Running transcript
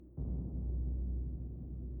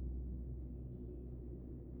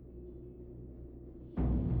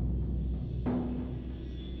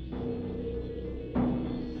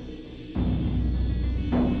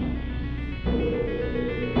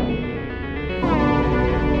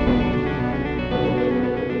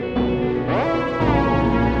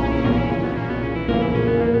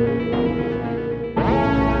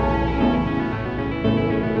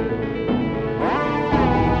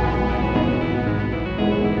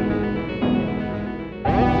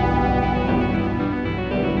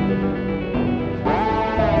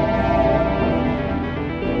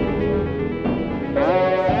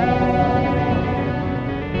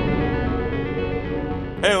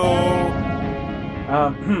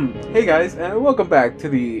Hey guys, and welcome back to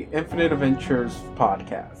the Infinite Adventures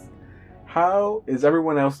podcast. How is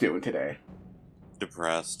everyone else doing today?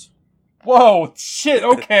 Depressed. Whoa, shit,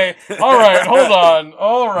 okay. Alright, hold on.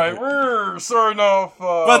 Alright, we're starting off,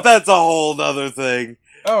 But that's a whole nother thing.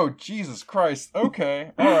 Oh, Jesus Christ. Okay,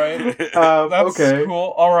 alright. That's okay.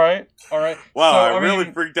 cool. Alright. Wow, So, I really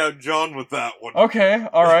mean, freaked out John with that one. Okay,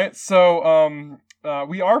 alright. So,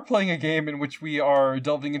 we are playing a game in which we are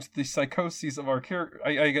delving into the psychoses of our character.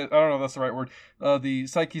 I don't know if that's the right word. The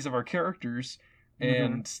psyches of our characters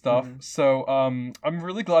and stuff. So, I'm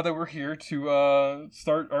really glad that we're here to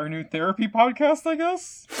start our new therapy podcast, I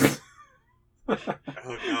guess. Oh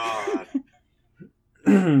god.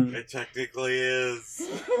 It technically is.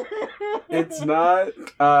 It's not.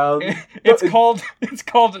 It's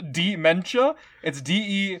called dementia. It's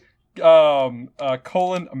colon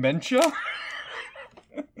mentia.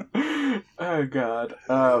 Oh god.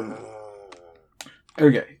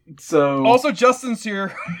 Okay, so Also, Justin's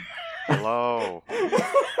here. Hello.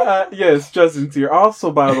 yes, Justin's here.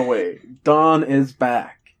 Also, by the way, Dawn is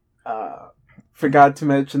back. Forgot to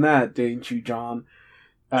mention that, didn't you, John?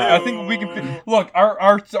 I think we can look.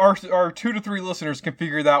 Our 2 to 3 listeners can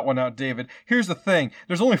figure that one out, David. Here's the thing: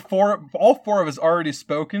 there's only 4. All 4 of us already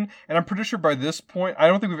spoken, and I'm pretty sure by this point, I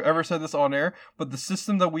don't think we've ever said this on air, but the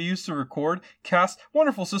system that we use to record, Cast,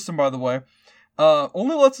 wonderful system by the way,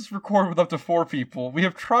 only lets us record with up to 4 people. We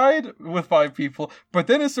have tried with 5 people, but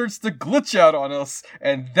then it starts to glitch out on us,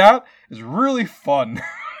 and that is really fun.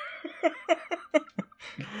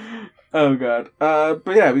 Oh god.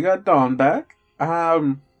 But yeah, we got Dawn back.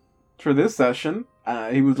 For this session,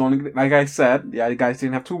 he was only, like I said, yeah, you guys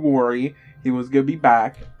didn't have to worry. He was gonna be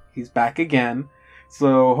back. He's back again.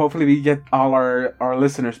 So hopefully we get all our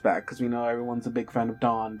listeners back, because we know everyone's a big fan of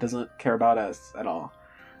Dawn. Doesn't care about us at all.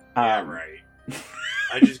 Yeah, right.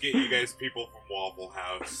 I just get you guys people from Waffle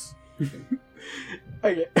House.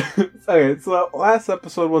 Okay. Okay, so last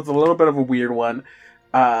episode was a little bit of a weird one.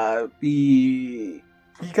 We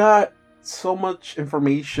got so much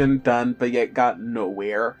information done, but yet got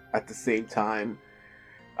nowhere at the same time.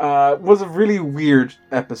 It was a really weird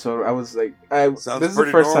episode. I was like, Sounds this is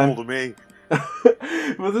pretty the first normal time. to me.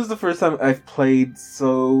 Well, this is the first time I've played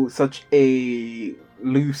such a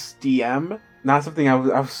loose DM. Not something I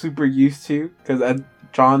was super used to, because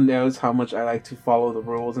John knows how much I like to follow the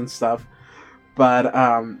rules and stuff. But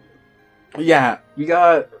yeah, we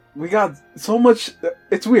got so much.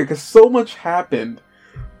 It's weird because so much happened.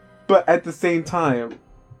 But at the same time,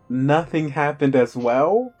 nothing happened as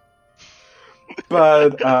well.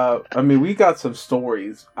 But, I mean, we got some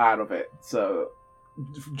stories out of it. So,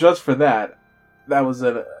 just for that, that was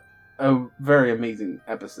a very amazing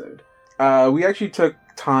episode. We actually took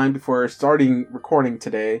time before starting recording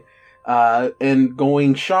today, and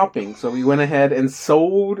going shopping. So we went ahead and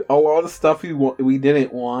sold a lot of stuff we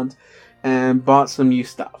didn't want, and bought some new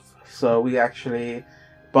stuff. So we actually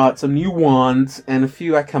bought some new wands and a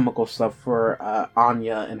few alchemical stuff for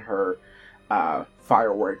Anya and her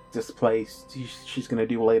firework display she's going to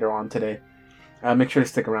do later on today. Make sure to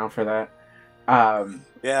stick around for that.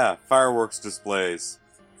 Yeah, fireworks displays.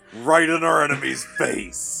 Right in our enemy's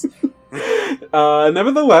face.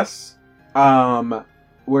 Nevertheless,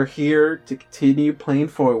 we're here to continue playing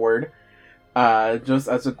forward. Just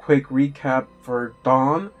as a quick recap for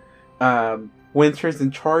Dawn, Winter's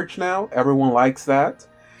in charge now. Everyone likes that.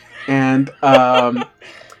 And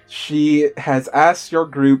she has asked your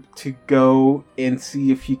group to go and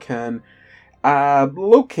see if you can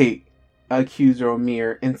locate Accuser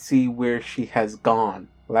Omir and see where she has gone.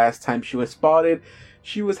 Last time she was spotted,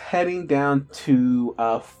 she was heading down to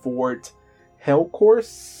Fort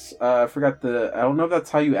Hellcourse. I don't know if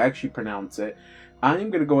that's how you actually pronounce it.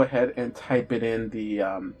 I'm gonna go ahead and type it in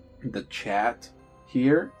the chat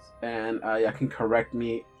here, and y'all can correct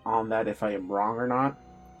me on that if I am wrong or not.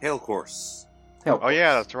 Hellcourse. Oh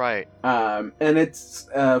yeah, that's right. And it's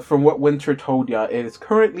from what Winter told ya, it is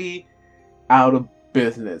currently out of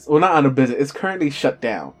business. Well, not out of business. It's currently shut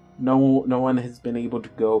down. No one has been able to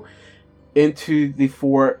go into the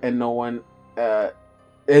fort, and no one. There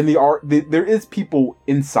is people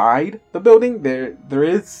inside the building. There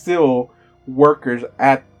is still workers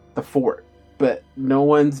at the fort, but no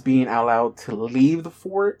one's being allowed to leave the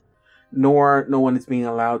fort, nor no one is being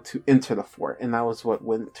allowed to enter the fort, and that was what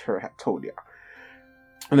Winter had told you.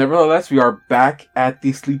 Nevertheless, we are back at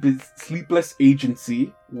the Sleepless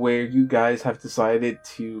Agency, where you guys have decided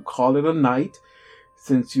to call it a night,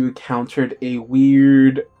 since you encountered a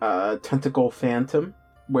weird tentacle phantom,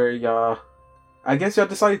 where I guess y'all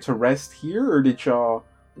decided to rest here, or did y'all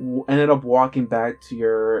ended up walking back to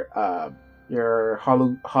your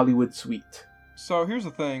Hollywood suite So here's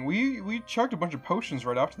the thing. We chugged a bunch of potions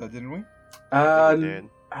right after that, didn't we? I think we did.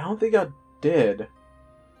 I don't think I did.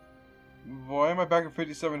 Why am I back at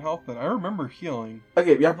 57 health then? I remember healing.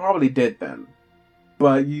 Okay, yeah, I probably did then.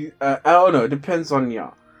 But you, I don't know. It depends on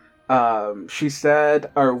y'all. She said,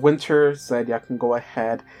 or Winter said, y'all can go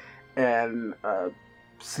ahead and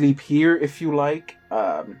sleep here if you like.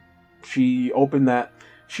 She opened up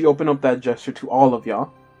that gesture to all of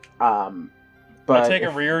y'all. But I take it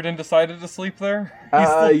Reardon decided to sleep there?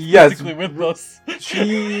 He's yes. physically with us.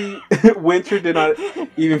 Winter did not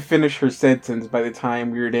even finish her sentence by the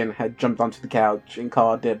time Reardon had jumped onto the couch and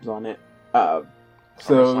called dibs on it.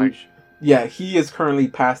 Yeah, he is currently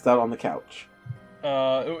passed out on the couch.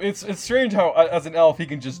 It's strange how as an elf he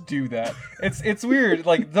can just do that. It's weird.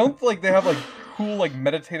 Like, don't like they have like cool like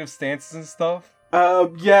meditative stances and stuff?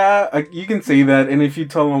 Yeah, you can say that, and if you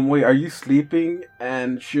tell him, wait, are you sleeping?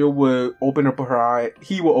 And she will open up her eye,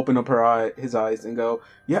 he will open up his eyes and go,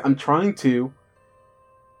 yeah, I'm trying to.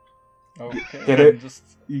 Okay. Get it?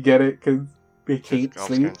 You get it? Because they can't Elves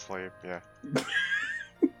sleep? can't sleep, yeah.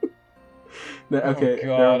 No, okay.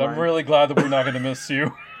 Oh god, I'm really glad that we're not going to miss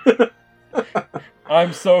you.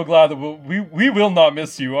 I'm so glad that we will not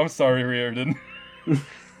miss you. I'm sorry, Reardon.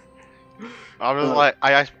 I'm just like,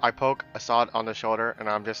 I poke Assad on the shoulder, and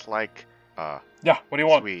I'm just like, Yeah, what do you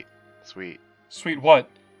want? Sweet. Sweet what?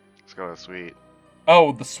 Let's go to sweet.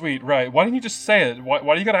 Oh, the sweet, right. Why didn't you just say it? Why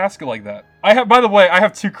do you gotta ask it like that? By the way, I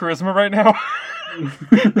have 2 charisma right now.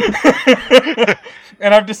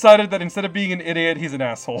 And I've decided that instead of being an idiot, he's an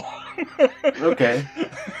asshole. Okay.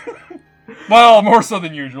 Well, more so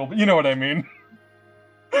than usual, but you know what I mean.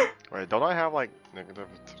 Wait, don't I have, like, negative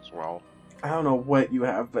as well? I don't know what you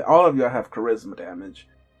have, but all of y'all have charisma damage.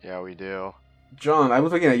 Yeah, we do. John, I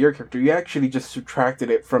was looking at your character. You actually just subtracted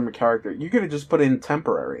it from your character. You could have just put in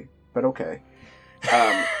temporary, but okay.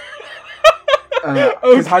 Because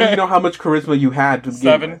how do you know how much charisma you had to begin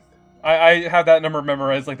 7. with? I have that number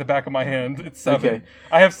memorized like the back of my hand. It's 7. Okay.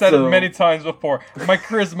 I have said it So- many times before. My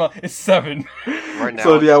charisma is 7. Right now,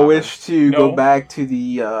 So do it's y'all 7. wish to No. go back to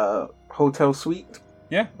the hotel suite?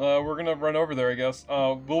 Yeah, we're gonna run over there, I guess.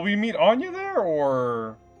 Will we meet Anya there,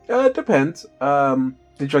 or...? It depends.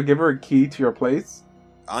 Did y'all give her a key to your place?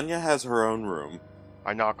 Anya has her own room.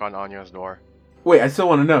 I knock on Anya's door. Wait, I still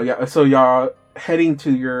want to know. Yeah, so y'all heading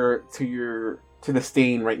to the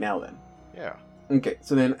stain right now then? Yeah. Okay,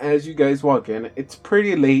 so then as you guys walk in, it's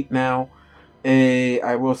pretty late now.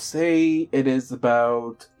 I will say it is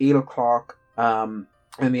about 8 o'clock in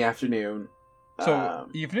the afternoon. So,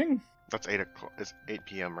 evening? That's 8 o'clock. It's 8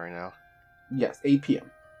 p.m. right now. Yes, 8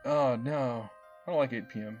 p.m. Oh, no. I don't like 8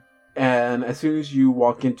 p.m. And as soon as you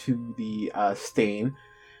walk into the stain,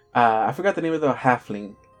 I forgot the name of the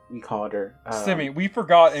halfling we called her. Simi. We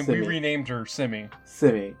forgot and we Simi. renamed her Simi.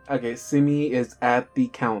 Simi. Okay, Simi is at the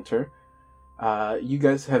counter. You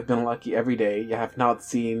guys have been lucky every day. You have not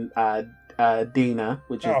seen Dana,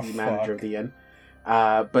 which is Oh, the manager fuck. of the inn.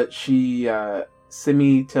 But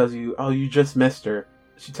Simi tells you, oh, you just missed her.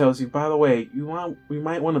 She tells you, by the way, we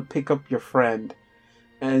might want to pick up your friend.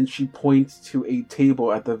 And she points to a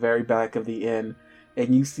table at the very back of the inn,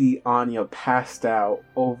 and you see Anya passed out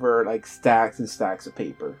over like stacks and stacks of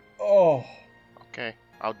paper. Oh. Okay,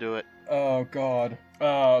 I'll do it. Oh, God.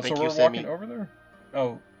 So Thank we're you, walking Simi. over there?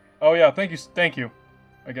 Oh, yeah, thank you.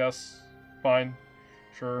 I guess. Fine.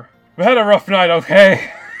 Sure. We had a rough night,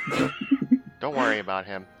 okay? Don't worry about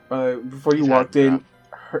him. Before you He's walked had in, enough.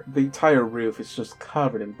 the entire roof is just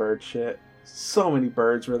covered in bird shit. So many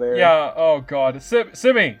birds were there. Yeah, oh god.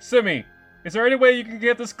 Simi! Is there any way you can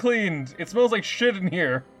get this cleaned? It smells like shit in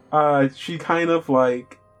here. She kind of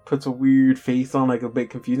like puts a weird face on, like a bit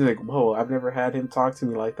confused, like, whoa, I've never had him talk to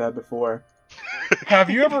me like that before.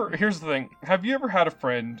 Here's the thing. Have you ever had a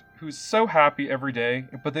friend who's so happy every day,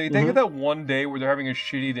 but they get that one day where they're having a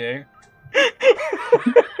shitty day?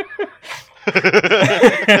 Oh,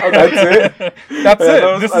 that's it? That's it.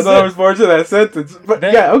 I This thought is I it. was more to that sentence. But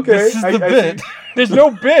That- yeah, okay. This is the I bit. see. There's no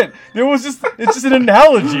bit. It's just an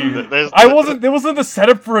analogy. It wasn't the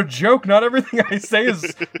setup for a joke. Not everything I say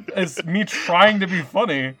is me trying to be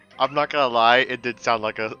funny. I'm not gonna lie, it did sound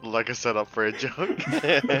like a setup for a joke.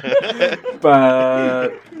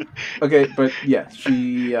 But okay, but yeah,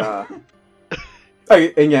 she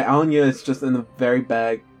okay, and yeah, Anya is just in the very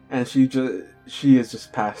bag, and she is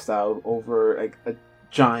just passed out over like a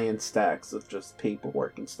giant stacks of just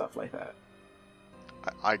paperwork and stuff like that.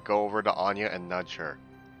 I go over to Anya and nudge her.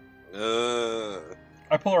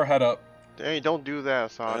 I pull her head up. Hey, don't do that,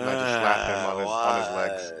 Assad. And I just slap him on his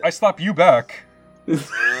legs. I slap you back.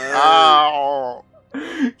 Ow!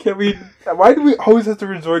 Can we? Why do we always have to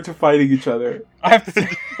resort to fighting each other? I have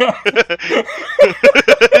to. Oh,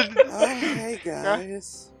 hey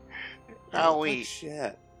guys. Owie.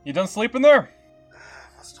 Shit. You done sleeping there?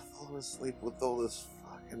 I must have fallen asleep with all this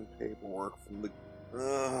fucking paperwork from the.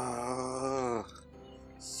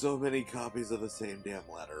 So many copies of the same damn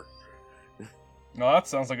letter. No, that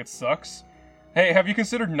sounds like it sucks. Hey, have you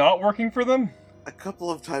considered not working for them? A couple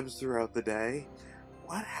of times throughout the day.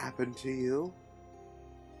 What happened to you?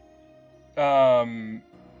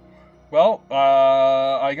 Well,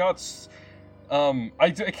 I got,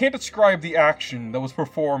 I can't describe the action that was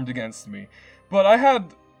performed against me, but I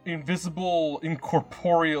had invisible,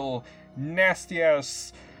 incorporeal,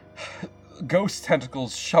 nasty-ass ghost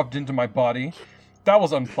tentacles shoved into my body. That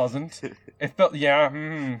was unpleasant. It felt,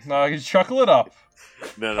 you chuckle it up.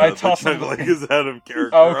 No, I the tossed him- chuckling is out of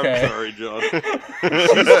character. Okay. I'm sorry, John.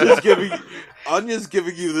 She's just giving. Anya's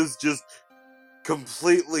giving you this just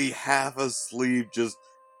completely half asleep, just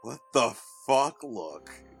what the fuck look.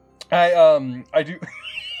 I do.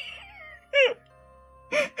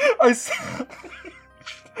 I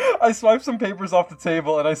swiped some papers off the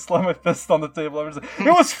table and I slammed my fist on the table. I was like, it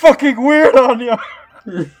was fucking weird, Anya.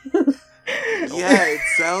 Yeah, it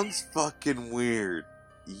sounds fucking weird.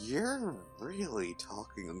 You're really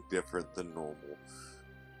talking different than normal.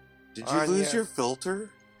 Did you lose Anya. your filter?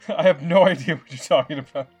 I have no idea what you're talking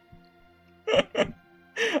about.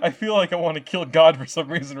 I feel like I want to kill God for some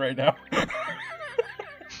reason right now.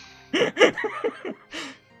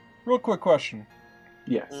 Real quick question.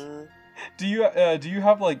 Yes. Do you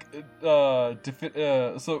have like so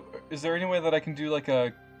is there any way that I can do like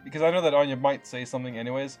a, because I know that Anya might say something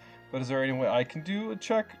anyways, but is there any way I can do a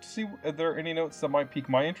check to see if there are any notes that might pique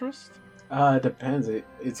my interest? Depends.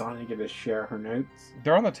 It's Anya gonna share her notes.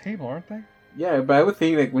 They're on the table, aren't they? Yeah, but I would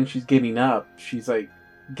think like when she's getting up, she's like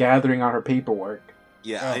gathering on her paperwork.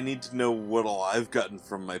 Yeah, Oh. I need to know what all I've gotten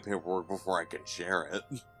from my paperwork before I can share it.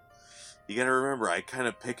 You gotta remember, I kind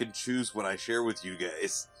of pick and choose what I share with you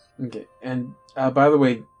guys. Okay, and by the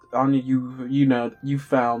way, Anya, you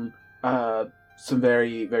found some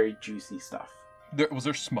very, very juicy stuff. Was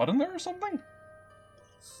there smut in there or something?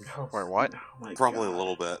 Wait, what? Oh my Probably God. a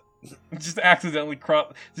little bit. Just accidentally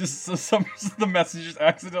the message just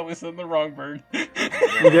accidentally sent the wrong bird. You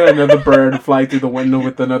get another bird fly through the window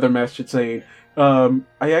with another message saying, I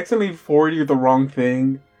accidentally forwarded you the wrong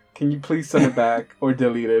thing. Can you please send it back or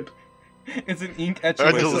delete it? It's an ink etch.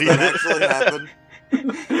 Or Wait, does delete that it. actually happen?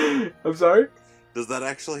 I'm sorry? Does that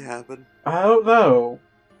actually happen? I don't know.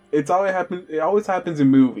 It always happens in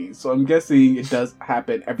movies, so I'm guessing it does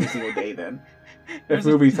happen every single day then. If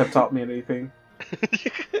movies have taught me anything.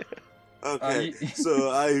 Okay, y-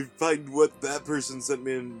 so I find what that person sent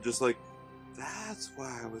me and just like, that's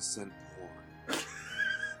why I was sent porn.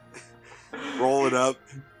 Roll it up,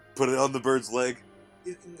 put it on the bird's leg.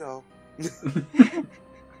 You can go.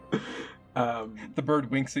 The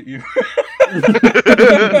bird winks at you.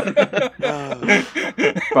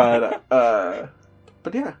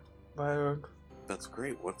 But yeah. That's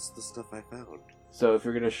great. What's the stuff I found? So if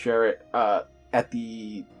you're gonna share it at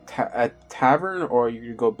the tavern, or you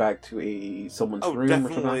can go back to someone's Oh, room or something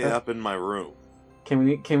like definitely that. up in my room. Can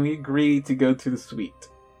we agree to go to the suite?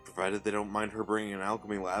 Provided they don't mind her bringing an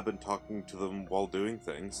alchemy lab and talking to them while doing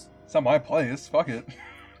things. It's not my place. Fuck it.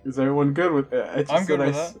 Is everyone good with it? It's I'm just good that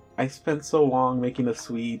with that. I spent so long making a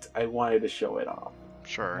suite. I wanted to show it off.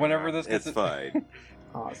 Sure. Whenever yeah. this gets It's fine.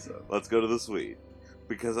 Awesome. Let's go to the suite.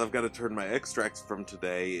 Because I've got to turn my extracts from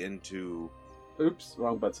today into... Oops,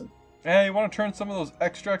 wrong button. Hey, you want to turn some of those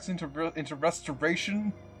extracts into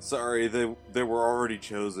restoration? Sorry, they were already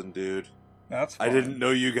chosen, dude. That's fine. I didn't know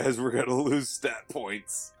you guys were gonna lose stat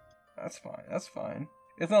points. That's fine. That's fine.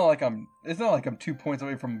 It's not like I'm 2 points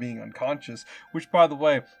away from being unconscious. Which, by the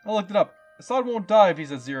way, I looked it up. Assad won't die if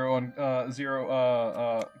he's at zero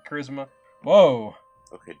charisma. Whoa.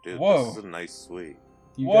 Okay, dude, Whoa. this is a nice suite.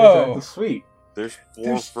 You guys Whoa. are at the suite. There's 4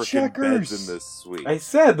 There's freaking beds checkers. in this suite. I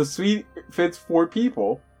said the suite fits 4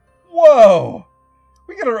 people. Whoa!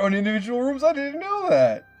 We got our own individual rooms. I didn't know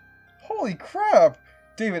that. Holy crap,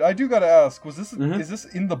 David! I do gotta ask. Is this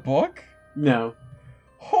in the book? No.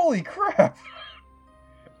 Holy crap!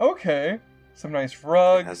 Okay, some nice It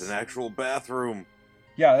rugs. has an actual bathroom.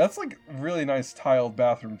 Yeah, that's like really nice tiled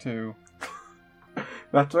bathroom too.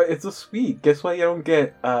 That's why it's a suite. Guess why you don't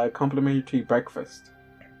get complimentary breakfast?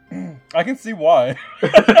 I can see why.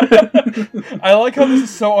 I like how this is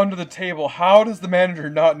so under the table. How does the manager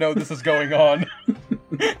not know this is going on?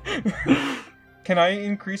 Can I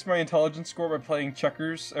increase my intelligence score by playing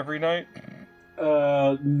checkers every night?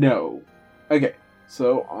 No. Okay,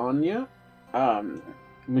 so Anya,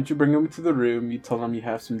 once you bring them to the room, you tell them you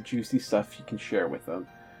have some juicy stuff you can share with them.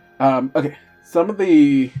 Okay, some of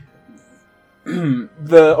the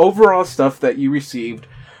the overall stuff that you received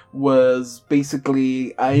was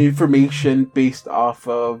basically information based off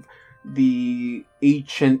of the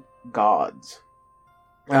ancient gods.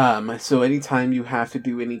 So anytime you have to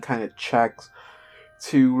do any kind of checks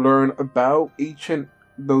to learn about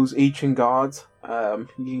those ancient gods, you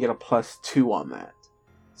can get a +2 on that.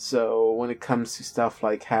 So when it comes to stuff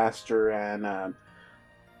like Hastur and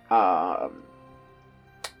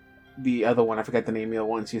the other one, I forget the name of the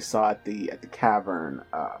ones you saw at the cavern.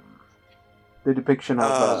 The depiction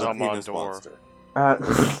of the penis Zamandor. monster.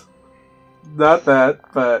 not that,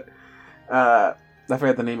 but I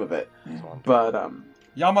forget the name of it. But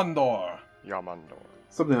Yamandor. Yamandor.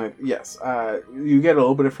 something like yes. You get a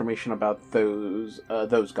little bit of information about those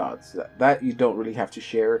gods that you don't really have to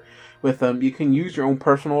share with them. You can use your own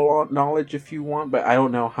personal knowledge if you want, but I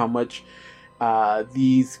don't know how much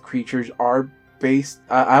these creatures are based.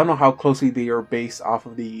 I don't know how closely they are based off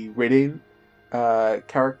of the written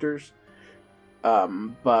characters.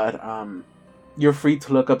 But you're free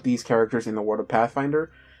to look up these characters in the world of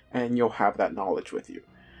Pathfinder, and you'll have that knowledge with you.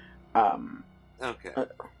 Okay.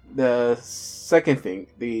 The second thing,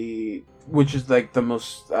 which is like the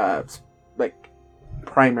most like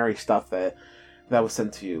primary stuff that was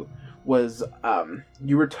sent to you, was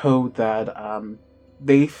you were told that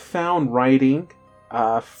they found writing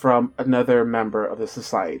from another member of the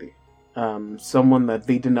society, someone that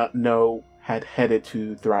they did not know had headed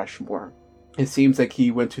to Thrushmoor. It seems like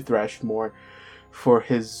he went to Thrushmoor for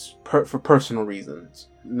for personal reasons.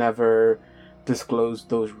 Never disclosed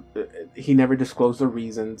those. He never disclosed the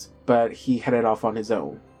reasons, but he headed off on his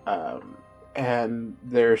own. And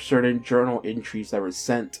there are certain journal entries that were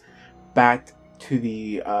sent back to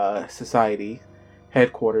the society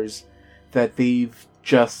headquarters that they've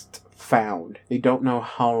just found. They don't know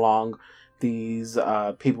how long these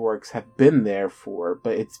paperworks have been there for,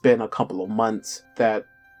 but it's been a couple of months that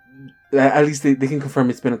at least they can confirm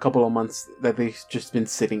it's been a couple of months that they've just been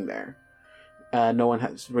sitting there. No one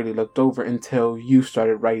has really looked over until you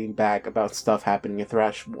started writing back about stuff happening in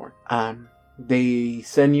Thrushmoor. They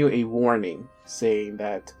send you a warning saying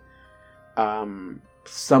that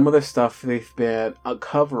some of the stuff they've been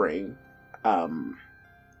uncovering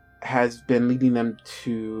has been leading them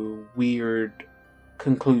to weird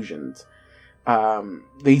conclusions.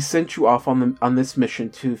 They sent you off on this mission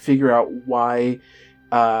to figure out why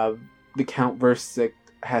the Count Versik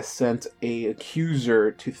has sent a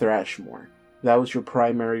accuser to Thrushmoor. That was your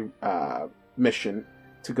primary mission,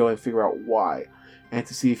 to go and figure out why, and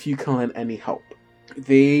to see if you can lend any help.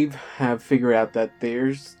 They have figured out that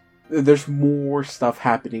there's more stuff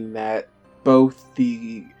happening that both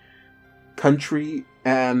the country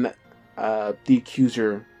and the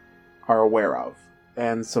accuser are aware of,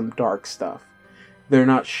 and some dark stuff. They're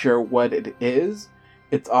not sure what it is.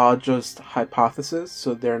 It's all just hypothesis,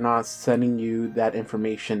 so they're not sending you that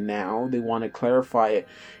information now. They want to clarify it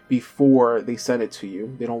before they send it to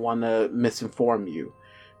you. They don't want to misinform you.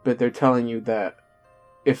 But they're telling you that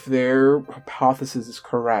if their hypothesis is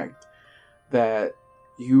correct, that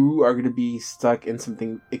you are going to be stuck in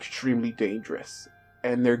something extremely dangerous.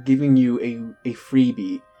 And they're giving you a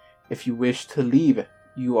freebie. If you wish to leave,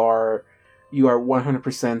 you are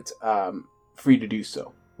 100% free to do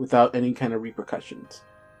so, without any kind of repercussions.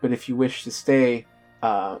 But if you wish to stay,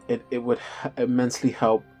 it would immensely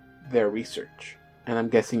help their research. And I'm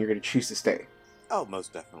guessing you're going to choose to stay. Oh,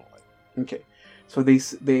 most definitely. Okay. So they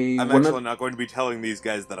I'm actually not going to be telling these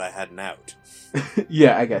guys that I had an out.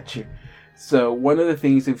 Yeah, I got you. So one of the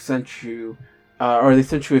things they've sent you, or they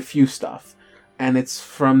sent you a few stuff, and it's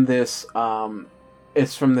from this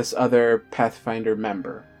other Pathfinder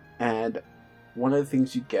member. And one of the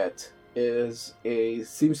things you get is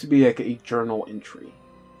seems to be like a journal entry.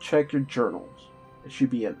 Check your journals. It should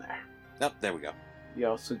be in there. Oh, there we go. You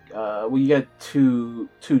also you get two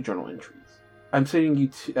journal entries. I'm sending you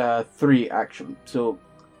 3 actually. So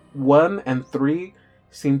 1 and 3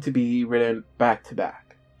 seem to be written back to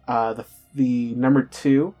back. The number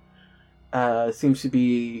 2 seems to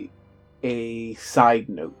be a side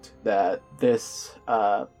note that this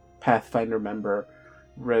Pathfinder member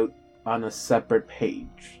wrote on a separate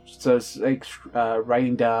page. So it's like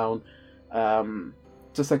writing down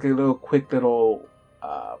just like a little quick little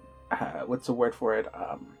what's the word for it?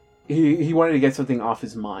 He wanted to get something off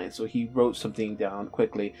his mind, so he wrote something down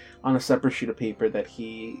quickly on a separate sheet of paper that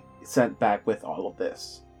he sent back with all of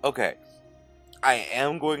this. Okay. I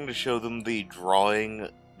am going to show them the drawing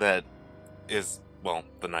that is, well,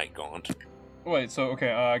 the Night Gaunt. Wait, so,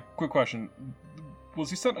 okay, quick question. Was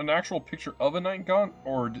he sent an actual picture of a Night Gaunt,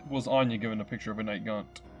 or was Anya given a picture of a Night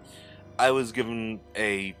Gaunt? I was given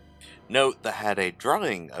a note that had a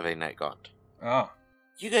drawing of a night gaunt. Ah.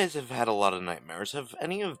 You guys have had a lot of nightmares. Have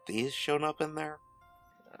any of these shown up in there?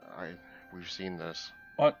 We've seen this.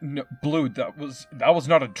 No, Blue, that was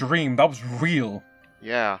not a dream. That was real.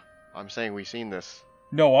 Yeah, I'm saying we've seen this.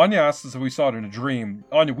 No, Anya asked us if we saw it in a dream.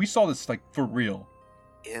 Anya, we saw this, like, for real.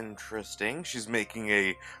 Interesting. She's making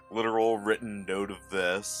a literal written note of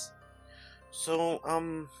this. So,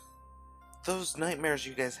 those nightmares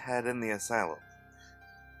you guys had in the asylum,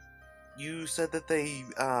 you said that they,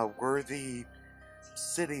 were the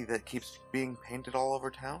city that keeps being painted all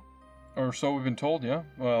over town? Or so we've been told, yeah.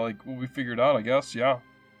 Well, like, what we figured out, I guess, yeah.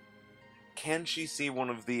 Can she see one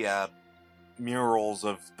of the, murals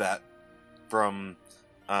of that from,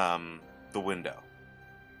 the window?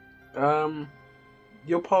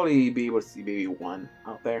 You'll probably be able to see maybe one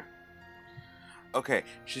out there. Okay,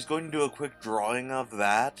 she's going to do a quick drawing of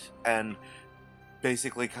that, and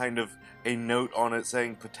basically kind of a note on it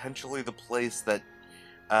saying potentially the place that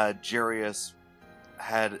Jarius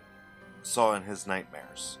saw in his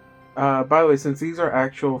nightmares. By the way, since these are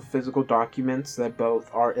actual physical documents that both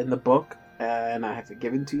are in the book, and I have to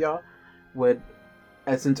give them to y'all,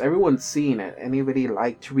 since everyone's seen it, anybody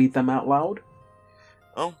like to read them out loud?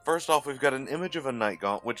 Oh, first off, we've got an image of a night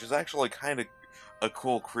gaunt, which is actually kind of a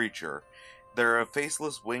cool creature. They're a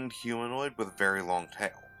faceless winged humanoid with a very long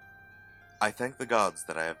tail. I thank the gods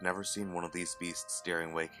that I have never seen one of these beasts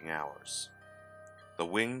during waking hours. The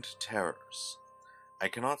winged terrors. I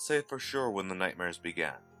cannot say for sure when the nightmares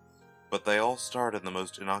began, but they all start in the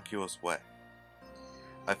most innocuous way.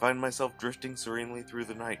 I find myself drifting serenely through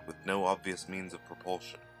the night with no obvious means of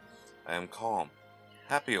propulsion. I am calm,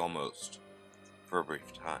 happy almost, for a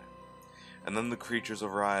brief time. And then the creatures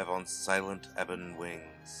arrive on silent ebon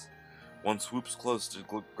wings. One swoops close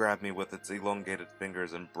to grab me with its elongated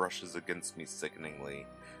fingers and brushes against me sickeningly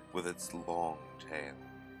with its long tail.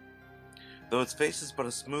 Though its face is but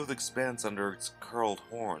a smooth expanse under its curled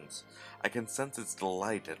horns, I can sense its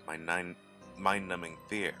delight at my mind-numbing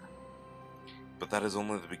fear. But that is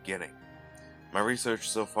only the beginning. My research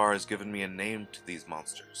so far has given me a name to these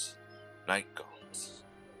monsters. Night gaunts.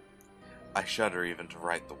 I shudder even to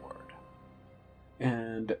write the word.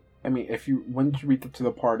 And, I mean, once you read them to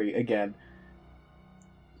the party, again,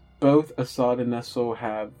 both Assad and Nestle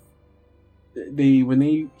have, when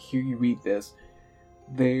they hear you read this,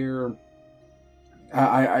 they're,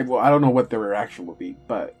 I don't know what their reaction will be,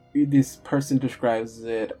 but this person describes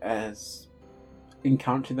it as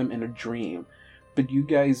encounter them in a dream, but you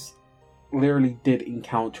guys literally did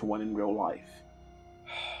encounter one in real life.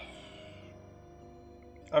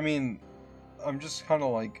 I mean, I'm just kind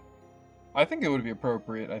of like, I think it would be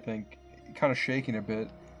appropriate, I think, kind of shaking a bit.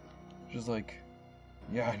 Just like,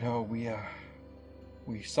 yeah, I know, we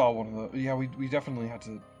saw one of the, yeah, we definitely had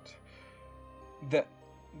to,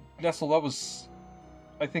 Nestle, that was,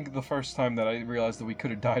 I think, the first time that I realized that we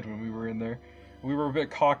could have died when we were in there. We were a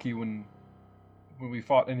bit cocky when we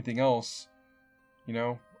fought anything else, you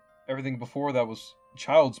know? Everything before that was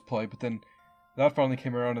child's play, but then that finally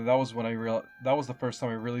came around, and that was when I realized, that was the first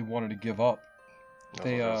time I really wanted to give up. That's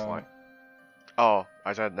what it was like. Oh,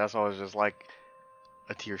 I said that's always just like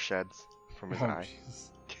a tear sheds from his eye.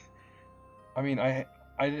 Jesus. I mean, I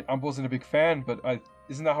wasn't a big fan, but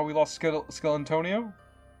isn't that how we lost Skelentonio?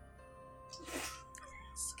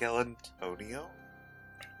 Skelentonio?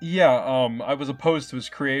 Yeah, I was opposed to his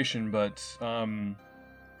creation, but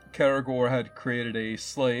Karagor had created a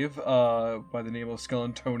slave by the name of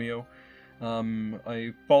Skelentonio.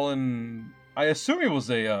 I assume he was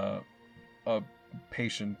a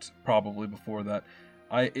patient probably before that.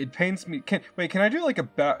 It pains me. Can I do like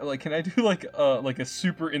a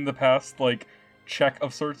super in the past like check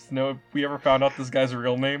of sorts to know if we ever found out this guy's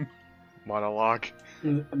real name? Monologue.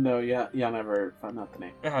 No, yeah, never found out the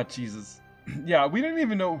name. Ah, Jesus. Yeah, we didn't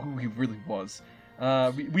even know who he really was.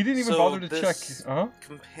 We didn't even bother to check.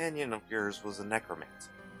 Companion of yours was a necromancer.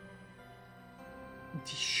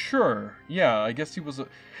 Sure. Yeah, I guess he was a.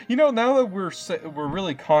 You know, now that we're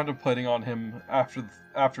really contemplating on him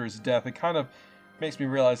after his death, it kind of makes me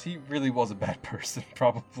realize he really was a bad person,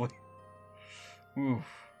 probably. Oof.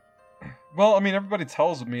 Well, I mean, everybody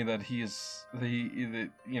tells me that he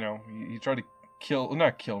tried to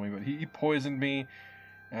not kill me, but he poisoned me,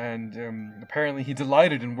 and apparently he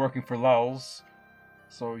delighted in working for Lowell's.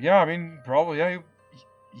 So yeah, I mean, probably yeah,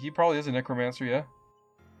 he probably is a necromancer, yeah.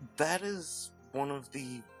 That is one of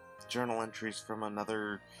the journal entries from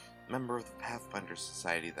another member of the Pathfinder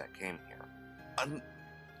Society that came here.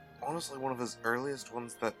 Honestly, one of his earliest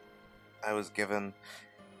ones that I was given,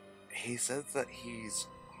 he says that he's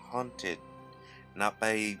haunted, not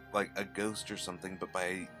by, like, a ghost or something, but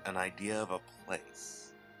by an idea of a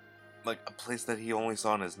place. Like, a place that he only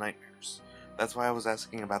saw in his nightmares. That's why I was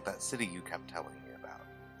asking about that city you kept telling me about.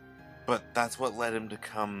 But that's what led him to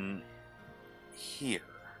come here.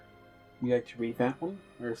 You like to read that one?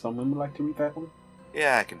 Or someone would like to read that one?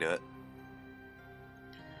 Yeah, I can do it.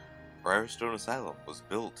 Briarstone Asylum was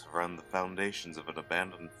built around the foundations of an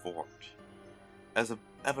abandoned fort. As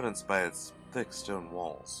evidenced by its thick stone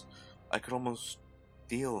walls, I could almost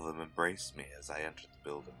feel them embrace me as I entered the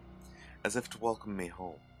building, as if to welcome me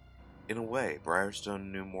home. In a way,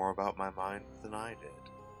 Briarstone knew more about my mind than I did.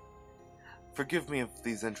 Forgive me if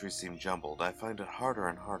these entries seem jumbled. I find it harder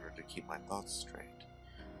and harder to keep my thoughts straight.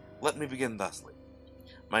 Let me begin thusly.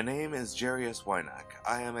 My name is Jarius Wynack.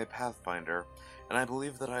 I am a pathfinder, and I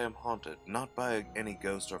believe that I am haunted, not by any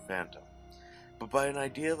ghost or phantom, but by an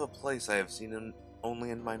idea of a place I have seen only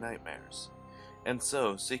in my nightmares. And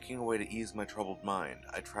so, seeking a way to ease my troubled mind,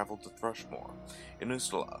 I traveled to Thrushmoor, in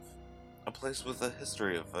Ustalav, a place with a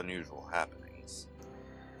history of unusual happenings.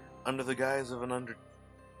 Under the guise of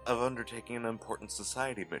undertaking an important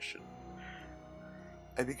society mission,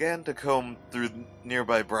 I began to comb through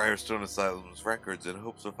nearby Briarstone Asylum's records in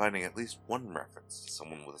hopes of finding at least one reference to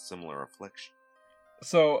someone with a similar affliction.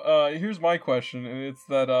 So, here's my question, and it's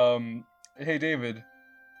that, hey David,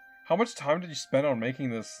 how much time did you spend on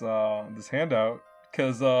making this handout?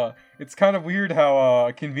 Because, it's kind of weird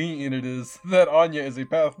how, convenient it is that Anya is a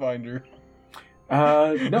Pathfinder.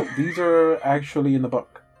 No, these are actually in the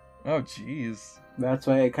book. Oh, jeez. That's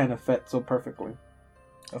why it kind of fit so perfectly.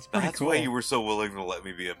 That's pretty That's cool. why you were so willing to let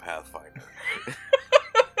me be a Pathfinder.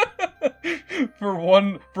 for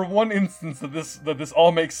one instance that this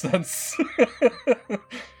all makes sense.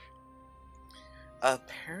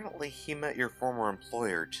 Apparently he met your former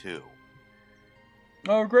employer, too.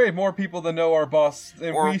 Oh, great. More people that know our boss,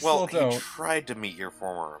 and we still don't. He tried to meet your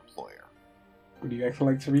former employer. Would you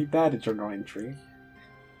actually like to read that? It's journal entry.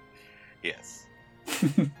 Yes.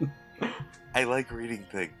 I like reading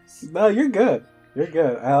things. No, you're good. You're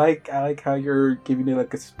good. I like how you're giving it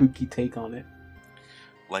like a spooky take on it.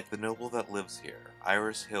 Like the noble that lives here,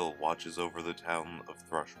 Iris Hill watches over the town of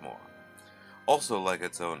Thrushmoor. Also like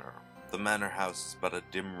its owner, the manor house is but a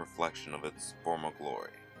dim reflection of its former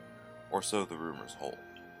glory. Or so the rumors hold.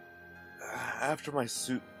 After my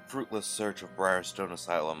fruitless search of Briarstone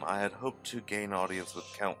Asylum, I had hoped to gain audience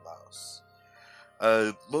with Count Laus,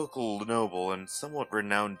 a local noble and somewhat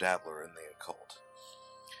renowned dabbler in the occult.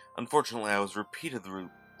 Unfortunately, I was repeatedly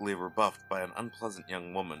rebuffed by an unpleasant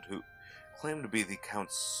young woman who claimed to be the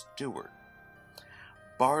Count's steward.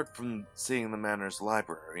 Barred from seeing the manor's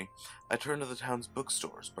library, I turned to the town's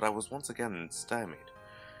bookstores, but I was once again stymied.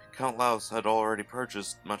 Count Laus had already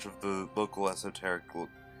purchased much of the local esoteric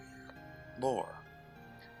lore.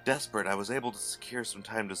 Desperate, I was able to secure some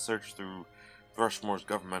time to search through Thrushmoor's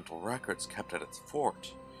governmental records kept at its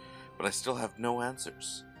fort, but I still have no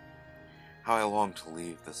answers. How I long to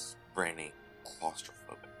leave this brainy,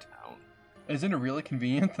 claustrophobic town. Isn't it really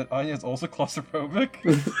convenient that Anya is also claustrophobic?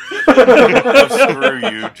 Oh, screw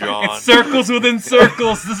you, John. It's circles within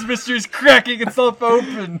circles. This mystery's cracking itself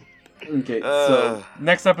open. Okay, so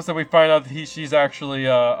Next episode, we find out that she's actually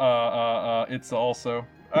it's also.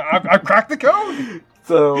 I've cracked the code.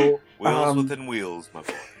 So Wheels within wheels, my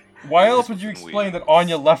boy. Why else would you explain that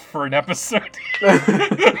Anya left for an episode?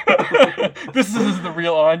 This is the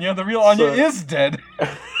real Anya. The real Anya is dead.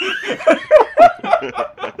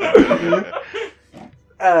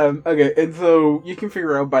 Okay, and so you can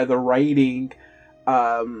figure out by the writing,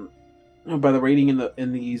 in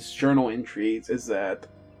these journal entries is that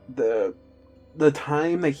the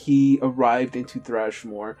time that he arrived into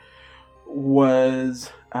Thrushmoor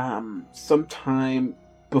was sometime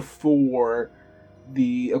before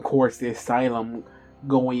the asylum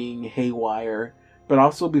going haywire, but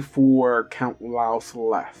also before Count Laus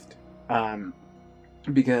left,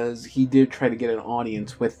 because he did try to get an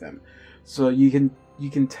audience with them. So you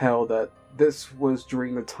can tell that this was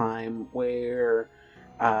during the time where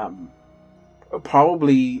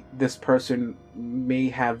probably this person may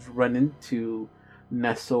have run into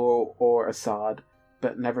Nestor or Assad,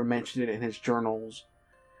 but never mentioned it in his journals.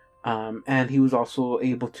 And he was also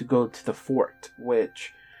able to go to the fort,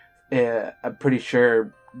 which I'm pretty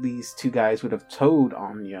sure these two guys would have told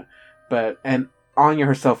Anya, and Anya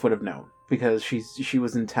herself would have known because she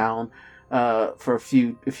was in town for a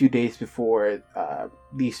few days before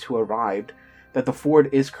these two arrived. That the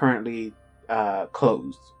fort is currently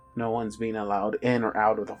closed. No one's being allowed in or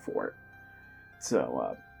out of the fort.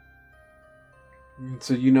 So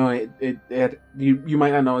you know you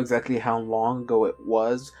might not know exactly how long ago it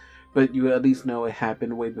was, but you at least know it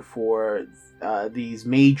happened way before these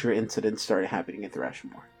major incidents started happening in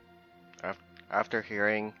Thrushmoor. After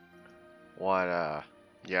hearing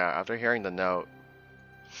Yeah, after hearing the note,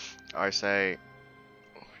 I say,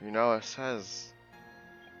 it says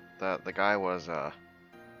that the guy was,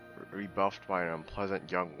 rebuffed by an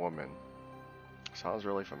unpleasant young woman. Sounds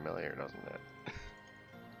really familiar, doesn't it?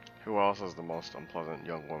 Who else is the most unpleasant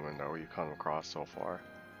young woman that we've come across so far?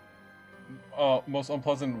 Most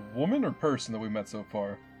unpleasant woman or person that we met so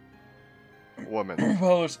far? Woman.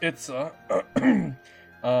 Well, it's Cesadaya.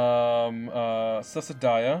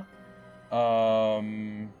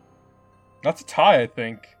 That's a tie, I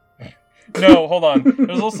think. No, hold on.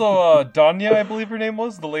 There's also Danya, I believe her name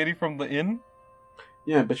was, the lady from the inn.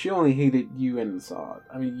 Yeah, but she only hated you and Assad.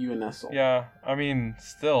 You and Essel. Yeah, I mean,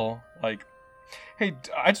 still, like, hey,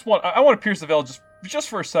 I want to pierce the veil just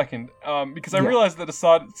for a second, because I realize that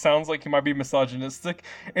Assad sounds like he might be misogynistic.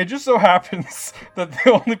 It just so happens that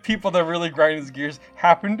the only people that really grind his gears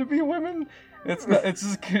happen to be women. It's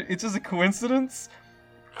just a coincidence.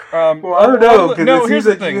 Well, I don't know, because it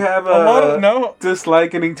seems like you have a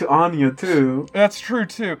disliking to Anya too. That's true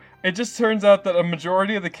too. It just turns out that a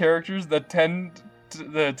majority of the characters that tend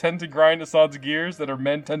to grind Assad's gears that are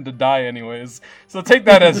men tend to die anyways. So take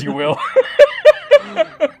that as you will.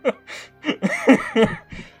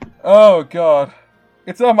 Oh god.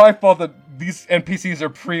 It's not my fault that these NPCs are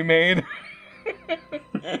pre-made.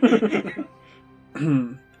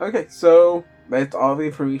 Okay, so that's all the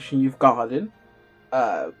information you've gotten.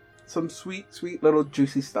 Some sweet little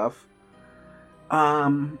juicy stuff.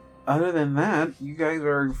 Other than that, you guys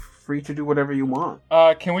are free to do whatever you want.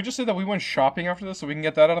 Can we just say that we went shopping after this so we can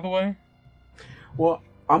get that out of the way? Well,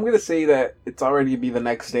 I'm gonna say that it's already gonna be the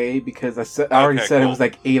next day because I already said cool. It was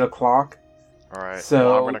like 8 o'clock. Alright.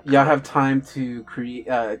 So y'all have time to create.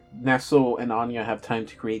 Nestle and Anya have time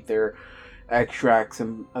to create their extracts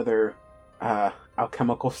and other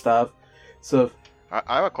alchemical stuff. So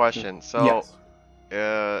I have a question. So yes.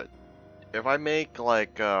 If I make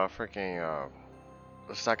like freaking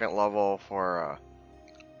the second level for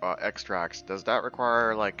extracts, does that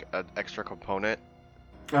require like an extra component?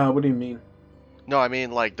 What do you mean? No, I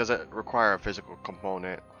mean like, does it require a physical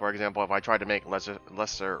component? For example, if I try to make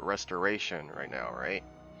lesser restoration right now, right?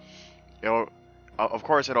 Of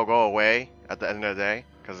course it'll go away at the end of the day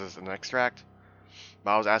because it's an extract.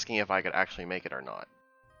 But I was asking if I could actually make it or not.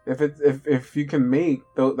 If you can make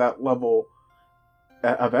that level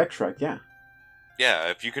of extract, yeah. Yeah,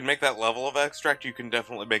 if you can make that level of extract, you can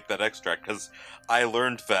definitely make that extract, because I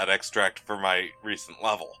learned that extract for my recent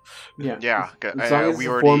level. Yeah. Yeah. As long as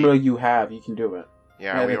the formula you have, you can do it.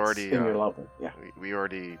 Yeah, and we already... in your level, yeah. We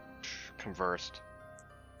already conversed.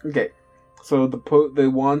 Okay, so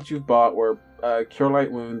the wands you've bought were Cure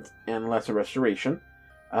Light Wounds and Lesser Restoration.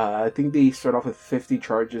 I think they start off with 50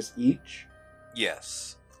 charges each.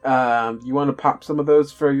 Yes. You want to pop some of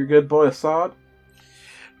those for your good boy Assad?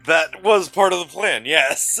 That was part of the plan,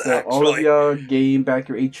 yes. So actually, all of y'all gain back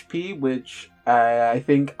your HP, which I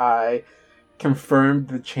think I confirmed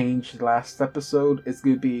the change last episode. It's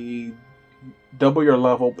going to be double your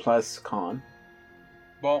level plus con.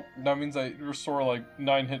 Well, that means I restore like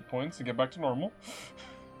 9 hit points and get back to normal.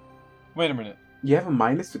 Wait a minute. You have a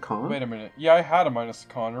minus to con? Wait a minute. Yeah, I had a minus to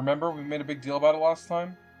con. Remember, we made a big deal about it last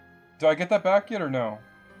time? Do I get that back yet or no?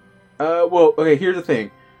 Well, okay, here's the thing.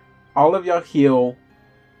 All of y'all heal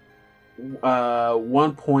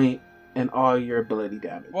 1 point in all your ability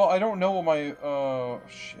damage. Well, I don't know what my,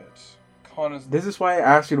 shit. Con is... This is why I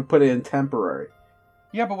asked you to put it in temporary.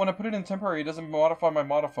 Yeah, but when I put it in temporary, it doesn't modify my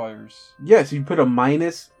modifiers. Yes, you put a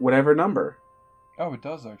minus whatever number. Oh, it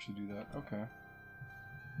does actually do that.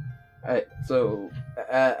 Okay. So,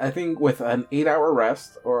 I think with an 8-hour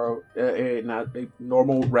rest, or not a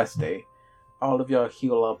normal rest day, all of y'all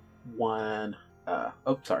heal up 1...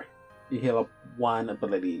 You heal up 1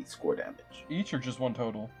 ability score damage. Each or just 1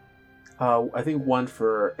 total? I think 1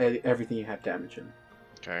 for everything you have damage in.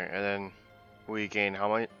 Okay, and then we gain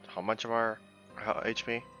how much of our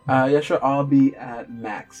HP? Yeah, sure. I'll be at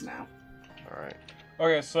max now. Alright.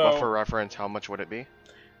 Okay, so... But for reference, how much would it be?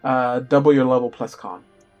 Double your level plus con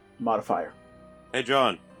modifier. Hey,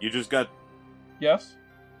 John, you just got... Yes?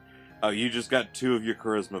 Oh, you just got 2 of your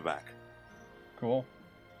charisma back. Cool.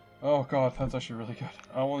 Oh god, that's actually really good.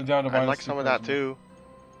 I'm only down to minus I'd like some charisma. of that too.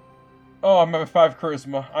 Oh, I'm at 5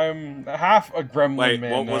 charisma. I'm half a gremlin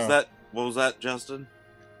man what now. was that? What was that, Justin?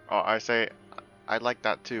 Oh, I say, I'd like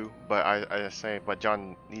that too, but I say, but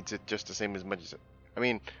John needs it just the same as much as... I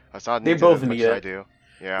mean, Assad needs it as much as I do.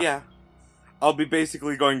 Yeah. Yeah. I'll be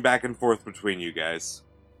basically going back and forth between you guys.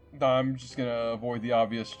 No, I'm just gonna avoid the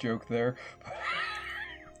obvious joke there.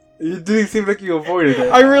 You do seem like you avoided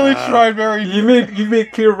it. I really tried very... You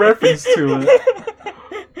made clear reference to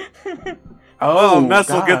it. Oh,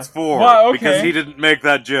 Nestle God. gets 4 Wow, okay. because he didn't make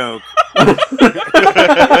that joke.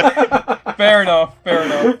 Fair enough.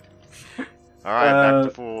 Alright, back to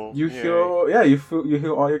full. You Yay. heal, you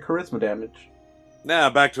heal all your charisma damage.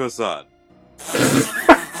 Now back to Assad.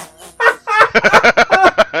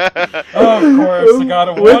 Of course, I got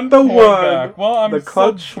a With 1 the point one, back. Well, I'm the still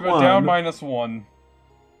clutch down one. -1.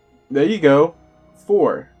 There you go.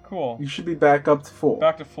 4. Cool. You should be back up to full.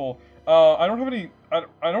 Back to full. I don't have any.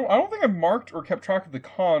 I don't think I marked or kept track of the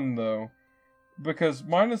con though, because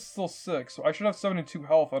mine is still 6. So I should have 72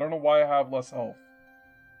 health. I don't know why I have less health.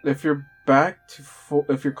 If you're back to full,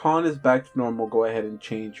 if your con is back to normal, go ahead and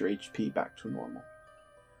change your HP back to normal.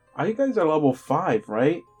 You guys are level 5,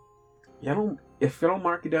 right? If you don't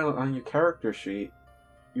mark it down on your character sheet,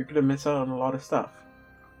 you're gonna miss out on a lot of stuff.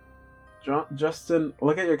 Justin,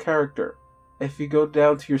 look at your character. If you go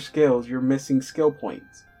down to your skills, you're missing skill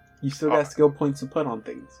points. You still got skill points to put on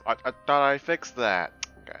things. I thought I fixed that.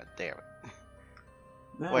 God damn it.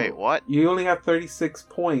 No. Wait, what? You only have 36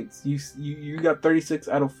 points. You got 36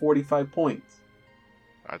 out of 45 points.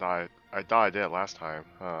 I thought I did it last time.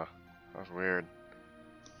 Huh. That's weird.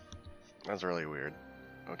 That's really weird.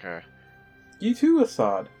 Okay. You too,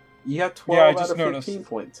 Assad. You have 12 Yeah, I out just of noticed. 15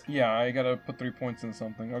 points. Yeah, I gotta put 3 points in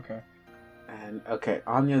something. Okay. And, okay,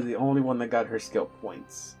 Anya's the only one that got her skill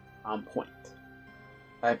points on point.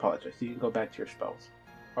 I apologize. You can go back to your spells.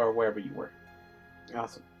 Or wherever you were.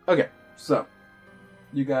 Awesome. Okay, so.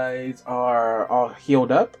 You guys are all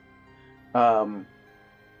healed up.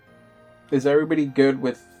 Is everybody good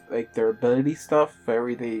with, like, their ability stuff?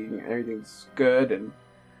 Everything's good and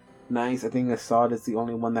nice. I think Assad is the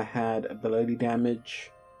only one that had ability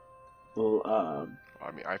damage. Well,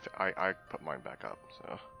 I mean, I put mine back up,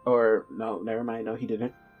 so. or no, never mind. No, he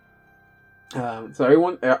didn't. So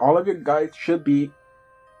everyone, all of you guys should be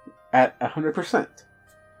at 100%.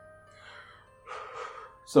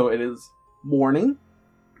 So it is morning.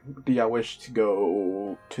 Do y'all wish to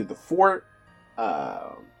go to the fort?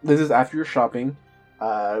 This is after your shopping.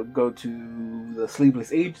 Go to the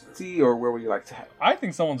Sleepless Agency, or where would you like to head? I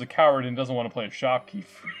think someone's a coward and doesn't want to play a shopkeep.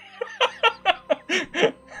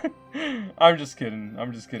 I'm just kidding.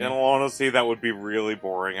 In all honesty, that would be really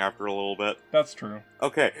boring after a little bit. That's true.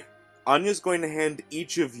 Okay, Anya's going to hand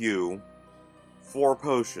each of you 4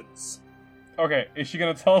 potions. Okay, is she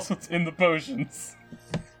gonna tell us what's in the potions?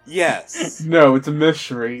 Yes. No, it's a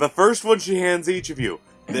mystery. The first one she hands each of you.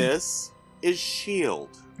 This is shield.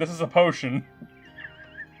 This is a potion.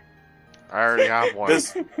 I already have one.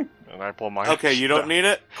 This. And I pull my. Okay, you don't need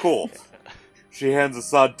it? Cool. She hands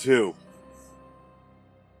Assad 2.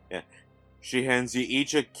 Yeah. She hands you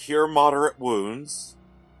each a Cure Moderate Wounds,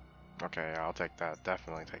 Okay, I'll take that.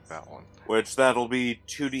 Definitely take that one. which that'll be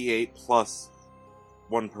 2d8 plus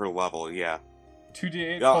 1 per level, yeah.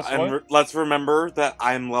 2d8 Yeah, plus and what? let's remember that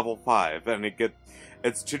I'm level 5, and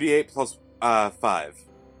it's 2d8 plus 5.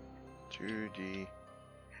 2D.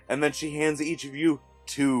 And then she hands each of you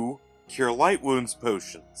 2 Cure Light Wounds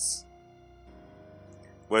potions,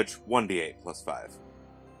 which 1d8 plus 5.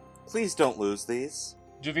 Please don't lose these.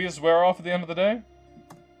 Do these wear off at the end of the day?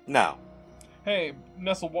 No. Hey,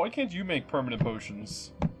 Nestle, why can't you make permanent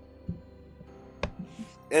potions?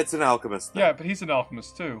 It's an alchemist thing. Yeah, but he's an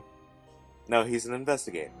alchemist too. No, he's an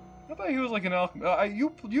investigator. I thought he was like an alchemist.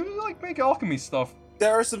 You like make alchemy stuff.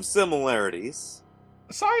 There are some similarities.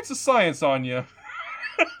 Science is science, Anya.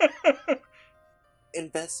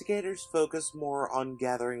 Investigators focus more on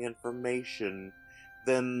gathering information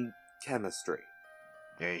than chemistry.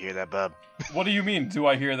 Yeah, you hear that, bub? What do you mean? Do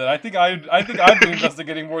I hear that? I think I've been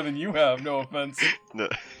investigating more than you have. No offense. No.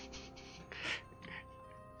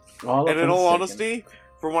 All And in offense all taken. honesty,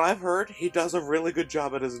 from what I've heard, he does a really good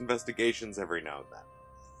job at his investigations every now and then.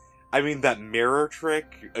 I mean, that mirror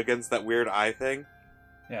trick against that weird eye thing.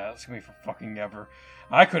 Yeah, that's gonna be for fucking ever.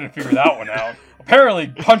 I couldn't figure that one out. Apparently,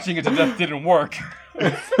 punching it to death didn't work.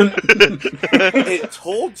 It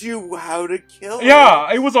told you how to kill it.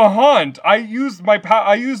 Yeah, it was a haunt. I used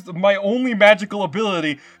my only magical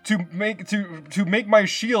ability to make my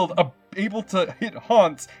shield able to hit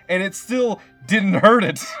haunts, and it still didn't hurt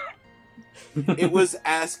it. It was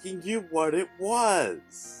asking you what it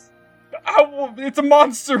was. It's a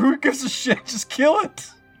monster. Who gives a shit? Just kill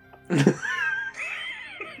it.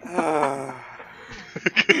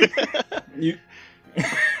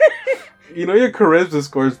 You know your charisma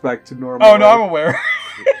score's back to normal. Oh no, right? I'm aware.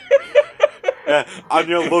 Yeah,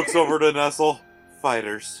 Anya looks over to Nestle.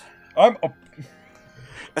 Fighters. Okay,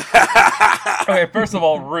 first of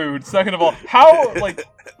all, rude. Second of all, how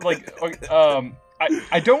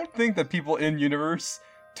I don't think that people in universe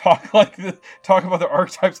talk about their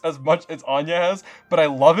archetypes as much as Anya has, but I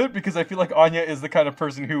love it because I feel like Anya is the kind of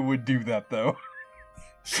person who would do that, though.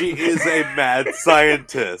 She is a mad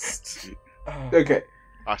scientist. Okay.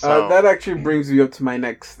 So, That actually brings me up to my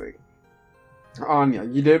next thing. Anya,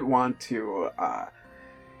 you did want to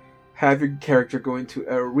have your character go into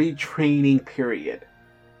a retraining period.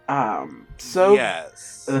 So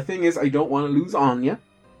yes. the thing is, I don't want to lose Anya,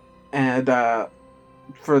 and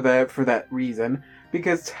for that reason,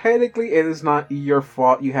 because technically it is not your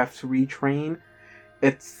fault you have to retrain.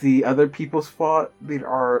 It's the other people's fault that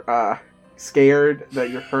are scared that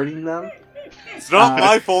you're hurting them. It's not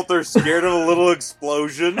my fault they're scared of a little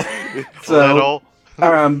explosion. So,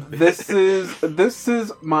 this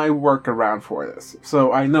is my workaround for this.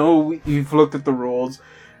 So I know you've looked at the rules.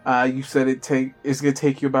 You said it's going to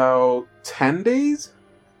take you about 10 days,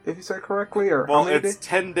 if you said correctly, or Well, how many it's days?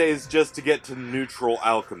 10 days just to get to Neutral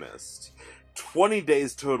Alchemist. 20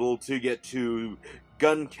 days total to get to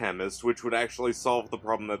Gun Chemist, which would actually solve the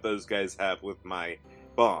problem that those guys have with my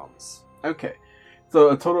bombs. Okay, so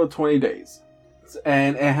a total of 20 days,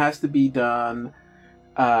 and it has to be done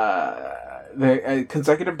the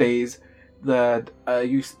consecutive days that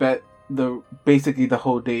you spent basically the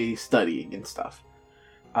whole day studying and stuff,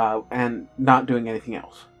 and not doing anything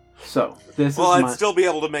else. So this Well, is I'd still be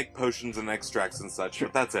able to make potions and extracts and such,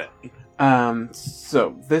 but that's it.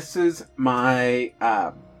 So this is my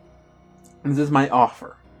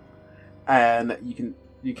offer, and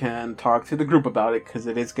you can talk to the group about it because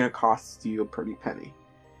it is going to cost you a pretty penny.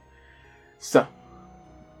 So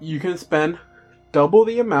you can spend double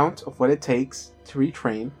the amount of what it takes to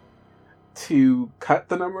retrain, to cut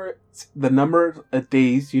the number of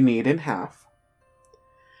days you need in half,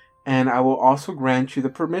 and I will also grant you the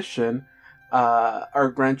permission.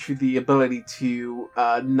 Or grant you the ability to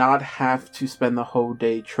not have to spend the whole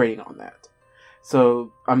day training on that.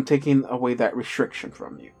 So I'm taking away that restriction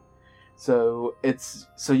from you. So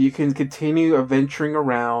you can continue adventuring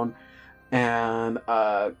around and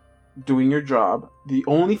doing your job. The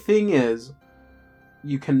only thing is,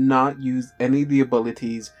 you cannot use any of the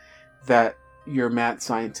abilities that your mad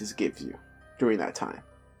scientist gives you during that time.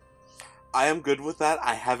 I am good with that.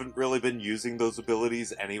 I haven't really been using those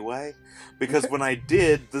abilities anyway, because when I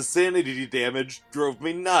did, the sanity damage drove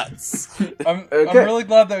me nuts. I'm really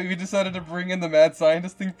glad that we decided to bring in the mad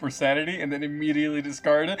scientist thing for sanity and then immediately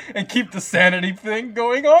discard it and keep the sanity thing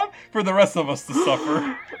going on for the rest of us to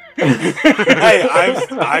suffer. Hey,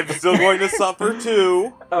 I'm still going to suffer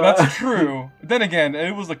too. That's true. Then again,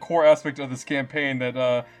 it was a core aspect of this campaign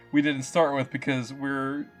that we didn't start with because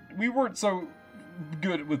we weren't so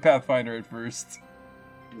good with Pathfinder at first.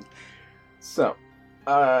 So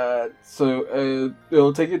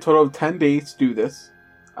it'll take you a total of 10 days to do this.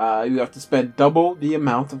 You have to spend double the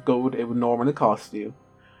amount of gold it would normally cost you.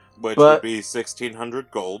 Which would be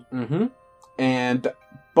 1,600 gold. Mm-hmm.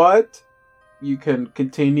 But you can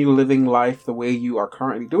continue living life the way you are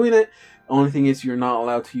currently doing it. Only thing is, you're not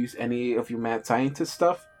allowed to use any of your mad scientist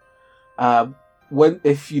stuff.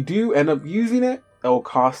 If you do end up using it, it will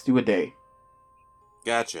cost you a day.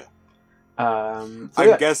 Gotcha. I'm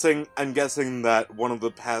guessing that one of the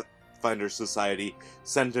Pathfinder Society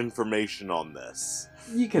sent information on this.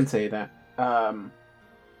 You can say that. And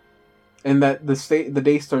that the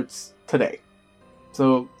day starts today.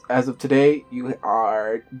 So as of today, you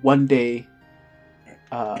are 1 day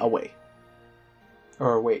away.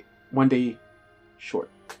 Or wait, 1 day short.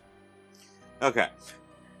 Okay.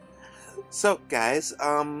 So guys,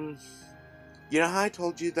 you know how I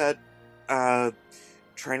told you that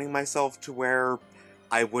training myself to where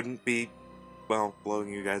I wouldn't be, blowing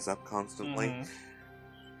you guys up constantly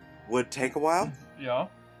would take a while? Yeah.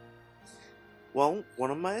 Well,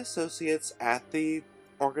 one of my associates at the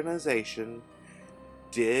organization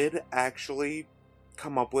did actually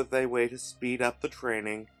come up with a way to speed up the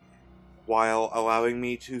training while allowing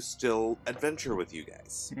me to still adventure with you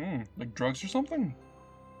guys. Like drugs or something?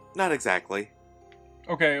 Not exactly.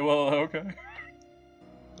 Okay, okay.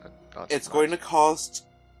 It's going to cost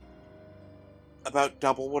about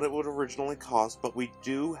double what it would originally cost, but we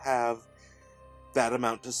do have that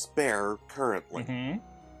amount to spare currently.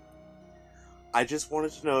 I just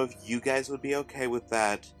wanted to know if you guys would be okay with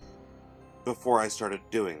that before I started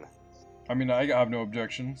doing that. I mean, I have no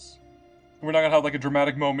objections. We're not gonna have like a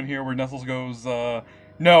dramatic moment here where Nestles goes,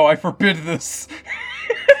 no, I forbid this.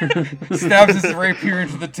 Stabs his rapier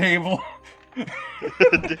into the table.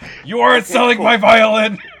 You aren't selling my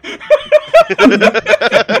violin!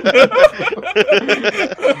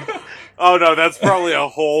 Oh no, that's probably a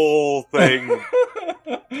whole thing.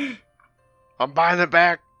 I'm buying it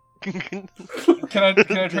back. Can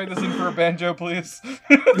I trade this in for a banjo, please?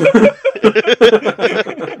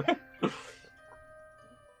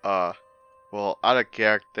 Well, out of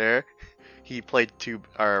character, he played two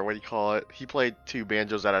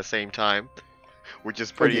banjos at the same time, which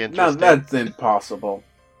is pretty Okay, interesting. No, that's impossible.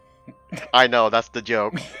 I know, that's the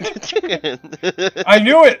joke. I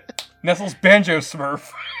knew it! Nestle's banjo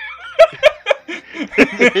smurf.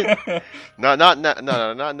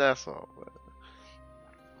 Not Nestle.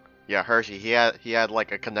 Yeah, Hershey. He had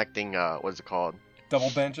like a connecting what's it called? Double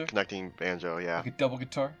banjo? Connecting banjo, yeah. Like a double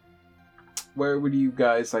guitar? Where would you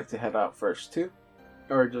guys like to head out first to?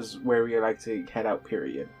 Or just where would you like to head out,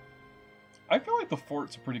 period? I feel like the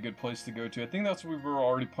fort's a pretty good place to go to. I think that's what we were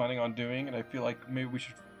already planning on doing, and I feel like maybe we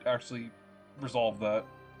should actually resolve that.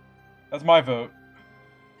 That's my vote.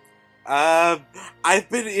 I've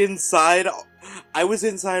been inside. I was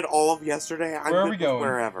inside all of yesterday. I'm Where are good we with going?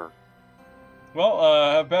 Wherever.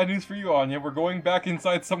 Well, bad news for you, Anya. We're going back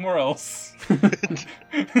inside somewhere else. Oh,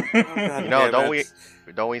 God No, damn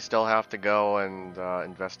don't we still have to go and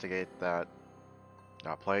investigate that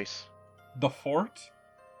place? The fort?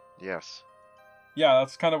 Yes. Yeah,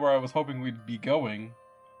 that's kind of where I was hoping we'd be going.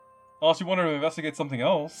 Unless you wanted to investigate something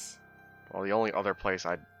else. Well, the only other place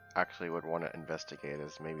I actually would want to investigate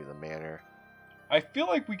is maybe the manor. I feel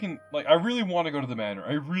like we can, I really want to go to the manor.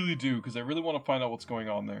 I really do, because I really want to find out what's going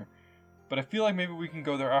on there. But I feel like maybe we can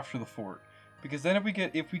go there after the fort. Because then if we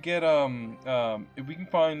can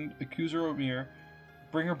find Accuser Omir,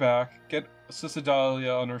 bring her back, get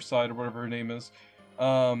Cicidalia on her side, or whatever her name is,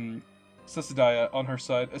 Cicidalia on her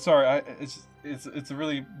side. Sorry, it's a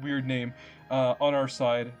really weird name. On our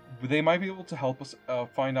side, they might be able to help us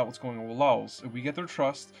find out what's going on with Laos. If we get their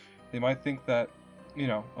trust, they might think that,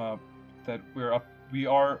 that we're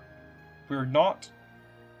not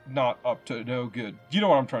up to no good. You know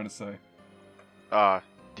what I'm trying to say?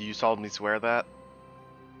 Do you solemnly swear that?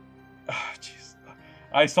 Ah, jeez.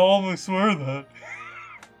 I solemnly swear that.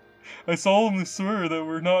 I solemnly swear that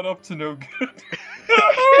we're not up to no good.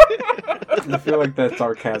 I feel like that's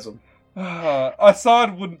sarcasm.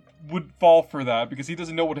 Assad would fall for that because he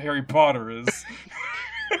doesn't know what Harry Potter is.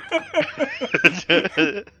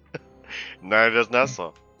 Neither does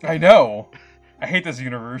Nessa. I know. I hate this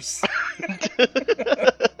universe.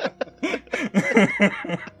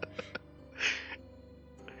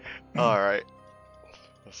 Alright.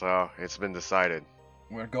 So, it's been decided.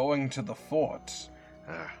 We're going to the fort.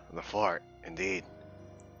 The fort, indeed.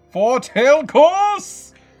 Fort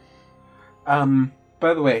Helcos!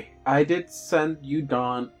 By the way, I did send you,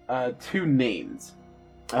 Dawn, 2 names.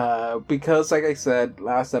 Because, like I said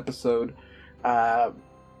last episode,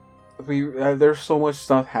 there's so much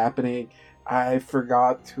stuff happening. I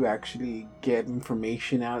forgot to actually get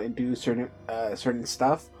information out and do certain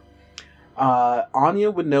stuff. Anya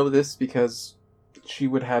would know this because she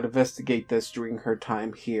would have investigate this during her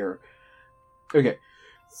time here. Okay,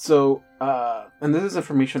 so and this is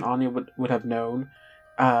information Anya would have known.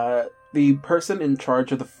 The person in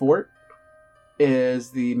charge of the fort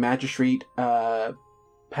is the magistrate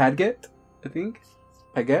Padgett, I think.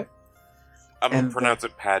 Padgett? I'm gonna pronounce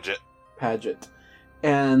it Paget. Paget.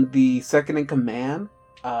 And the second in command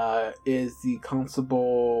is the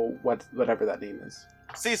constable, whatever that name is.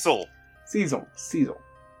 Cecil. Cecil.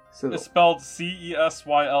 It's spelled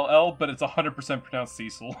Cesyll, but it's 100% pronounced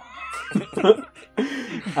Cecil.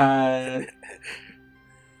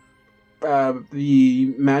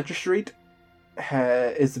 The magistrate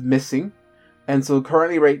is missing, and so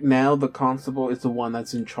currently, right now, the constable is the one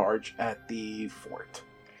that's in charge at the fort.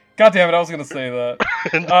 God damn it! I was gonna say that.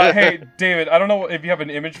 Hey, David, I don't know if you have an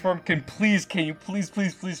image for him. Can you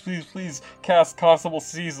please cast Constable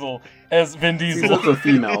Cecil as Vin Diesel? Cecil's a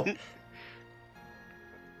female.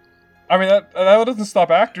 I mean, that doesn't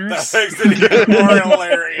stop actors. That makes it even more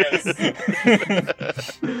hilarious.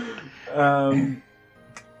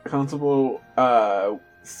 Constable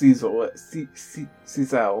Cecil,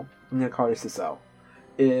 I'm gonna call her Cecil,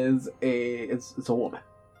 it's a woman.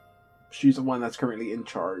 She's the one that's currently in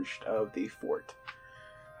charge of the fort.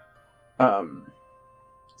 So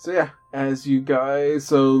yeah, as you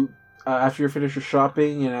guys, after you finish your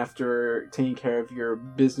shopping and after taking care of your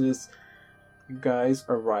business, you guys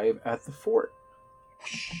arrive at the fort.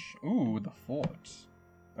 Ooh, the fort.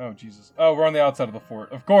 Oh, Jesus. Oh, we're on the outside of the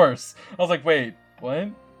fort. Of course. I was like, wait, what?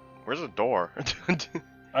 Where's the door?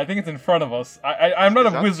 I think it's in front of us. I'm not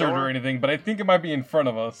Is a that wizard the door? or anything, but I think it might be in front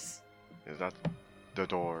of us. Is that the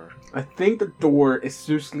door? I think the door is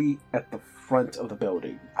usually at the front of the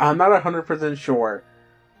building. I'm not 100% sure,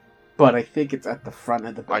 but I think it's at the front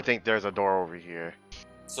of the building. I think there's a door over here.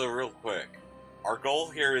 So real quick, our goal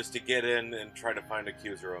here is to get in and try to find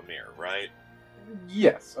Accuser Omir, right?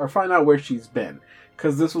 Yes, or find out where she's been.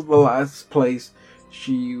 Because this was the last place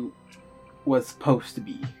she was supposed to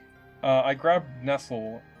be. I grab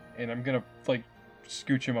Nestle, and I'm gonna, like,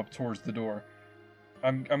 scooch him up towards the door.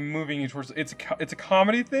 I'm moving you towards... It's a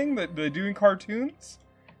comedy thing that they do in cartoons?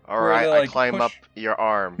 Alright, Like, I climb push- up your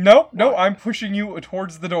arm. No, What? I'm pushing you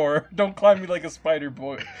towards the door. Don't climb me like a spider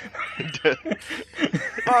boy.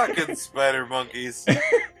 Fucking spider monkeys.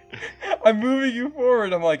 I'm moving you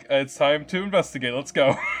forward. I'm like, it's time to investigate. Let's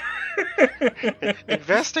go.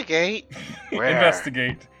 Investigate? Where?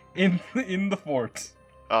 Investigate in the fort.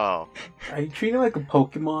 Oh. Are you treating it like a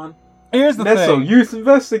Pokemon? Here's the Nestle, thing. use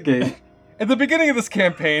investigate. At the beginning of this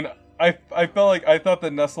campaign, I felt like I thought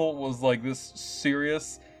that Nestle was like this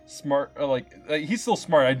serious, smart, like he's still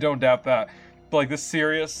smart. I don't doubt that, but like this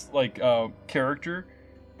serious like character.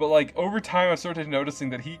 But like over time, I started noticing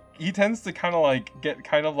that he tends to kind of like get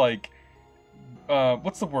kind of like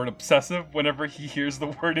what's the word, obsessive whenever he hears the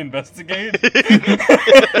word investigate.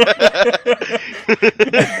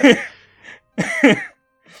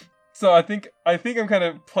 So I think I'm kind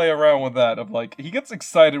of play around with that of like he gets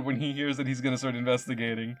excited when he hears that he's gonna start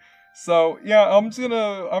investigating. So yeah, I'm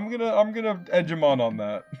gonna edge him on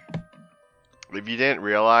that. If you didn't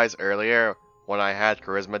realize earlier, when I had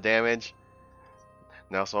charisma damage,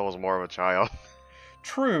 Nestle was more of a child.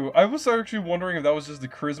 True. I was actually wondering if that was just the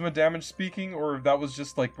charisma damage speaking, or if that was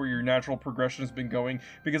just like where your natural progression has been going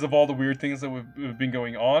because of all the weird things that have been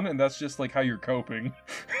going on, and that's just like how you're coping.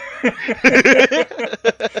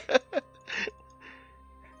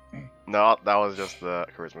 No, that was just the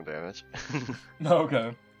charisma damage.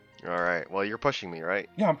 Okay. Alright, well you're pushing me, right?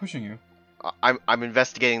 Yeah, I'm pushing you. I'm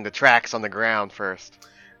investigating the tracks on the ground first.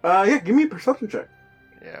 Yeah, give me a perception check.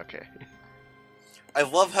 Yeah, okay. I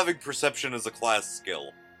love having perception as a class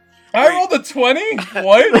skill. I rolled a 20?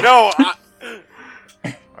 What? No,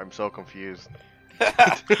 I'm so confused.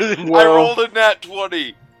 I Well- rolled a nat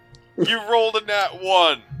 20. You rolled a nat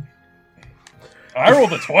 1. I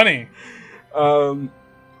rolled a 20.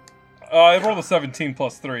 I rolled a 17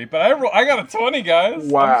 plus 3, but I got a 20, guys.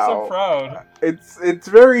 Wow. I'm so proud.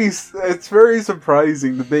 It's very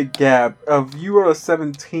surprising, the big gap of you rolled a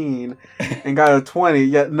 17 and got a 20,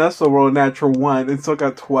 yet Nestle rolled a natural 1 and still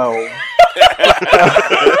got 12.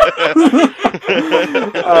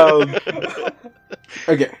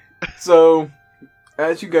 Okay, so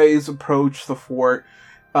as you guys approach the fort,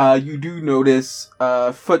 you do notice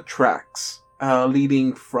foot tracks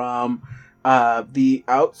leading from the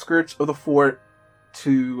outskirts of the fort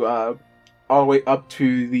to all the way up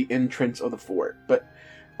to the entrance of the fort. But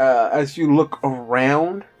as you look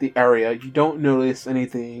around the area, you don't notice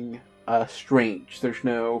anything strange. There's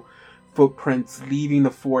no footprints leaving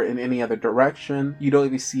the fort in any other direction. You don't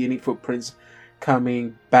even see any footprints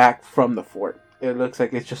coming back from the fort. It looks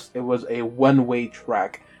like it was a one-way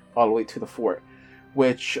track all the way to the fort,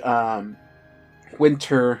 which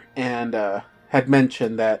Winter and had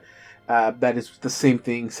mentioned that that is the same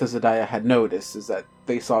thing Sezadiah had noticed, is that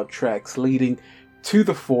they saw tracks leading to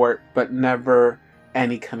the fort, but never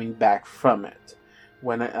any coming back from it.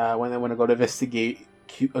 When they want to go to investigate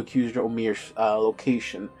Accuser Omir's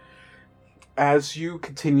location. As you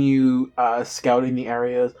continue scouting the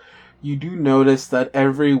areas, you do notice that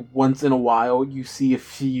every once in a while you see a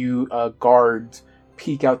few guards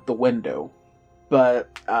peek out the window.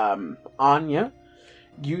 But Anya,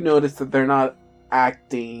 you notice that they're not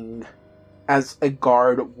acting as a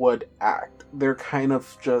guard would act. They're kind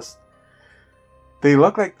of just... They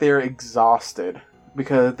look like they're exhausted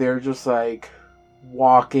because they're just like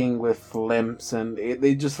walking with limps and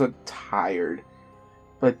they just look tired.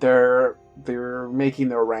 But they're making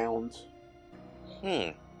their rounds.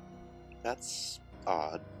 That's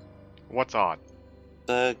odd. What's odd?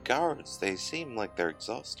 The guards, they seem like they're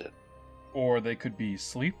exhausted. Or they could be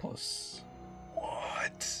sleepless.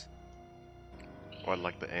 What? What,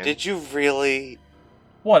 like the end? Did you really?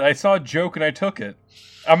 What? I saw a joke and I took it.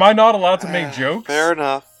 Am I not allowed to make jokes? Fair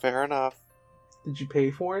enough, fair enough. Did you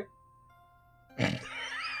pay for it?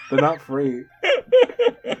 They're not free.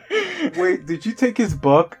 Wait, did you take his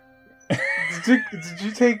book? Did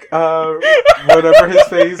you take whatever his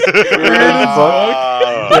face his book?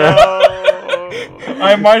 Yeah.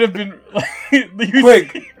 I might have been.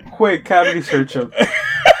 Quick, cavity search him.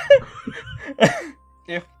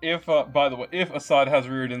 If by the way, if Assad has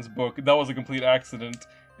Riordan's book, that was a complete accident.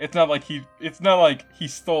 It's not like he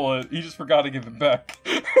stole it. He just forgot to give it back.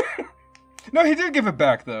 No, he did give it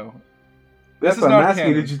back though. That's This is what I'm not asking.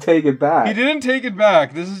 canon. Did you take it back? He didn't take it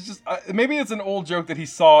back. This is just maybe it's an old joke that he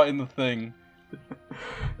saw in the thing.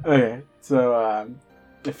 Okay, so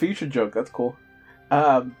a future joke. That's cool.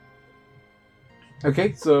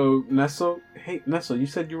 Okay, so Nestle, hey Nestle, you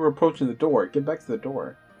said you were approaching the door. Get back to the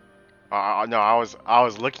door. No, I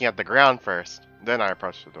was looking at the ground first. Then I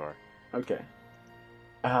approached the door. Okay.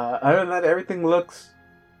 Other than that, everything looks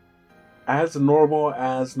as normal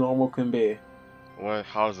can be.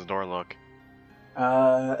 How does the door look?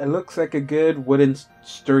 It looks like a good wooden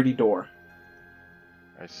sturdy door.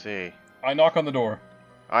 I see. I knock on the door.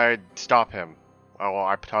 I stop him. Oh, well,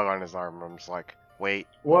 I tug on his arm. I'm just like, wait.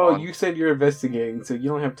 Well, hold on. you said you're investigating, so you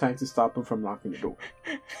don't have time to stop him from knocking the door.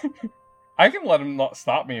 I can let him not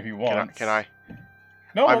stop me if he wants. Can I?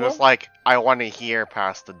 No, I'm no, just no. like, I want to hear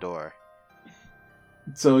past the door.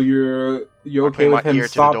 So you're okay put with my him ear to the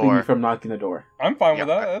stopping you door. from knocking the door? I'm fine with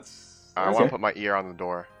Yeah, that. That's I Okay. want to put my ear on the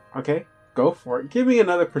door. Okay, go for it. Give me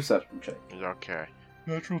another perception check. Okay.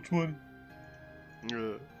 natural 20.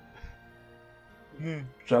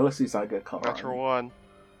 Jealousy's not a good color. Natural one.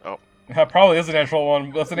 That probably is a natural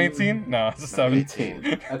one. That's an 18? No, it's a 7.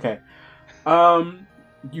 18. Okay.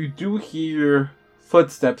 You do hear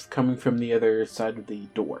footsteps coming from the other side of the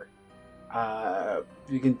door.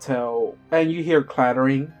 You can tell, and you hear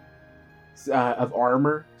clattering of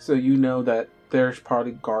armor, so you know that there's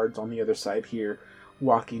probably guards on the other side here,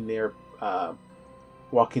 walking there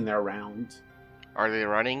around. Are they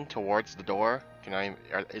running towards the door?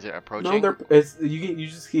 Is it approaching? No, you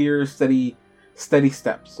just hear steady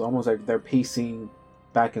steps, almost like they're pacing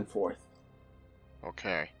back and forth.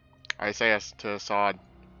 Okay. I say to Assad,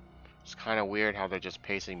 it's kind of weird how they're just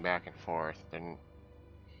pacing back and forth. And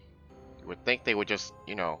you would think they would just,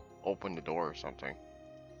 open the door or something.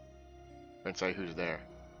 And say who's there.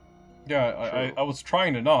 Yeah, I was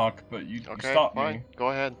trying to knock, but you Okay, stopped fine. me. Go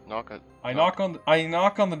ahead, knock it. I knock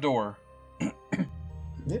on the door.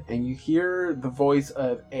 Yeah, and you hear the voice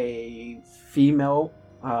of a female.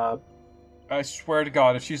 I swear to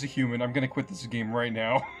God, if she's a human, I'm gonna quit this game right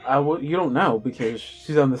now. You don't know because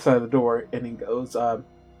she's on the side of the door, and it goes.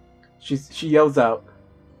 She yells out,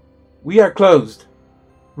 "We are closed.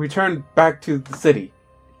 Return back to the city."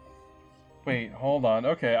 Wait, hold on.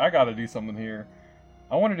 Okay, I gotta do something here.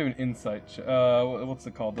 I want to do an insight. What's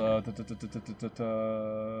it called?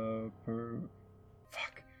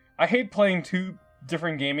 Fuck. I hate playing two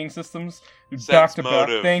different gaming systems back to back.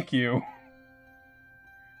 motive. Thank you.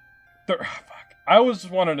 Fuck. I always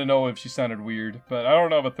wanted to know if she sounded weird, but I don't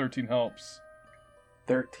know if a 13 helps.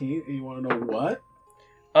 13. You want to know what?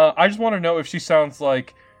 I just want to know if she sounds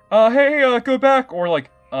like, hey, go back, or like,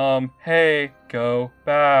 hey, go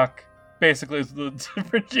back. Basically, it's the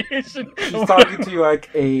differentiation. She's talking to you like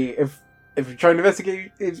if you're trying to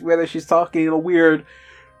investigate whether she's talking in a weird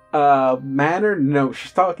manner. No,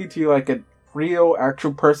 she's talking to you like a real,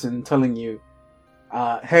 actual person telling you,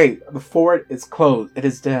 "Hey, the fort is closed. It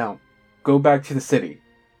is down. Go back to the city.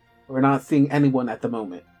 We're not seeing anyone at the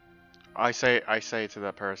moment." I say to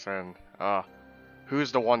that person,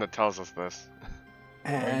 who's the one that tells us this?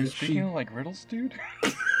 Are you And speaking like riddles, dude?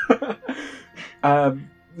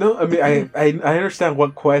 No, I mean I understand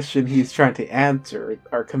what question he's trying to answer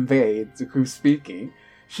or convey to who's speaking.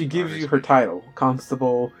 She gives you her title,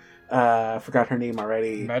 Constable. I forgot her name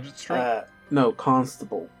already. Magistrate? No,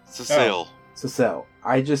 Constable Cecile. Cecile.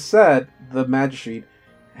 I just said the magistrate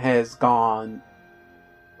has gone.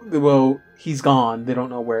 Well, he's gone. They don't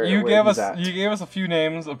know where You where gave he's us at. a few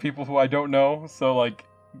names of people who I don't know, so like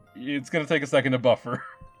it's gonna take a second to buffer.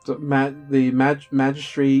 So the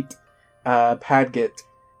magistrate Padgett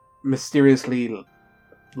mysteriously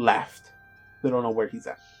left. They don't know where he's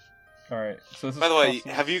at. Alright, so this is By the way,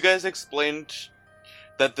 Constable- have you guys explained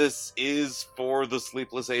that this is for the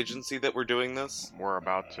Sleepless Agency that we're doing this? We're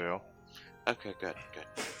about to. Okay, good.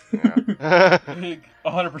 Yeah.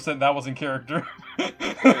 100% that was in character.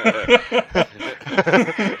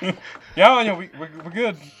 yeah, we're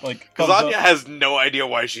good. Like, thumbs Because Anya up. has no idea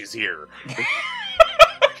why she's here.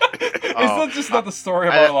 Is that just not the story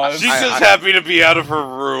of our lives? She's just happy to be out of her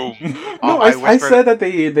room. No, I I whispered- said that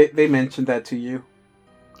they mentioned that to you.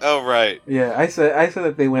 Oh, right. Yeah, I said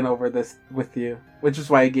that they went over this with you, which is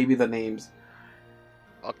why I gave you the names.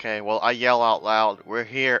 Okay, well, I yell out loud. We're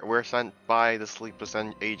here. We're sent by the Sleepless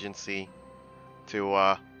Agency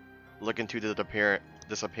to look into the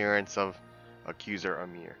disappearance of Accuser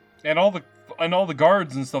Amir. and all the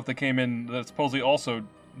guards and stuff that came in that supposedly also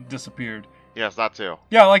disappeared. Yes, that too.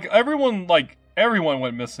 Yeah, everyone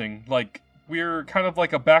went missing. Like, we're kind of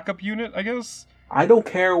like a backup unit, I guess. I don't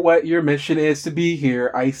care what your mission is to be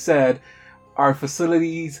here. I said our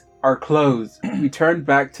facilities are closed. Return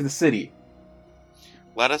back to the city.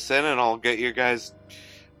 Let us in and I'll get you guys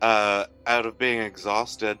out of being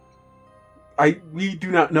exhausted. We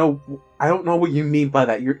do not know. I don't know what you mean by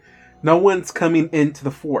that. No one's coming into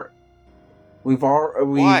the fort.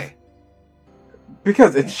 Why?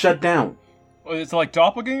 Because it's shut down. It's like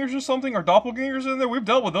doppelgangers or something? Are doppelgangers in there? We've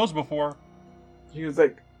dealt with those before. She was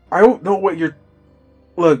like, I don't know what you're...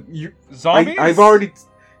 Look, Zombies? I've already...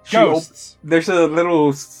 Ghosts. There's a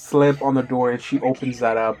little slip on the door, and she opens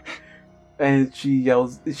that up, and she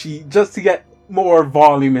yells... Just to get more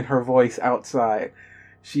volume in her voice outside,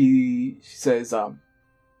 she says,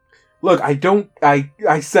 look,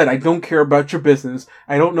 I said I don't care about your business.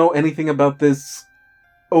 I don't know anything about this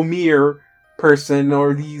Omir person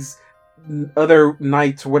or these other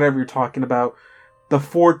knights or whatever you're talking about. The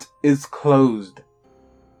fort is closed.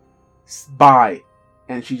 Bye.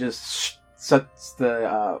 And she just shuts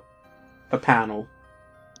the panel.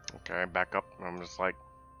 Okay, back up. I'm just like,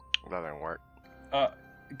 that didn't work.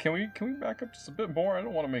 Can we back up just a bit more? I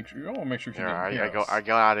want to make sure she Yeah, didn't hear us.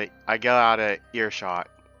 I go out of earshot.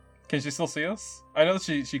 Can she still see us? I know that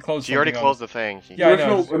she closed. She already something closed the thing. Yeah, I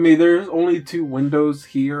know. There's only 2 windows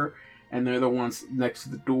here, and they're the ones next to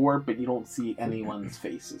the door, but you don't see anyone's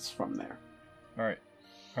faces from there.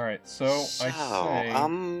 All right. So I say,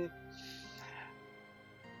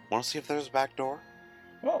 want to see if there's a back door?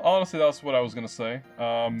 well, honestly, that's what I was gonna say.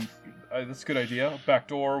 That's a good idea. Back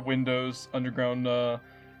door, windows, underground. What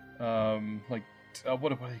do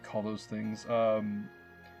you call those things?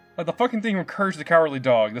 Like the fucking thing from Courage the Cowardly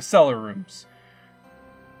Dog, the cellar rooms.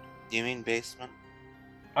 You mean basement?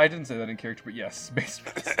 I didn't say that in character, but yes,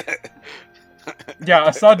 basement. Yeah,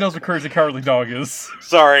 Assad knows what Courage the Cowardly Dog is.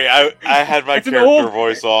 Sorry, I had my It's an character old-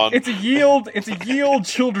 voice on. It's a yield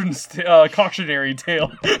children's cautionary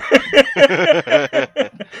tale.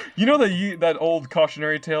 You know that old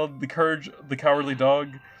cautionary tale, The Courage the Cowardly Dog?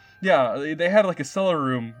 Yeah, they had like a cellar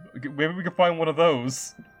room. Maybe we could find one of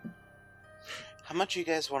those. How much you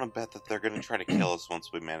guys want to bet that they're going to try to kill us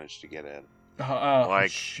once we manage to get in?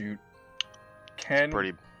 Shoot. It's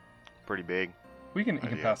pretty big. We can idea.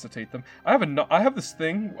 incapacitate them. I have this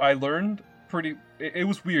thing I learned it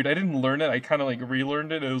was weird. I didn't learn it. I kind of like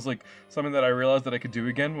relearned it. It was like something that I realized that I could do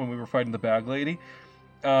again when we were fighting the bag lady.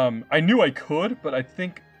 I knew I could, but I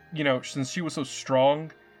think, since she was so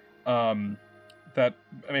strong, that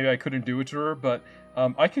maybe I couldn't do it to her, but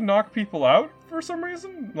I can knock people out for some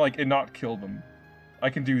reason, and not kill them. I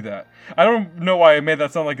can do that. I don't know why I made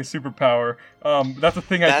that sound like a superpower. That's a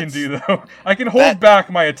thing I can do, though. I can hold back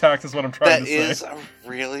my attacks, is what I'm trying to say. That is a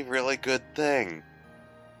really, really good thing.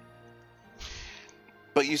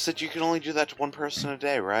 But you said you can only do that to one person a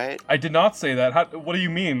day, right? I did not say that. What do you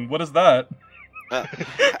mean? What is that?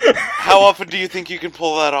 How often do you think you can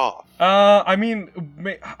pull that off? I mean,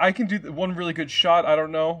 I can do one really good shot. I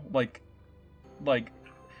don't know, like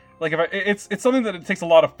if it's something that it takes a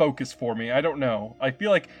lot of focus for me. I don't know. I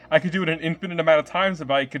feel like I could do it an infinite amount of times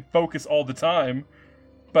if I could focus all the time.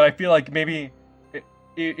 But I feel like maybe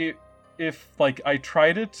if I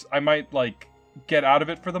tried it, I might get out of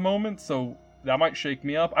it for the moment. So that might shake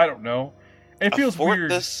me up. I don't know. It feels a fort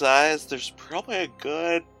weird. This size, there's probably a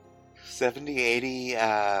good 70, 80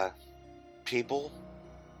 people,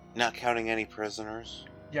 not counting any prisoners.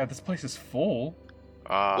 Yeah, this place is full.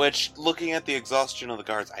 Which, looking at the exhaustion of the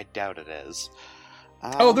guards, I doubt it is.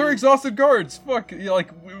 Oh, they're exhausted guards. Fuck,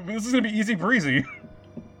 this is gonna be easy breezy.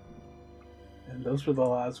 And those were the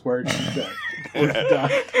last words she said. Before she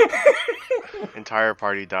died. Entire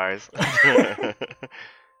party dies.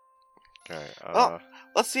 Okay.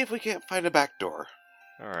 Let's see if we can't find a back door.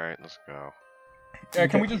 All right, let's go. Yeah,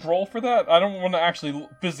 can we just roll for that? I don't want to actually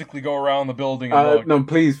physically go around the building and look. No,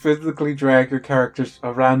 please physically drag your characters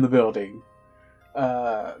around the building.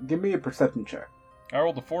 Give me a perception check. I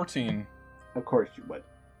rolled a 14. Of course you would.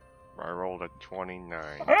 I rolled a 29.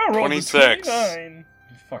 I rolled 26. a 29.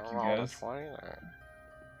 Fuck you I rolled a guys.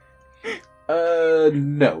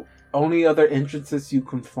 29. No. Only other entrances you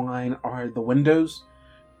can find are the windows,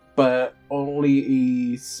 but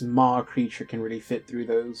only a small creature can really fit through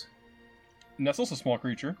those. Nestle's a small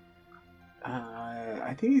creature.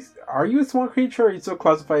 I think are you a small creature or are you still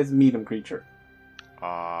classified as a medium creature?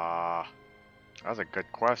 That's a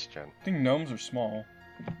good question. I think gnomes are small.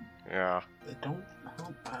 Yeah.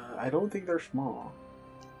 I don't think they're small.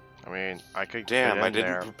 I mean, I could Damn, get I in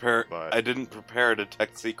didn't there, prepare. but- I didn't prepare to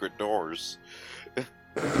detect secret doors.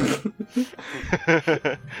 I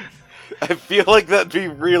feel like that'd be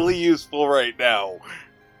really useful right now.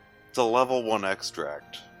 It's a level 1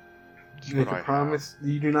 extract. That's Make what a I promise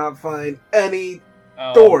you do not find any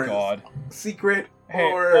Oh, doors, God. secret Hey,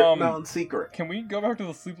 or non-secret. Can we go back to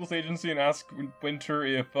the Sleepless Agency and ask Winter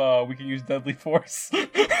if we can use Deadly Force? I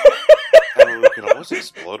mean, we can always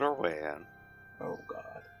explode our way in. Oh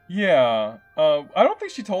God. Yeah. I don't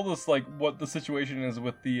think she told us what the situation is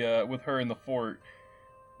with the with her in the fort.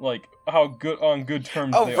 like how good on good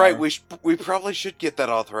terms Oh, they right. are. We probably should get that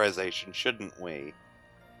authorization, shouldn't we?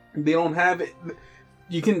 They don't have it.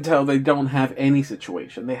 You can tell they don't have any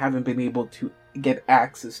situation. They haven't been able to get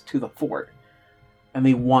access to the fort. And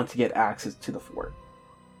they want to get access to the fort.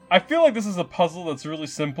 I feel like this is a puzzle that's really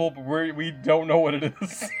simple, but we don't know what it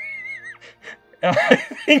is. And I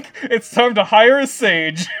think it's time to hire a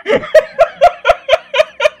sage.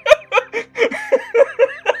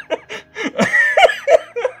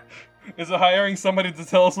 Is it hiring somebody to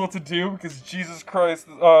tell us what to do? Because Jesus Christ,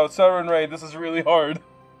 Sarah and Ray, this is really hard.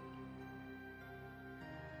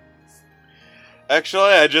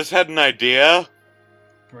 Actually, I just had an idea.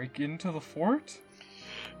 Break into the fort?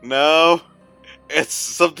 No. It's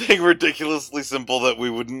something ridiculously simple that we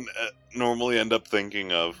wouldn't normally end up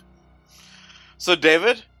thinking of. So,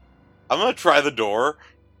 David, I'm gonna try the door,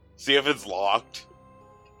 see if it's locked.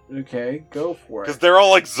 Okay, go for Because it. they're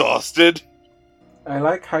all exhausted. I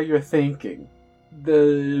like how you're thinking.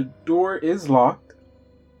 The door is locked,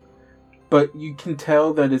 but you can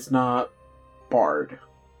tell that it's not barred.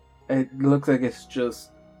 It looks like it's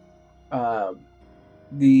just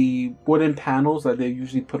the wooden panels that they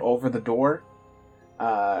usually put over the door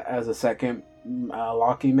as a second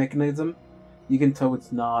locking mechanism. You can tell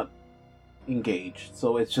it's not engaged,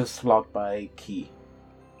 so it's just locked by key.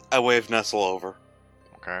 I wave Nestle over.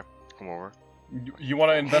 Okay, come over. You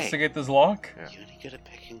want to investigate this lock? Yeah. You any good at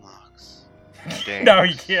picking locks? Dang, No,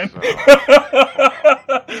 you can't. so-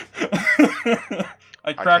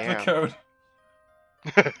 I cracked the can. code.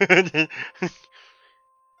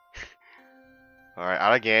 Alright,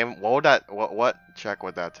 out of game. What would that? What check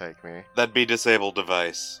would that take me? That'd be disable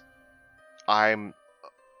device. I'm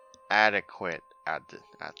adequate at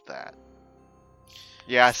that.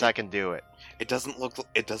 Yes, I can do it. It doesn't look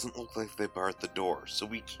like they barred the door, so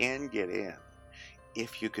we can get in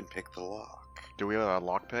if you can pick the lock. Do we have a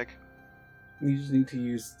lockpick? You just need to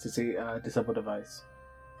use to say disable device.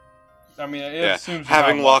 I mean, it Yeah, assumes you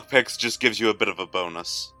having have one. lockpicks just gives you a bit of a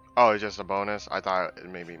bonus. Oh, it's just a bonus. I thought it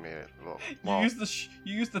maybe made it. Well, You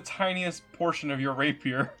use the tiniest portion of your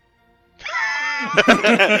rapier.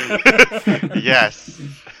 yes.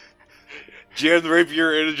 Jam the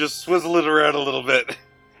rapier in and just swizzle it around a little bit.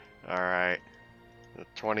 All right.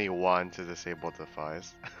 21 to disable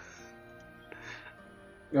device.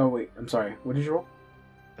 Oh wait, I'm sorry. What did you roll?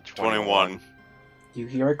 21. You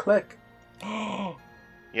hear a click.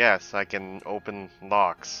 Yes, I can open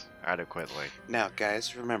locks adequately. Now,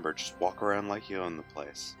 guys, remember, just walk around like you own the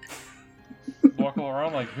place. Walk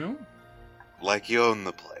around like who? Like you own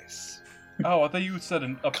the place. Oh, I thought you said a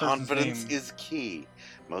person's Confidence name. is key.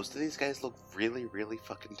 Most of these guys look really, really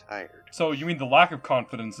fucking tired. So you mean the lack of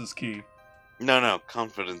confidence is key? No,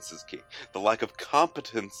 confidence is key. The lack of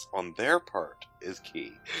competence on their part is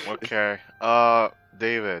key. Okay.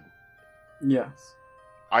 David, Yes.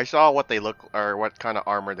 I saw what they look, or what kind of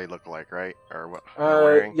armor they look like, right? Or what they're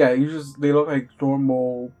wearing. Yeah, they look like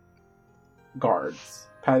normal guards,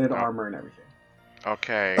 padded Oh. armor and everything.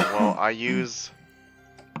 Okay. Well, I use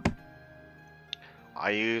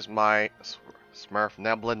my Smurf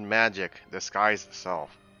Neblin magic disguise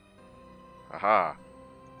self. Aha.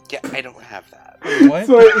 Yeah, I don't have that. What?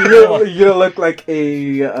 So you're gonna look like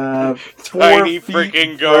a 4 Tiny feet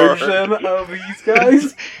freaking guard. version of these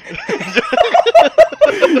guys.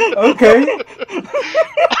 Okay.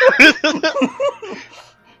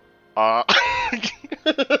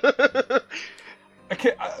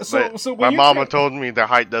 Okay, But so when my you mama told me the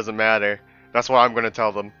height doesn't matter. That's what I'm gonna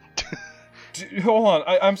tell them. Hold on,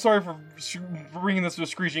 I'm sorry for bringing this to a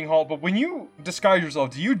screeching halt, but when you disguise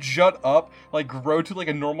yourself, do you jut up, like grow to like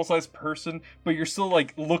a normal sized person, but you're still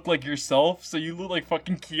like look like yourself, so you look like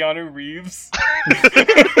fucking Keanu Reeves,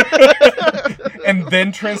 and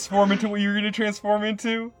then transform into what you're gonna transform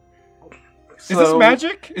into? Is this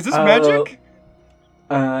magic? Is this magic?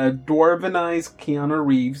 Dwarvenized Keanu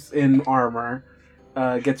Reeves in armor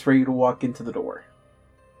gets ready to walk into the door.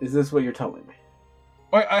 Is this what you're telling me?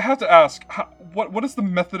 I have to ask, what is the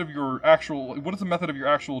method of your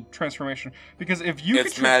actual transformation? Because if you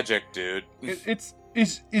It's could magic, dude. is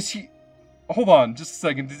he? Hold on, just a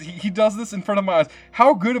second. He does this in front of my eyes.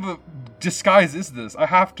 How good of a disguise is this? I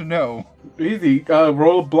have to know. Easy.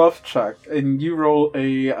 Roll a bluff check, and you roll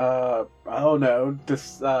a I don't know,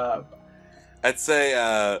 I'd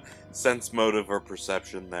say sense motive or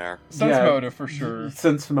perception there. Sense Yeah. motive for sure.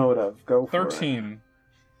 sense motive. Go for it. 13.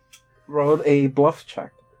 Roll a bluff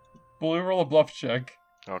check. Will we roll a bluff check?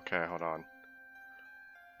 Okay, hold on.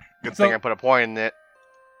 Good So- thing I put a point in it.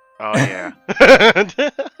 Oh yeah.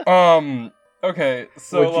 Okay,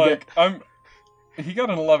 so What'd you like he got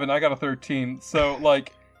an 11, I got a 13. So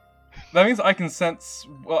like That means I can sense.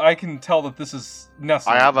 Well, I can tell that this is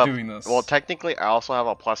Nestle I have doing this. Well, technically, I also have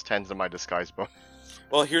a +10 to my disguise bonus.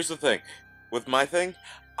 Well, here's the thing. With my thing,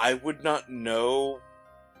 I would not know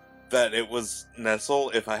that it was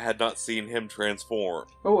Nestle if I had not seen him transform.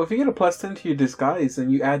 Oh, if you get a +10 to your disguise, then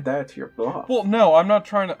you add that to your bluff. Well, no, I'm not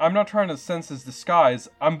trying to sense his disguise.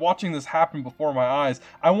 I'm watching this happen before my eyes.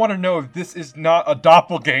 I want to know if this is not a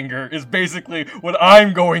doppelganger. Is basically what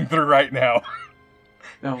I'm going through right now.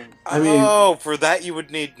 No, I mean, Oh, for that you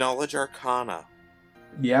would need Knowledge Arcana.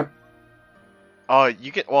 yep.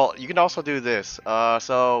 You can also do this.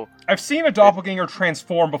 So I've seen a doppelganger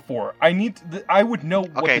transform before. I would know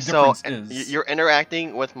what okay, the so difference is. you're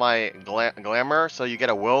interacting with my glamour, so you get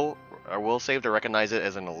a will save to recognize it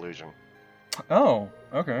as an illusion. Oh,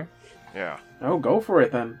 okay. Yeah. Oh, go for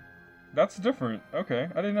it then. That's different. Okay,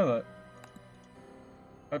 I didn't know that.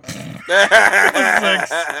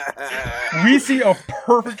 We see a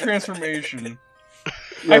perfect transformation.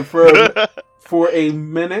 Yeah, for a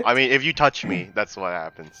minute. I mean, if you touch me, that's what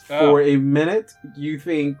happens. Oh. For a minute, you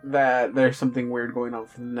think that there's something weird going on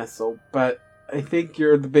for Nestle, but I think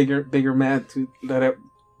you're the bigger man to let it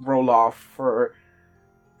roll off for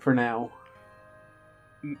now.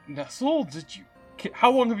 Nestle,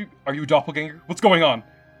 how long have you? Are you a doppelganger? What's going on?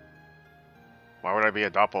 Why would I be a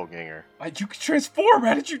doppelganger? You can transform.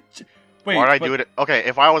 How did you? Wait. Why would I do it? Okay,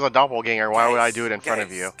 if I was a doppelganger, why would I do it in front of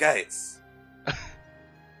Guys, you? Guys.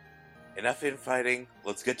 Enough infighting.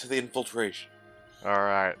 Let's get to the infiltration.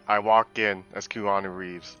 Alright, I walk in as Keanu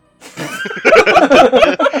Reeves.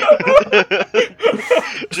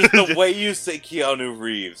 Just the way you say Keanu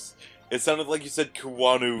Reeves. It sounded like you said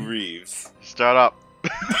Keanu Reeves. Shut up.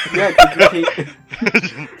 Yeah, 'cause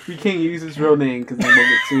we can't use his real name because then we'll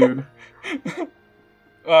get sued.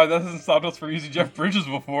 That hasn't stopped us from using Jeff Bridges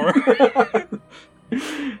before.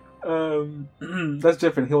 That's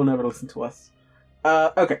different. He'll never listen to us.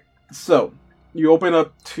 Okay, so you open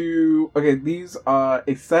up two. Okay, these are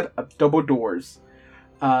a set of double doors.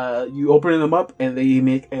 You open them up, and they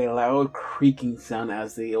make a loud creaking sound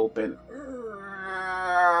as they open.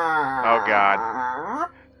 Oh god.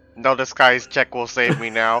 No disguise check will save me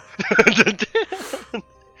now.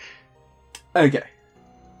 Okay,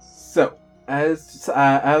 so as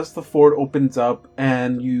the fort opens up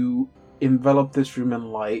and you envelop this room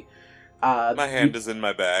in light, My hand is in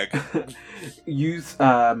my bag. you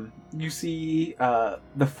see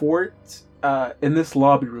the fort in this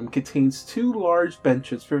lobby room contains two large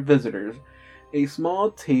benches for visitors, a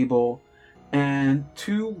small table, and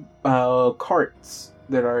two carts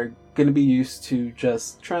that are going to be used to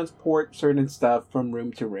just transport certain stuff from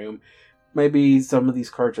room to room. Maybe some of these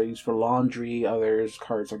carts are used for laundry, others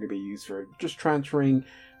carts are going to be used for just transferring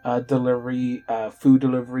delivery, food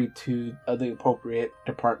delivery to the appropriate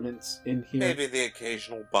departments in here. Maybe the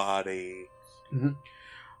occasional body. Mm-hmm.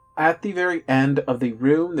 At the very end of the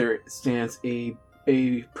room, there stands a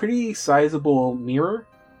pretty sizable mirror,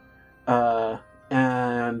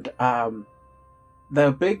 and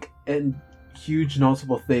the big and huge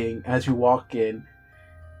noticeable thing as you walk in,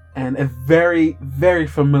 and a very, very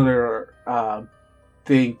familiar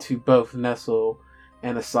thing to both Nestle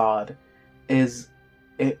and Assad, is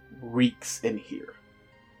it reeks in here.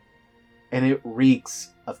 And it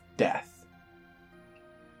reeks of death.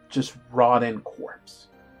 Just rotten corpse.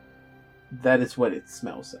 That is what it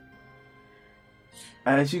smells like.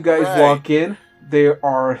 As you guys walk in, there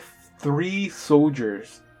are three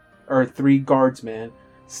soldiers, or three guardsmen,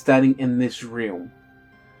 standing in this room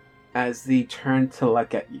as they turn to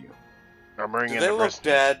look at you. I'm bringing Do in they the look rest.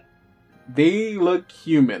 dead? They look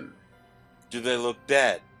human. Do they look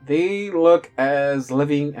dead? They look as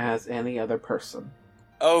living as any other person.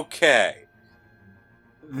 Okay.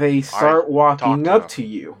 They start walking to up them. to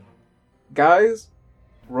you. Guys,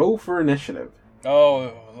 roll for initiative.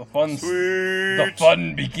 Oh, the Sweet.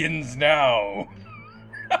 fun begins now.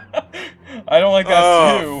 I don't like that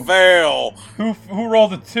Oh, too. fail. Who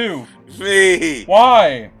rolled a 2? Me.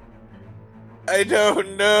 Why? I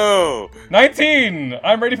don't know. 19.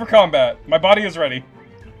 I'm ready for combat. My body is ready.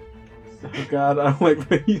 Oh god, I don't like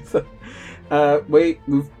what you said. Wait,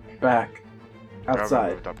 move back. I haven't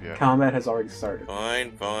Outside. moved up yet. Combat has already started.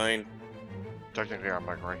 Fine, fine. Technically, I'm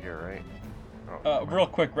like right here, right? Real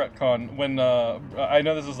quick retcon. When I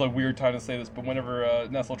know this is a weird time to say this, but whenever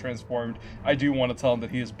Nestle transformed, I do want to tell him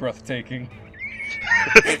that he is breathtaking.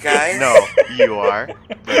 Hey guys. No, you are.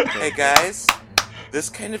 Hey guys. This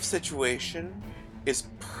kind of situation is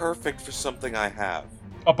perfect for something I have.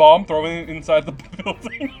 A bomb throwing inside the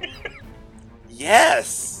building.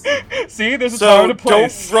 Yes! See, there's a time So and a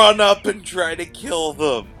place. don't run up and try to kill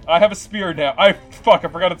them. I have a spear now. I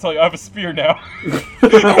forgot to tell you, I have a spear now.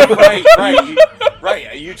 Oh,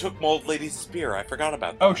 right. You took Mold Lady's spear. I forgot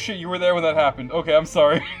about that. Oh shit, you were there when that happened. Okay, I'm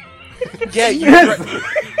sorry. Yeah, Yes!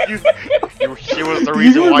 She was the Do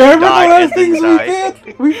reason you why you remember the died last and things didn't we die.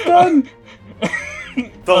 did? We've done.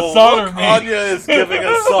 The Assad look me. Anya is giving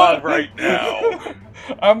Assad right now.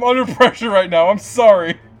 I'm under pressure right now. I'm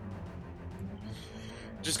sorry.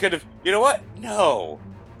 Just kind of, you know what? No.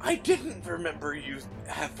 I didn't remember you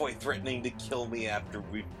halfway threatening to kill me after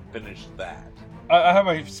we finished that. I have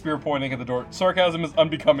my spear pointing at the door. Sarcasm is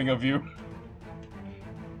unbecoming of you.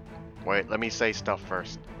 Wait, let me say stuff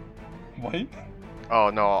first. What? Oh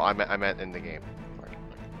no, I meant in the game.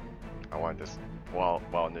 I want this while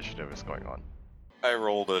initiative is going on. I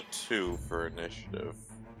rolled a 2 for initiative.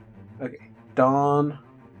 Okay, Dawn.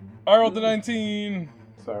 I rolled the 19.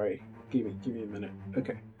 Sorry, give me a minute.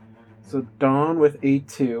 Okay, so Dawn with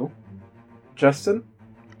A2. Justin.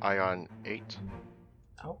 Ion 8.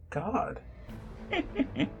 Oh God.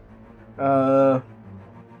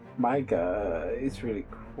 My guy is really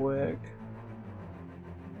quick.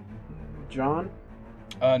 John.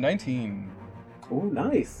 19. Oh,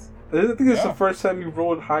 nice. I think this is Yeah. the first time you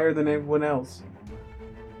rolled higher than everyone else.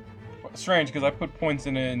 Strange, because I put points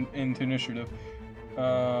into initiative.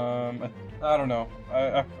 I don't know.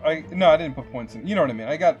 No, I didn't put points in. You know what I mean?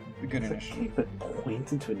 I got a good Can initiative. you put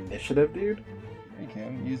points into initiative, dude? You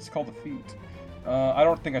can. It's called a feat. I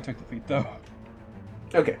don't think I took the feat though.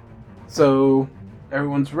 Okay, so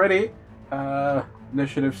everyone's ready.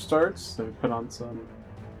 Initiative starts. Let me put on some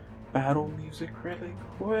battle music really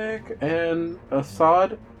quick. And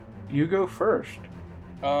Assad, you go first.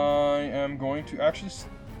 I am going to actually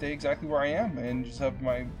stay exactly where I am and just have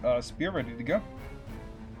my spear ready to go.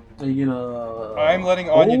 Are you gonna? I'm letting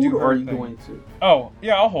Anya do hold, her or are you thing. going to? Oh,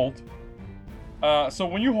 yeah, I'll hold. So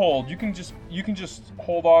when you hold, you can just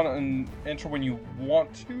hold on and enter when you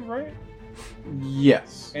want to, right?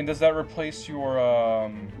 Yes. And does that replace your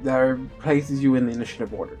That places you in the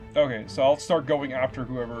initiative order. Okay, so I'll start going after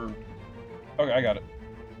whoever. Okay, I got it.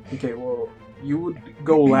 Okay, well, you would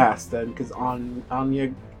go last then, because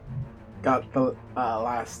Anya got the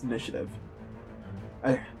last initiative.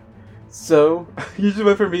 So, usually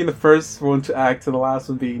went from being the first one to act to the last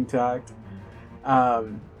one being to act.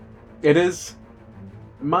 It is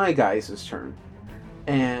my guys' turn.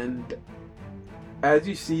 And as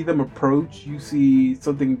you see them approach, you see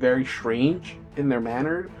something very strange in their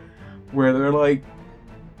manner, where they're like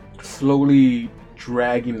slowly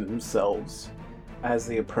dragging themselves as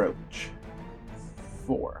they approach.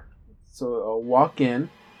 4. So I'll walk in.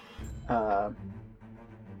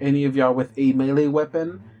 Any of y'all with a melee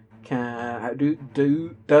weapon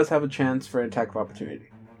does have a chance for an attack of opportunity.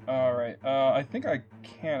 All right. I think I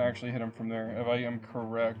can actually hit him from there if I am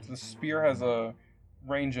correct. The spear has a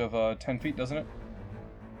range of 10 feet, doesn't it?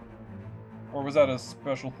 Or was that a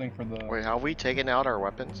special thing for the? Wait, have we taken out our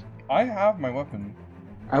weapons? I have my weapon.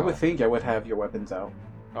 I would think I would have your weapons out.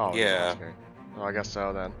 Oh Yeah. Okay. Oh, I guess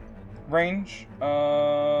so then. Range.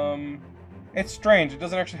 It's strange. It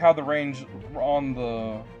doesn't actually have the range on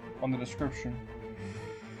the description.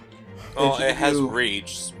 Oh, should it has do-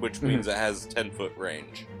 reach, which means it has 10-foot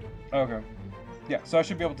range. Okay. Yeah. So I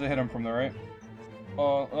should be able to hit him from there, right?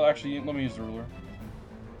 Well, actually, let me use the ruler.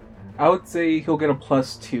 I would say he'll get a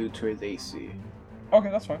 +2 to his AC. Okay,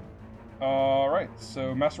 that's fine. Alright,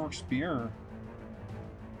 so Masterwork Spear.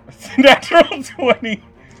 Natural 20!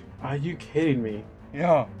 Are you kidding me?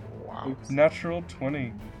 Yeah, Wow. natural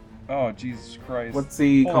 20. Oh, Jesus Christ. What's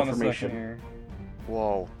the Hold on a second confirmation? here.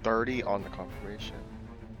 Whoa, 30 on the confirmation.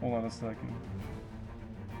 Hold on a second.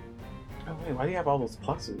 Oh wait, why do you have all those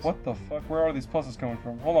pluses? What the fuck? Where are these pluses coming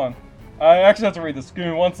from? Hold on. I actually have to read this. Give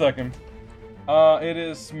me 1 second. It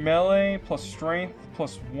is melee plus strength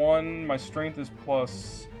plus 1. My strength is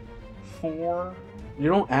plus 4. You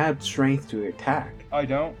don't add strength to your attack. I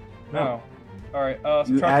don't? No. Oh. Alright,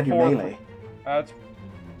 You subtract add 4. your melee. Add.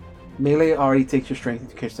 Melee already takes your strength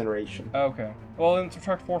into consideration. Okay. Well, then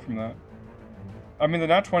subtract 4 from that. I mean, the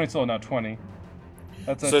nat 20 is still a nat 20.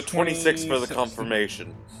 That's a So 26 for the 26.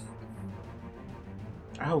 confirmation.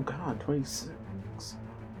 Oh god, 26.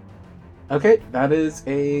 Okay, that is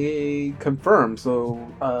a confirm. So,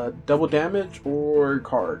 double damage or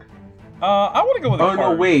card? I want to go with a Oh card.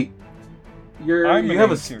 no, wait. You I'm have a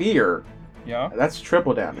against you. spear. Yeah? That's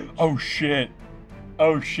triple damage. Oh, shit.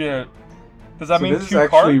 Oh, shit. Does that So mean this is 2 actually-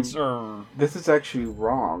 cards, or...? This is actually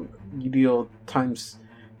wrong. You deal times.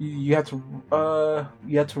 You have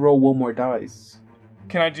to roll one more dice.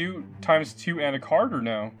 Can I do times 2 and a card, or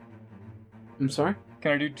no? I'm sorry.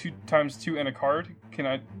 Can I do 2 times 2 and a card? Can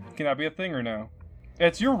that be a thing or no?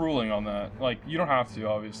 It's your ruling on that. Like, you don't have to,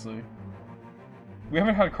 obviously. We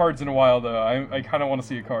haven't had cards in a while, though. I kind of want to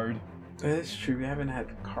see a card. That's true. We haven't had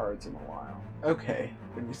cards in a while. Okay,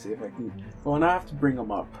 let me see if I can. Well, now I have to bring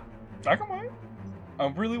them up. I can wait. I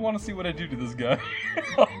really want to see what I do to this guy.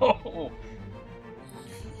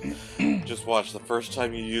 Just watch the first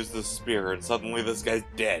time you use this spear, and suddenly this guy's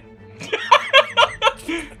dead.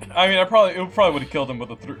 I mean, it probably would have killed him with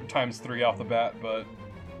a times 3 off the bat, but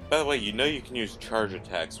By the way, you know you can use charge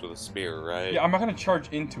attacks with a spear, right? yeah, I'm not gonna charge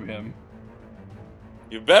into him.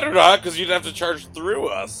 You better not, because you'd have to charge through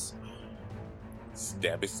us.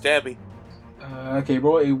 Stabby, stabby. Okay,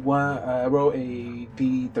 roll a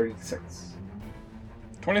D36.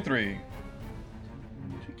 23.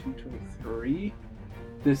 23.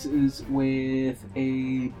 This is with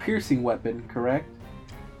a piercing weapon, correct?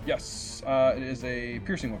 Yes, it is a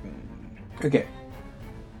piercing weapon. Okay.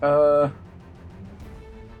 Oh,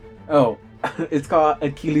 it's called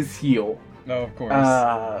Achilles' heel. No, of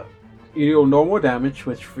course. You do normal damage,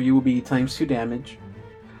 which for you will be times 2 damage,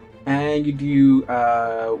 and you do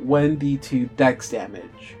 1d2 dex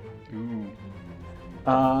damage. Ooh.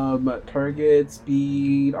 Target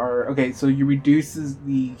speed are okay. So you reduces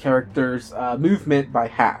the character's movement by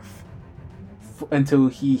half until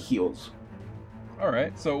he heals. All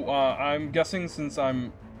right. So I'm guessing since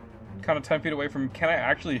I'm kind of 10 feet away from, can I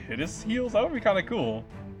actually hit his heels? That would be kind of cool.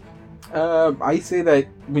 I say that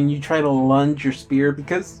when you try to lunge your spear,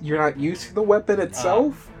 because you're not used to the weapon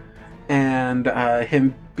itself, and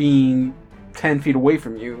him being 10 feet away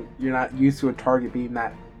from you, you're not used to a target being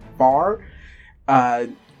that far.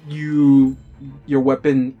 Your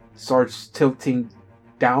weapon starts tilting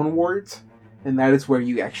downwards, and that is where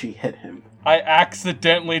you actually hit him. I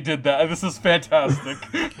accidentally did that. This is fantastic.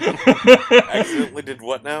 Accidentally did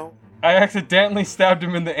what now? I accidentally stabbed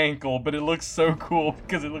him in the ankle, but it looks so cool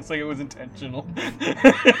because it looks like it was intentional.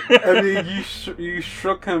 I mean, you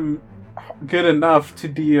shook him good enough to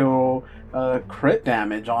deal crit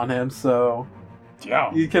damage on him, so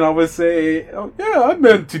Yeah. you can always say, "Oh yeah, I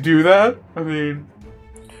meant to do that." I mean,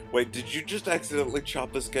 Wait, did you just accidentally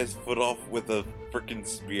chop this guy's foot off with a freaking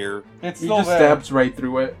spear? It's he still just there. stabs right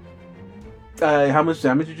through it. How much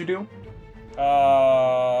damage did you do?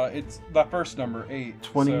 It's the first number, 8.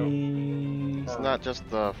 20. It's not just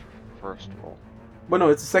the first roll. Well, no,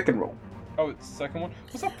 it's the second roll. Oh, it's the second one?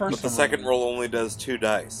 What's that first But the number? second roll only does 2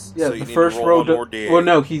 dice. Yeah, so you the need first to roll roll. one more D8. Well,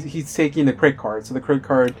 no, he's taking the crit card, so the crit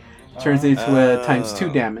card turns into times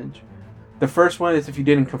 2 damage. The first one is if you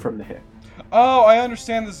didn't confirm the hit. Oh, I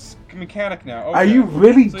understand this mechanic now. Okay. Are you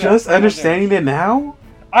really So, yeah, just 21 understanding damage. it now?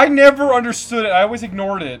 I never understood it. I always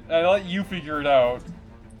ignored it. I let you figure it out.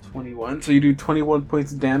 21. So you do 21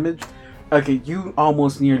 points of damage. Okay, you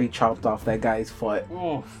almost nearly chopped off that guy's foot.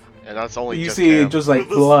 Oof. And that's only You just see him. it just like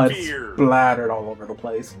With a blood spear. splattered all over the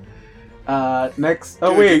place. Next. Oh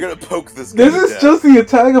Dude, wait, you're gonna poke this guy this to is death. just the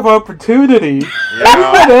attack of opportunity.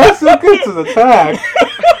 Yeah, That's so good to the attack.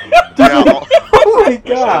 yeah, Oh my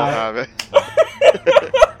I'll god. have it.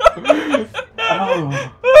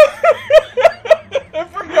 Oh. I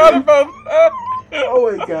forgot about that.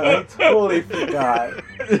 Oh my god, I totally forgot.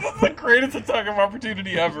 This is the greatest attack of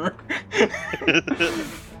opportunity ever.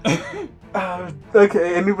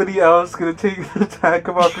 Okay, anybody else gonna take the attack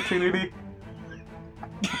of opportunity?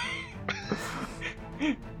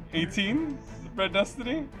 18? Red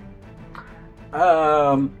Destiny?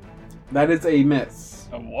 That is a miss.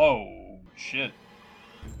 Oh, whoa. Shit.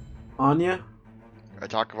 Anya?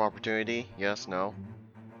 Attack of opportunity? Yes, no.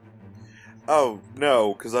 Oh,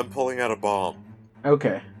 no, because I'm pulling out a bomb.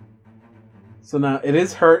 Okay. So now it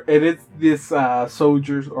is this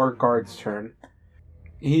soldier's or guard's turn.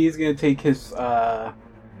 He's gonna take his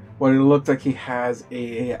what it looks like he has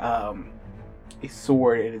a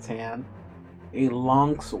sword in his hand. A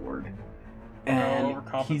long sword. And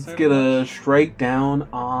he's overcompensated gonna much? strike down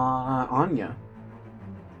on Anya.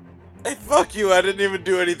 Hey, fuck you, I didn't even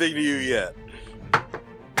do anything to you yet.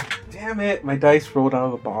 Damn it, my dice rolled out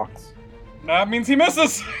of the box. That means he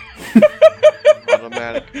misses.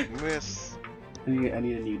 Automatic miss. I need a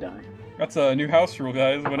new die. That's a new house rule,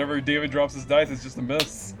 guys. Whenever David drops his dice, it's just a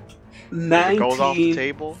miss. It goes off the 19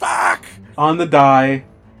 table. Fuck! on the die.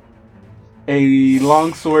 A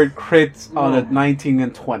longsword crits on a Whoa. 19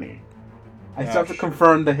 and 20. I still have to Gosh.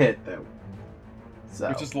 confirm the hit though. So,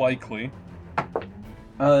 Which is likely.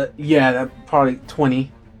 yeah, that probably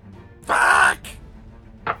 20. Fuck!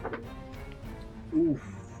 Oof.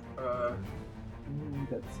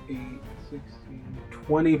 That's 8, 16,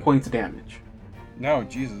 20 points of damage. No,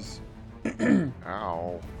 Jesus.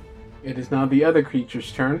 Ow. It is now the other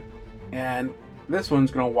creature's turn, and this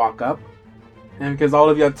one's gonna walk up, and because all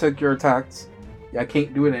of you took your attacks, I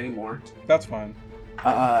can't do it anymore. That's fine.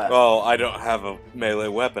 Well, I don't have a melee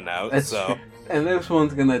weapon out, That's so... true. And this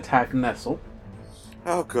one's gonna attack Nestle.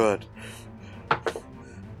 Oh, good.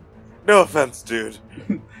 No offense, dude.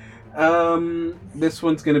 This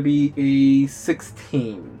one's gonna be a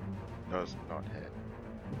 16. Does not hit.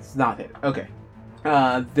 It's not hit. Okay.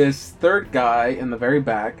 This third guy in the very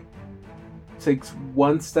back takes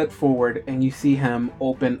one step forward, and you see him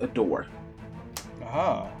open a door.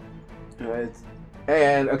 Ah.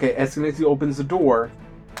 As soon as he opens the door,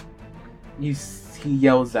 he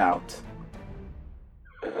yells out.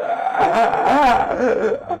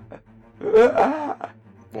 Well, Knew this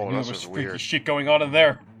there was is freaky weird. shit going on in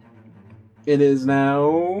there. It is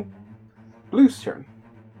now Blue's turn.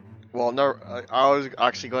 Well, no, I was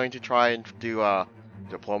actually going to try and do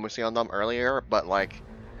diplomacy on them earlier, but like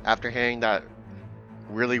after hearing that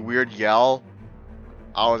really weird yell,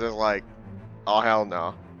 I was just like, oh hell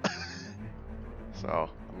no. So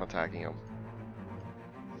I'm attacking him.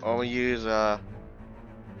 I'm gonna use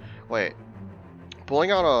wait,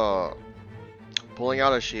 pulling out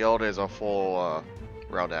a shield is a full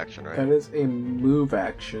round action, right? That is a move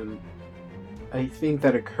action. I think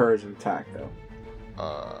that occurs in attack, though.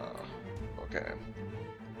 Okay.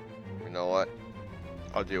 You know what?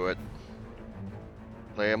 I'll do it.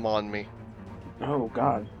 Lay him on me. Oh,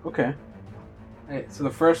 God. Okay. Alright, so the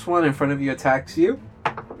first one in front of you attacks you.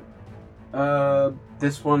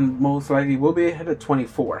 This one most likely will be a hit at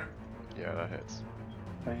 24. Yeah, that hits.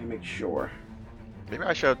 Let me make sure. Maybe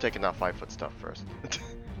I should have taken that 5-foot stuff first.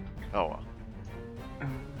 Oh well.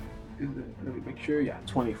 Let me make sure. Yeah,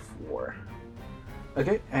 24.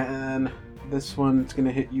 Okay, and this one's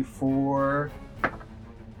gonna hit you for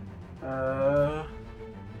 9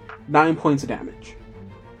 points of damage.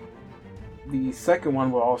 The second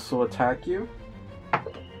one will also attack you.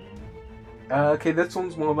 Okay, this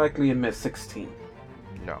one's more likely a miss, 16.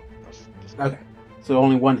 No. That's Okay, so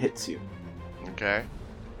only one hits you. okay.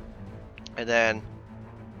 And then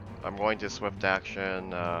I'm going to swift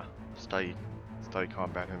action study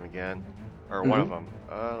combat him again, or one of them.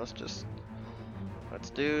 Let's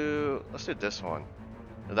do this one.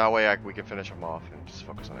 That way we can finish him off and just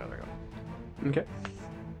focus on the other guy. Okay.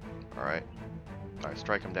 All right,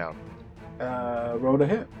 strike him down. Roll to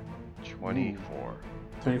hit. 24.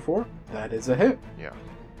 24. That is a hit. Yeah.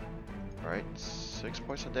 All right, 6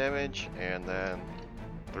 points of damage, and then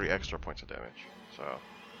 3 extra points of damage. So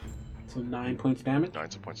 9 points of damage. 9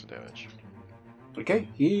 points of damage. Okay,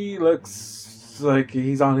 he looks like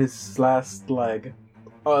he's on his last leg.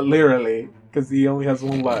 Literally, because he only has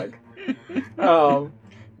one leg.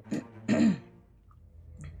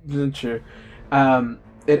 Isn't sure.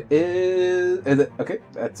 Okay,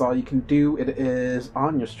 that's all you can do. It is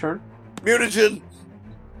Anya's turn. Mutagen!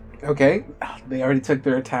 Okay, they already took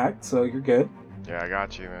their attack, so you're good. Yeah, I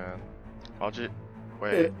got you, man. Why don't you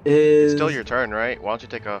wait? It is It's still your turn, right? Why don't you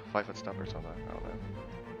take a 5-foot step or something? I don't know.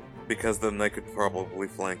 Because then they could probably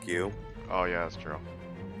flank you. Oh yeah, that's true.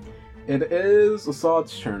 It is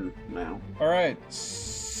Assad's turn now. Alright.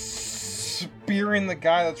 Spearing the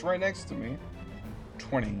guy that's right next to me.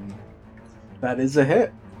 20. That is a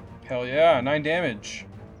hit. Hell yeah, 9 damage.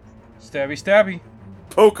 Stabby stabby.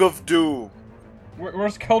 Poke of Doom!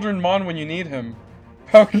 Where's Keldrin Mon when you need him?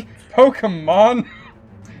 Pokemon!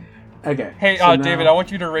 Okay. Hey, so David, now- I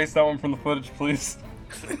want you to erase that one from the footage, please.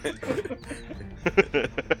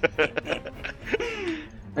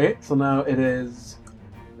 Okay, so now it's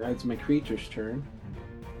my creature's turn.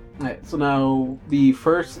 Alright, so now the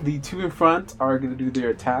two in front are going to do their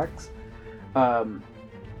attacks. The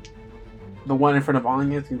one in front of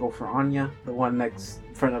Anya is going to go for Anya. The one next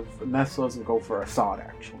in front of Nestle is going to go for Assad,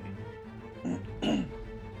 actually.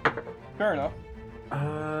 Fair enough.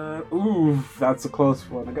 That's a close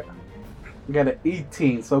one. I got an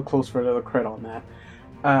 18, so close for another crit on that.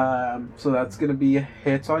 So that's going to be a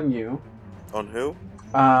hit on you. On who?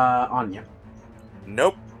 Anya.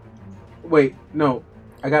 Nope. Wait, no.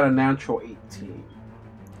 I got a natural 18.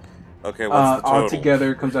 Okay, what's the total?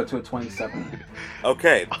 Altogether, it comes out to a 27.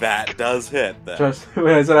 Okay, that does hit then. Just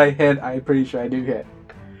when I said I hit, I'm pretty sure I do hit.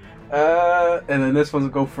 And then this one's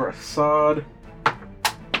go for Assad.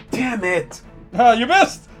 Damn it! You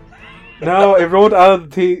missed! No, it rolled out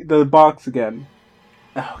of the box again.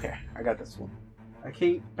 Okay, I got this one. I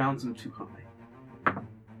can't bounce him too high.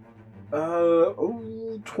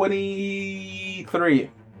 23.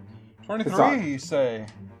 23, you say?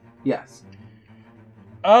 Yes.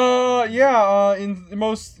 In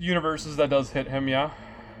most universes that does hit him, yeah.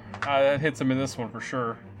 That hits him in this one for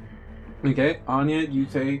sure. Okay, Anya, you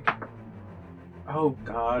take Oh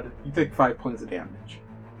god, you take 5 points of damage.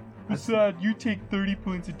 Assad, you take 30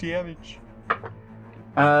 points of damage.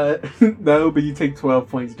 No, but you take 12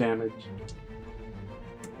 points damage.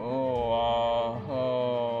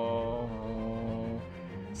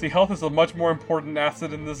 See, health is a much more important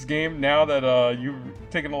asset in this game now that you've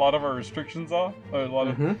taken a lot of our restrictions off, a lot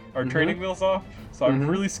of our training wheels off. So I'm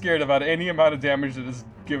really scared about any amount of damage that is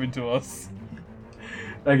given to us.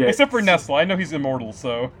 Okay. Except for Nestle, I know he's immortal,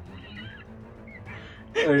 so.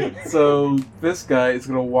 Alright, so this guy is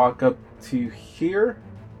gonna walk up to here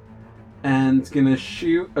and gonna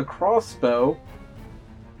shoot a crossbow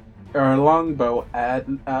or a longbow at.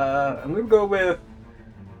 I'm gonna go with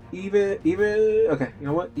even. Okay, you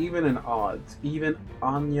know what? Even and odds. Even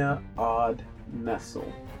Anya, odd,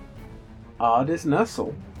 Nestle. Odd is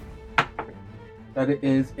Nestle. That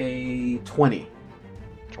is a 20.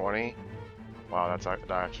 20? Wow,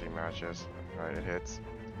 that actually matches. Right, it hits.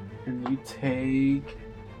 And you take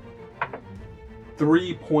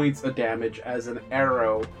 3 points of damage as an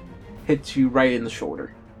arrow hits you right in the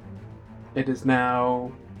shoulder. It is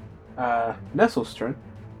now Nestle's turn.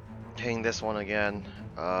 Hitting this one again.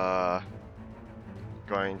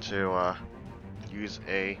 Going to use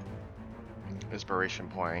a inspiration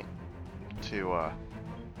point to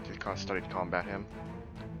study to combat him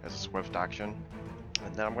as a swift action,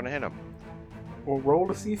 and then I'm gonna hit him. We'll roll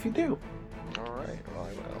to see if you do. All right, well,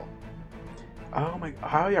 I will. Oh my!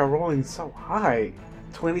 How are you rolling so high?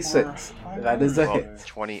 26. That is a Well, hit.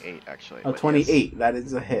 28 actually. Oh, but 28. That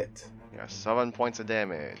is a hit. Yes, 7 points of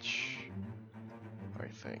damage. I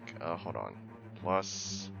think. Hold on.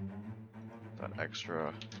 Plus that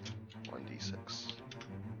extra 1d6.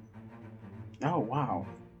 Oh wow!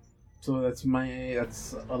 So that's no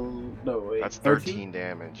wait. That's 13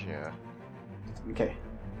 damage. Yeah. Okay.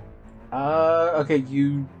 Okay,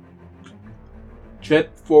 you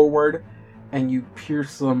jet forward and you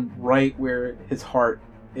pierce him right where his heart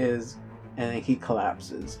is, and he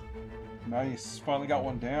collapses. Nice. Finally got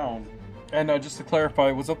one down. And just to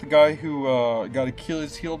clarify, was that the guy who got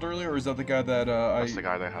Achilles healed earlier, or is that the guy that That's the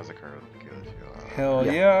guy that has a curve. Hell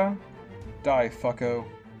yeah. Die, fucko.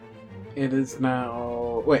 It is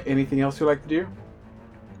now. Wait, anything else you'd like to do?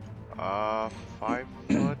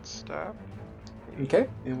 5-foot step. Okay.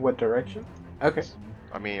 In what direction? Okay.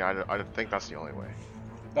 I mean, I think that's the only way.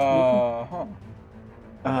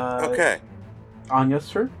 Okay, Anya's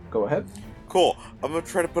turn. Go ahead. cool. I'm gonna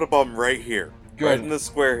try to put a bomb right here. Good. Right in this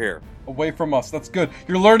square here. Away from us. That's good.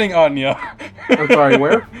 You're learning, Anya. I'm sorry,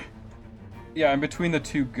 where? Yeah, in between the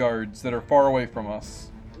two guards that are far away from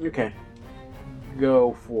us. Okay.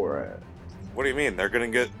 Go for it. What do you mean? They're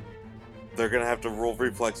gonna have to roll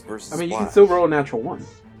reflex versus I mean, you splash. can still roll a natural 1.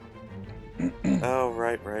 Oh,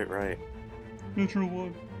 right. Natural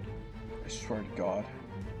one. I swear to God.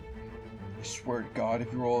 I swear to God,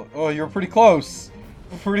 if you roll... Oh, you're pretty close.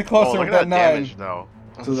 Pretty close Oh, there look with at that that 9. damage, though.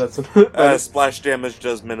 So that's Splash damage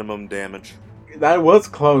does minimum damage. that was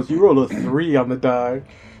close. You rolled a 3 on the die.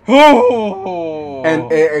 Oh!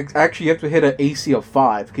 And actually, you have to hit an AC of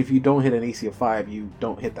 5. If you don't hit an AC of 5, you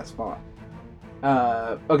don't hit that spot.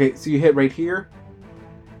 Okay, so you hit right here.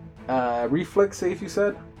 Reflex save, you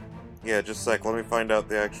said? Yeah, just a sec. Let me find out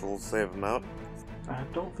the actual save amount. I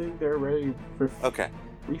don't think they're very Okay.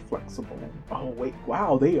 reflexible. Oh, wait.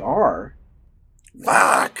 Wow, they are.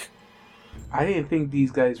 Fuck! I didn't think these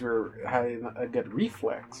guys were having a good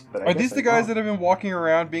reflex. But Are these the guys that have been walking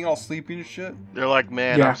around being all sleepy and shit? They're like,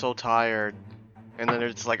 man, Yeah. I'm so tired. And then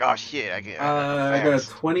it's like, oh shit, I can't. I got a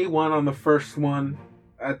 21 on the first one,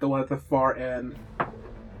 at the one at the far end.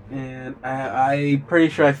 And I'm pretty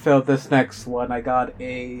sure I failed this next one. I got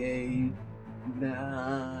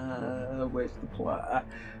where's the plot?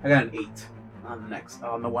 I got an 8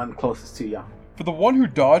 on the one closest to you. For the one who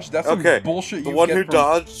dodged, that's Okay, some bullshit The you one get who from...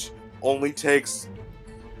 dodged only takes...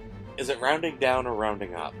 Is it rounding down or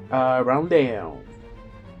rounding up? Round down.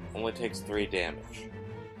 Only takes 3 damage.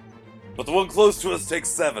 But the one close to us takes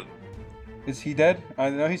 7. Is he dead? I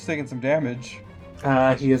know he's taking some damage.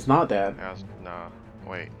 He is not dead. Nah.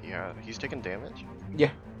 Wait, yeah, he's taking damage?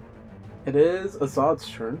 It is Assad's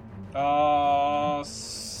turn.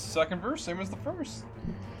 Second verse, same as the first.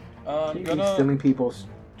 He's stealing people's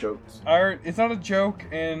jokes. It's not a joke,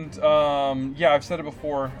 and yeah, I've said it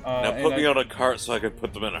before. Now put me on a cart so I can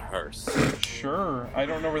put them in a hearse. Sure, I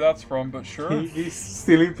don't know where that's from, but sure. He's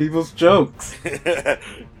stealing people's jokes.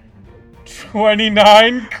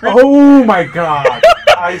 29. Oh my god!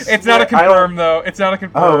 It's not a confirm though. It's not a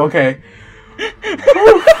confirm. Oh, okay.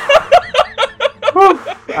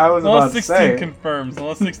 I was about Unless to 16 say. confirms.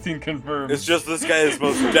 Unless 16 confirms. It's just this guy is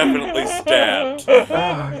most definitely stabbed. Oh,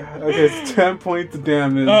 God. Okay, it's 10 points of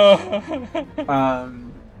damage.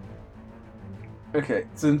 Okay,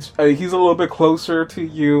 since he's a little bit closer to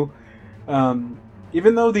you,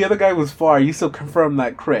 even though the other guy was far, you still confirmed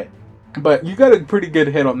that crit. But you got a pretty good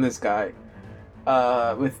hit on this guy.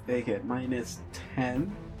 With they get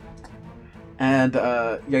 -10. And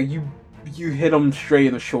yeah, you hit him straight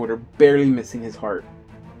in the shoulder, barely missing his heart.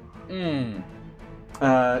 It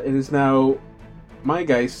is now my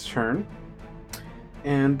guy's turn.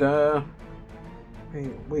 And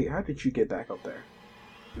wait, how did you get back up there?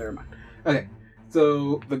 Never mind. Okay,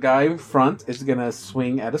 so the guy in front is gonna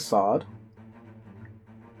swing at Assad.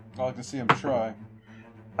 I like to see him try.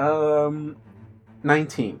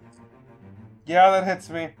 19. Yeah, that hits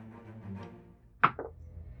me.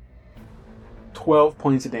 12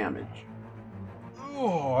 points of damage.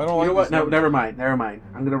 Oh, I don't You like know what? this No, number. never mind.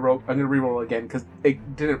 I'm gonna re-roll again because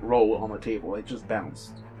it didn't roll on the table. It just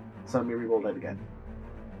bounced. So let me re-roll that again.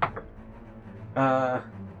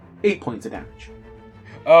 8 points of damage.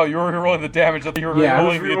 Oh, you were rolling the damage. I thought you were Yeah, I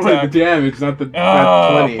was rolling the re-rolling attack. the damage, not the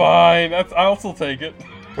Oh, 20. fine. I'll still take it.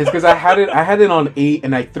 It's because I had it on 8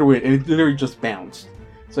 and I threw it and it literally just bounced.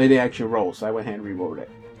 So it didn't actually roll. So I went ahead and re-rolled it.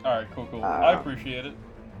 All right, cool. I appreciate it.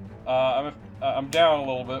 I'm down a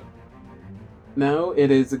little bit. Now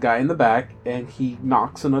it is the guy in the back, and he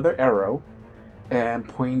knocks another arrow and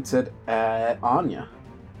points it at Anya.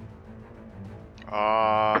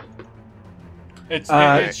 It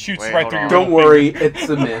shoots wait, right hold through your on. Don't little worry, finger. it's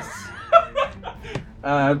a miss.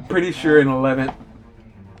 Pretty sure an 11.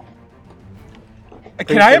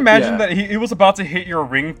 Can I imagine Yeah. that it was about to hit your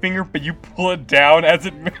ring finger, but you pull it down as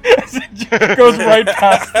it goes right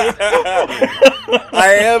past it?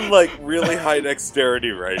 I am like really high dexterity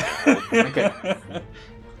right now. Okay.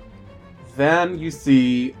 Then you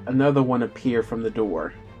see another one appear from the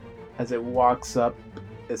door as it walks up.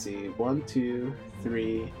 Let's see, 1, 2,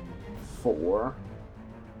 3, 4.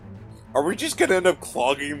 Are we just gonna end up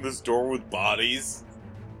clogging this door with bodies?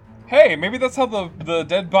 Hey, maybe that's how the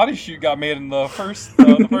dead body shoot got made in the first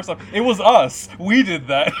time. It was us. We did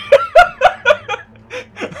that.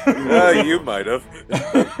 You might have.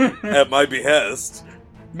 At my behest.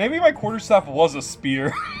 Maybe my quarterstaff was a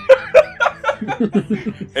spear.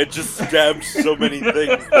 It just stabbed so many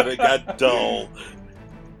things that it got dull.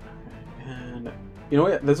 And you know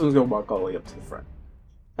what? This one's gonna walk all the way up to the front,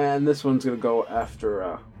 and this one's gonna go after.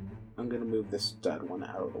 I'm gonna move this dead one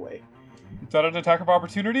out of the way. Is that an attack of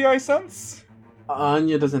opportunity, I sense?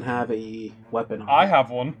 Anya doesn't have a weapon on I her. have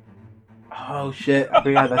one. Oh shit! I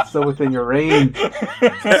forgot that's still within your range.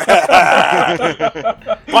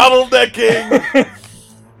 Bottlenecking!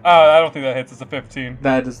 I don't think that hits. It's a 15.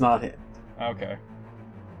 That does not hit, Okay.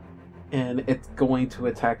 and it's going to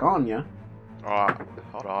attack Anya.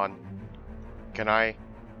 Hold on. Can I?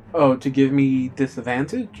 Oh, to give me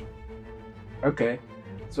disadvantage? Okay.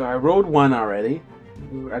 So I rolled 1 already.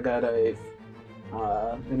 I got a...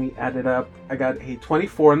 let me add it up. I got a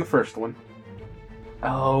 24 in the first one.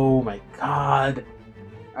 Oh my god.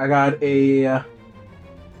 I got a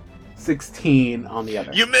 16 on the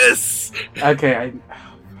other. You miss! Okay,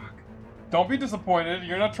 Don't be disappointed.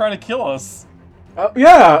 You're not trying to kill us.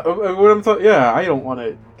 yeah, what I'm yeah, I don't want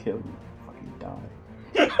to kill you. Fucking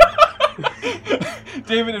die.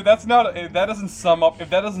 David, if that doesn't sum up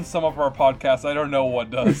our podcast, I don't know what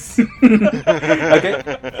does. Okay,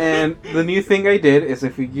 and the new thing I did is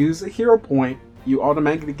if you use a hero point, you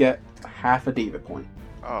automatically get half a David point.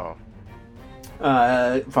 Oh.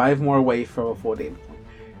 5 more away from a full David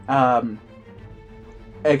point.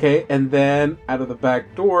 Okay, and then out of the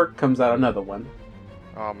back door comes out another one.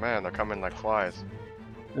 Oh man, they're coming like flies.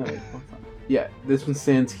 No, wait, hold on. Yeah, this one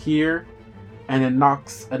stands here, and it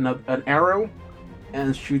knocks an arrow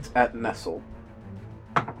and shoots at Nestle.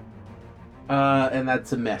 And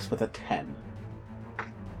that's a miss with a 10.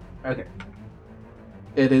 Okay.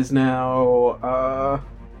 It is now, oh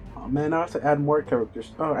man, I have to add more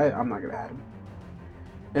characters. Oh, I'm not gonna add them.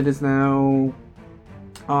 It is now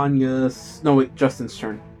Justin's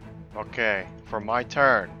turn. Okay, for my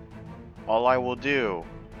turn, all I will do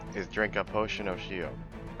is drink a potion of shield.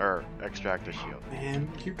 Or extract a shield. Man,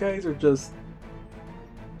 you guys are just...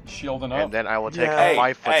 Shielding up. And then I will take Yeah. a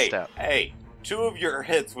 5-foot step. Hey, 2 of your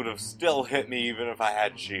hits would have still hit me even if I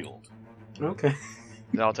had shield. Okay.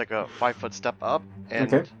 Then I'll take a 5-foot step up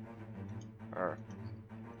and... Okay. Or...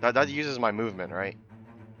 That uses my movement, right?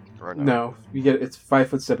 Or No, you get it's 5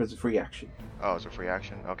 foot step. It's a free action. Oh, it's a free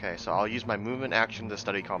action? Okay, so I'll use my movement action to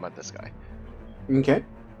study combat this guy. Okay.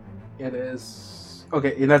 It is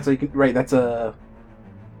okay, and that's right. That's a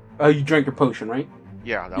You drank your potion, right?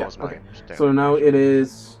 Yeah, that was my okay. stand. So now it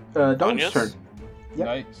is Don's Anya's? turn. Yep.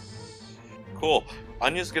 Nice. Cool.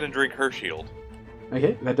 Anya's gonna drink her shield.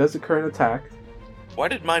 Okay, that does occur an attack. Why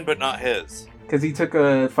did mine but not his? Because he took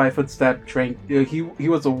a 5-foot step, drank. He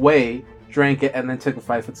was away, drank it, and then took a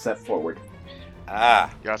 5-foot step forward. Ah.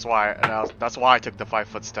 Yeah, that's why I took the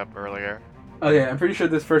 5-foot step earlier. Okay, I'm pretty sure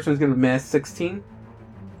this first one's gonna miss 16.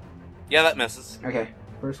 Yeah, that misses. Okay,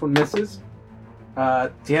 first one misses.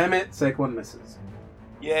 Damn it, second one misses.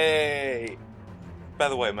 Yay! By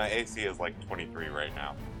the way, my AC is like 23 right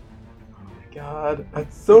now. God,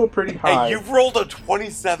 that's so pretty high. Hey, you've rolled a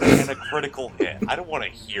 27 and a critical hit. I don't want to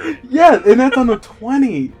hear it. Yeah, and that's on a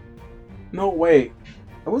 20. No, wait.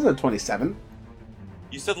 That wasn't a 27.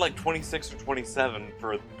 You said like 26 or 27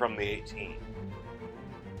 from the 18.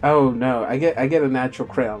 Oh no, I get a natural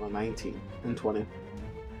crit on a 19 and 20.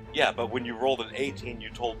 Yeah, but when you rolled an 18, you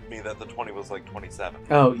told me that the 20 was like 27.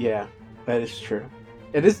 Oh yeah, that is true.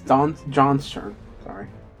 It is John's turn. Sorry,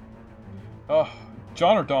 Oh,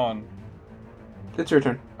 John or Dawn? it's your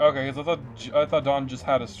turn. Okay, because I thought Dawn just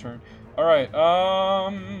had his turn. All right.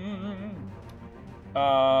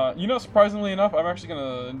 Surprisingly enough, I'm actually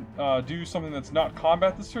gonna do something that's not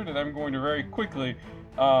combat this turn, and I'm going to very quickly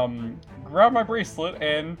grab my bracelet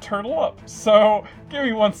and turtle up. So give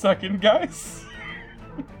me 1 second, guys.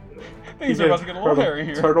 Things are about to get a little hairy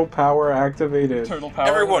here. Turtle power activated. Turtle power.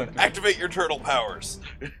 Everyone, activated. activate your turtle powers.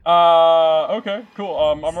 Okay, cool.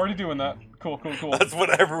 I'm already doing that. Cool. That's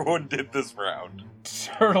what everyone did this round.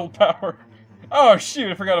 Turtle power. Oh shoot,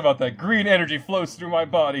 I forgot about that. Green energy flows through my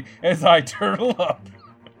body as I turtle up.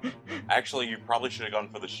 Actually, you probably should have gone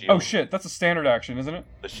for the shield. Oh shit, that's a standard action, isn't it?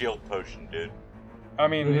 The shield potion, dude. I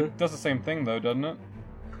mean, it does the same thing though, doesn't it?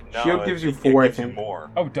 No, Shield gives you it 4, I gives you think. more.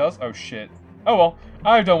 Oh, it does? Oh shit. Oh well,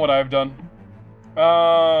 I've done what I've done.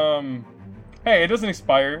 Hey, it doesn't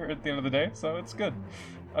expire at the end of the day, so it's good.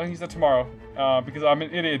 I'll use that tomorrow, because I'm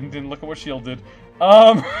an idiot and didn't look at what shield did.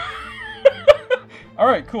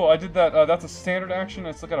 Alright, cool, I did that. That's a standard action.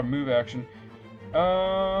 I still got a move action.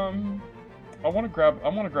 I want to grab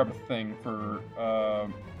a thing for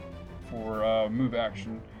move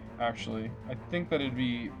action. Actually, I think that it'd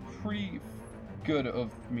be pretty good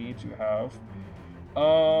of me to have.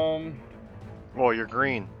 Well, you're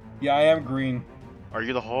green. Yeah, I am green. Are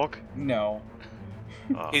you the Hulk? No.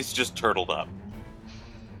 He's just turtled up.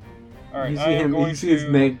 All right, You I see am him. going You see to... his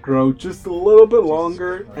neck grow just a little bit Jesus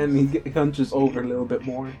longer, Christ. and he hunches over a little bit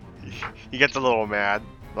more. He gets a little mad,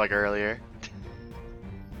 like earlier.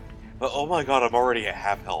 But oh my god, I'm already at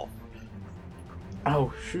half health.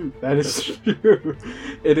 Oh shoot, that is true.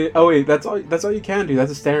 It is. Oh wait, that's all. That's all you can do.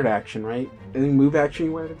 That's a standard action, right? Any move action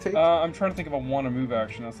you wanted to take? I'm trying to think if I want a move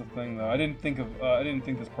action. That's the thing, though. I didn't think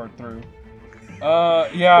this part through. Yeah,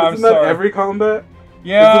 I'm Isn't that sorry. every combat?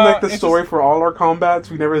 Yeah, Isn't like the it's story just- for all our combats?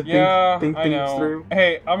 We never Yeah, think I things know. through.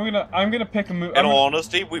 Hey, I'm gonna pick a move. In all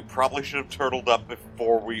honesty, we probably should have turtled up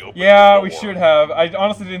before we opened Yeah, the we door. should have. I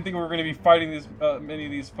honestly didn't think we were gonna be fighting these many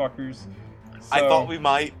of these fuckers. I So, thought we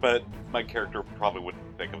might, but my character probably wouldn't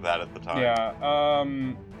think of that at the time. Yeah.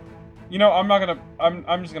 I'm not gonna.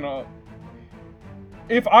 I'm just gonna.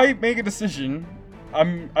 If I make a decision,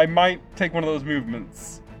 I might take one of those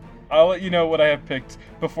movements. I'll let you know what I have picked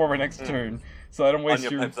before my next turn, so I don't waste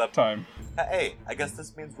Anya your pipes up. time. Hey, I guess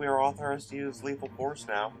this means we are authorized to use lethal force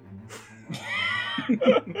now.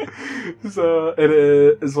 So it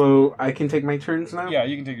is. So I can take my turns now. Yeah,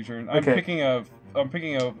 you can take your turn. I'm Okay. picking a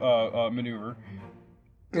maneuver.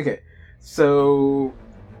 Okay. So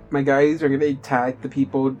my guys are gonna attack the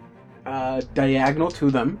people diagonal to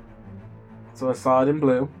them. So Assad in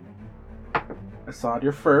blue. Assad,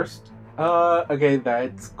 you're first. Okay,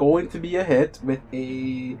 that's going to be a hit with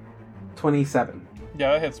a 27.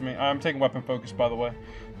 Yeah, that hits me. I'm taking weapon focus, by the way.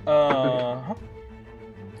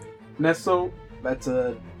 Nesso, that's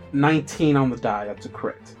a 19 on the die. That's a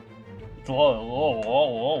crit.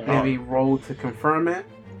 Maybe roll to confirm it.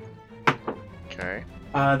 Okay.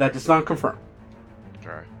 That does not confirm.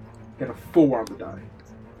 Okay. Get a 4 on the die.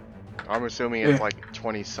 I'm assuming it's Yeah. like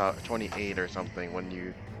 28 or something when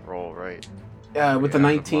you roll, right? With the Yeah,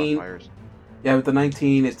 19, modifiers. yeah, with the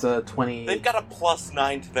 19, it's a 20. They've got a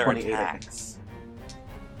 +9 to their 28. attacks.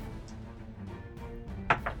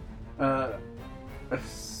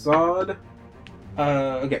 Assad.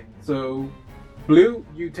 Okay, so blue,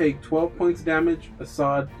 you take 12 points of damage.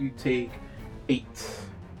 Assad, you take 8.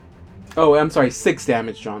 Oh, I'm sorry, 6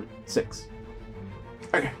 damage, John. 6.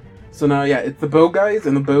 Okay, so now, yeah, it's the bow guys,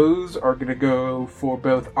 and the bows are gonna go for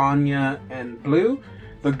both Anya and blue.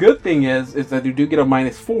 The good thing is that you do get a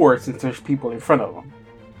 -4 since there's people in front of them.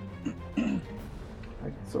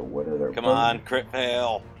 Okay, so what are their Come bows? on, crit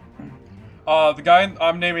fail. The guy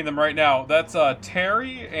I'm naming them right now. That's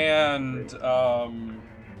Terry and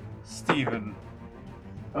Steven.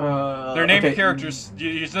 They're named okay. characters.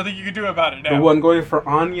 There's nothing you can do about it now. The one going for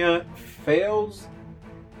Anya fails.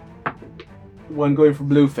 One going for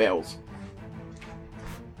blue fails.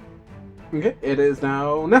 Okay, it is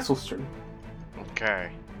now Nestle's turn. Okay.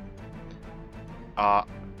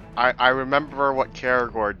 I remember what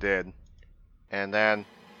Karagor did, and then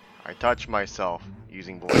I touched myself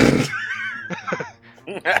using blade.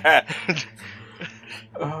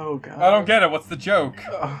 Oh god. I don't get it. What's the joke?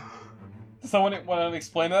 Uh, Does someone want to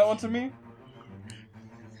explain that one to me?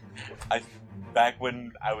 Back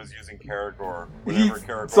when I was using Karagor, he's whenever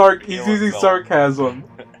Karagor would heal using himself- sarcasm.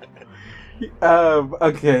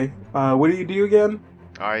 Okay. What do you do again?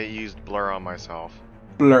 I used blur on myself.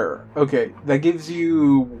 Blur. Okay, that gives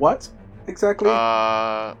you what exactly?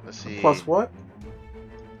 Let's see. Plus what?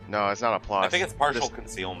 No, it's not a plus. I think it's partial This-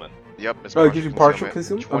 concealment. Yep, it's Oh, it gives you partial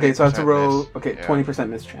consume? Okay, so I have to 20% roll. miss. Okay, Yeah. 20%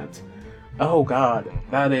 mischance. Oh god,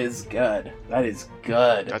 that is good. That is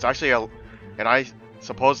good. That's actually and I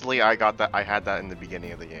supposedly I got that. I had that in the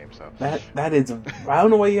beginning of the game. So That is. I don't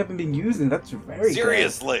know why you haven't been using. That's very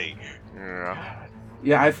Seriously. yeah. good.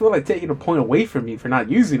 Yeah, I feel like taking a point away from you for not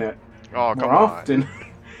using it Oh come more often.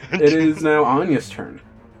 It is now Anya's turn.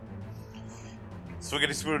 Swiggity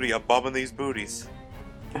smoothie, I'm bombing these booties.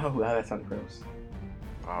 Oh god, that sounds gross.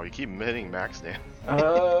 Oh, you keep hitting max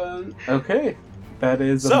damage. Okay, that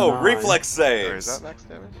is. a So, 9. reflex Or is saves. that max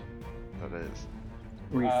damage? That is.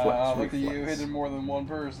 Reflex. Look at you reflex. hitting more than one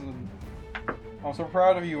person. I'm so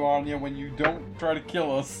proud of you, Anya, when you don't try to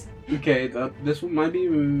kill us. Okay, this one might be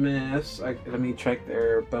a miss. Let me check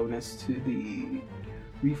their bonus to the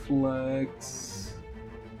reflex.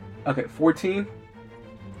 Okay, 14.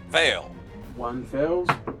 Fail. One fails.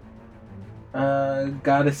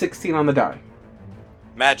 Got a 16 on the die.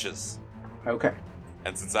 Matches. Okay.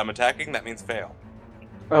 And since I'm attacking, that means fail.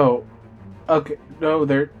 Oh. Okay. No,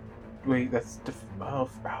 they're. Wait, that's.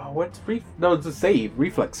 What's No, it's a save.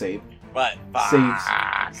 Reflex save. But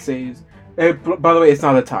Saves. By the way, it's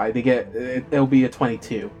not a tie. They get. It'll be a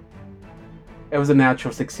 22. It was a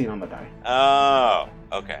natural 16 on the die. Oh,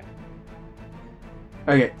 okay.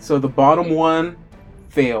 Okay, so the bottom one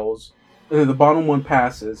fails. The bottom one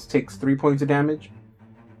passes, takes 3 points of damage.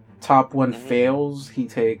 Top one fails, he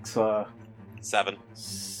takes 7.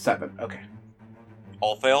 7. Okay.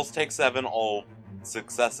 All fails take 7. All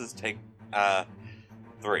successes take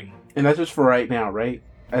 3. And that's just for right now, right?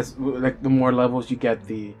 As like the more levels you get,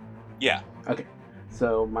 the Yeah. okay.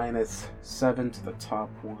 So minus 7 to the top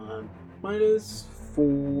one, minus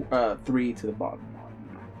 3 to the bottom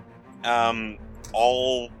one.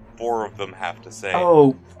 All 4 of them have to say.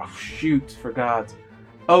 Oh shoot! Forgot.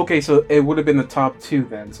 Okay, so it would have been the top 2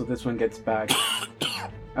 then. So this one gets back.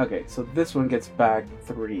 Okay, so this one gets back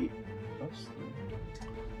 3. Oops.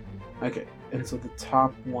 Okay, and so the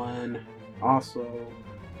top one also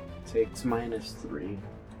takes minus 3.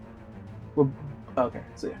 Well, okay,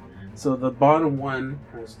 so yeah. So the bottom one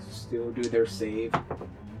has to still do their save.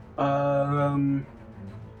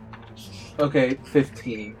 Okay,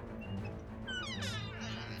 15.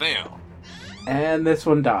 Fail. And this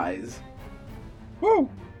one dies. Woo!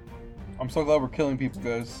 I'm so glad we're killing people,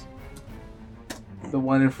 guys. The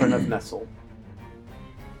one in front of Nestle.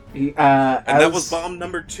 And that was bomb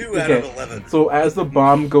number 2 out of Okay. 11. So as the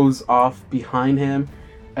bomb goes off behind him,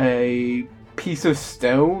 a piece of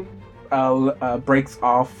stone breaks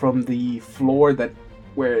off from the floor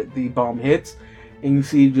where the bomb hits, and you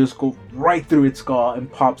see it just go right through its skull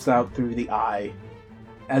and pops out through the eye,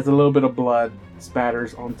 as a little bit of blood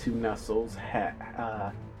spatters onto Nestle's hat.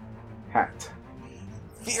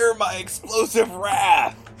 Fear my explosive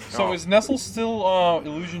wrath. So Oh. is Nestle still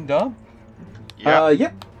illusion dub? Yep.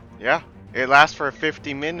 Yep. Yeah. It lasts for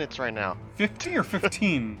 50 minutes right now. 50 or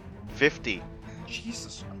 15? 50.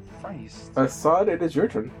 Jesus Christ. Assad, it is your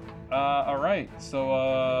turn. Alright,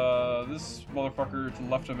 so, this motherfucker to the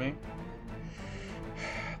left of me.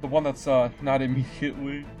 The one that's, not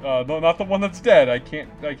immediately, no, not the one that's dead. I can't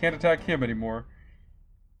attack him anymore.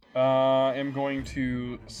 I'm going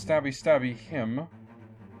to stabby him.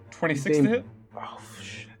 26 to hit? Oh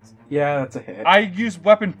shit! Yeah, that's a hit. I used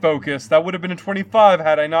weapon focus. That would have been a 25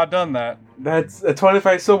 had I not done that. That's a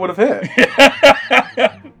 25. Still would have hit.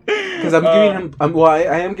 Because I'm giving him. I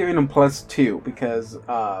am giving him +2 because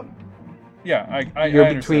Yeah, I you're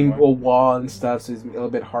understand between why. a wall and stuff, so it's a little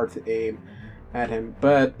bit hard to aim at him.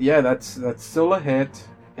 But yeah, that's still a hit,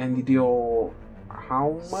 and you deal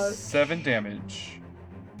how much? 7 damage.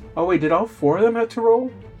 Oh wait, did all 4 of them have to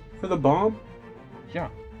roll for the bomb? Yeah.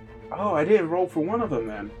 Oh, I didn't roll for one of them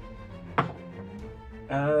then.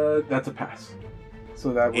 That's a pass.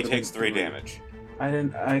 So that He would've takes been 3 damage.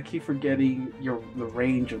 I keep forgetting the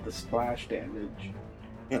range of the splash damage.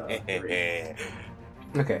 3.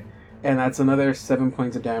 Okay, and that's another 7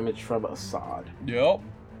 points of damage from Assad. Yep.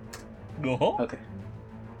 Uh-huh. Okay.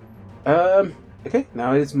 Okay,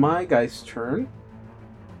 now it is my guy's turn.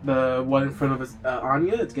 The one in front of us,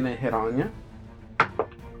 Anya, it's gonna hit Anya.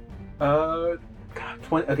 God,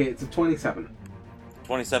 20. Okay, it's a 27.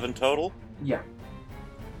 27 total? Yeah.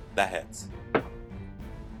 That hits.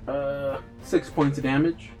 6 points of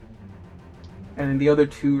damage. And then the other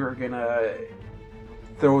two are gonna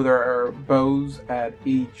throw their bows at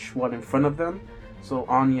each one in front of them. So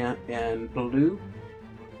Anya and Blue.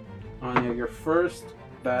 Anya, you're first.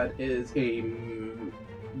 That is a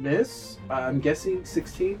miss. I'm guessing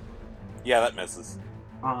 16. Yeah, that misses.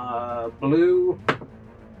 Blue.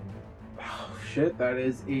 Oh, shit, that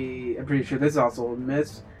is a. I'm pretty sure this is also a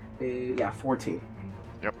miss. Yeah, 14.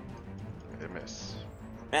 It miss.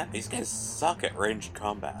 Man, these guys suck at ranged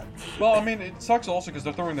combat. Well, I mean, it sucks also because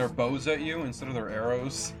they're throwing their bows at you instead of their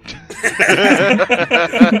arrows.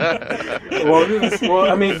 Well,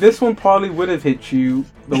 I mean, this one probably would have hit you,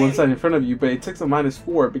 the one standing in front of you, but it takes a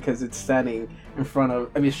 -4 because it's standing in front of.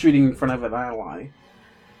 I mean, shooting in front of an ally.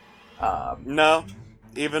 No,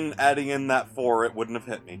 even adding in that 4, it wouldn't have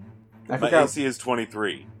hit me. I My forgot. AC is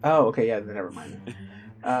 23. Oh, okay, yeah, then never mind.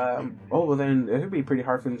 Oh, well, then it would be pretty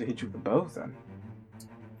hard for them to hit you with the bows then.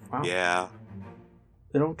 Wow. Yeah.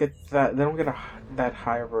 They don't get that. They don't get that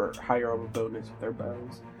higher of a bonus with their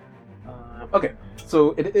bows. Okay,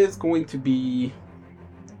 so it is going to be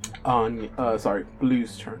on.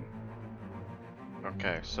 Blue's turn.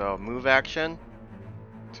 Okay, so move action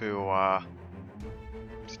to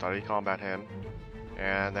study combat him,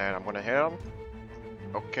 and then I'm gonna hit him.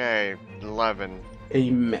 Okay, 11. A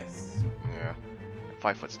miss. Yeah,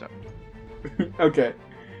 5-foot step. Okay,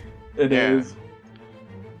 it Yeah. is.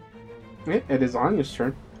 Yeah, it is Anya's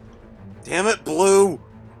turn. Damn it, Blue!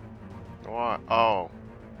 What? Oh,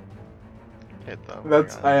 hit them.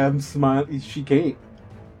 That's. God. I am smiling. She can't.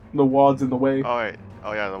 The wall's in the way. Oh wait.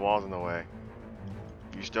 Oh yeah, the wall's in the way.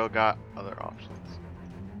 You still got other options.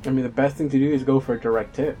 I mean, the best thing to do is go for a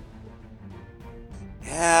direct hit.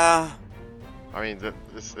 Yeah. I mean,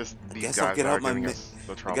 these guess guys I'll get are out my giving ma- us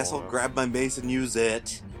the I trouble. guess I'll though. grab my mace and use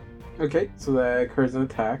it. Okay, so that occurs an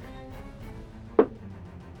attack.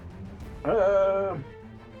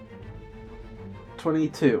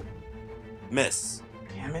 22. Miss.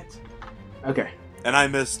 Damn it. Okay. And I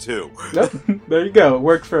miss too. Nope. There you go.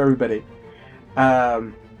 Works for everybody.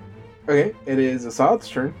 Okay, it is Assad's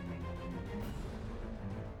turn.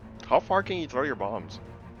 How far can you throw your bombs?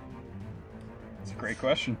 It's a great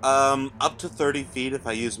question. Up to 30 feet if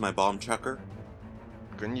I use my bomb chucker.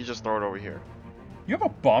 Couldn't you just throw it over here? You have a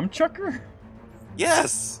bomb chucker?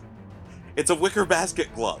 Yes! It's a wicker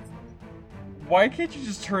basket glove. Why can't you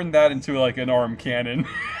just turn that into like an arm cannon?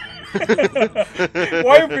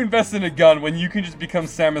 Why would we invest in a gun when you can just become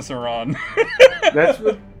Samus Aran? That's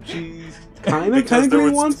what she's kind of Because there technically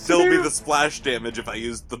would wants still to be do. the splash damage if I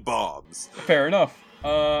used the bombs. Fair enough.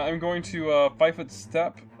 I'm going to 5-foot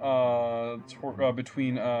step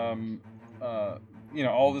between all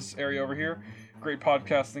this area over here. Great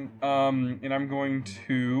podcasting. And I'm going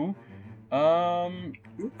to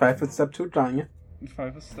 5-foot step to Anya.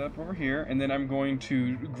 5-foot step over here, and then I'm going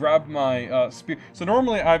to grab my spear. So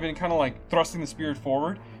normally I've been kind of like thrusting the spear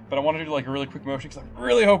forward, but I want to do like a really quick motion because I'm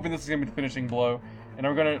really hoping this is gonna be the finishing blow. And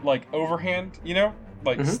I'm gonna like overhand,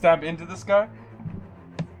 stab into this guy.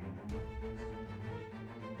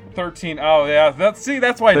 13. Oh yeah, that's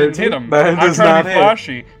why I didn't hit him. That I'm does trying not to be hit.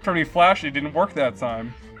 flashy. Trying to be flashy. Didn't work that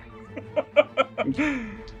time.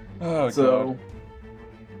 Oh So,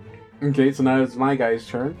 god. okay, so now it's my guy's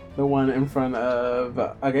turn. The one in front of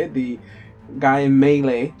the guy in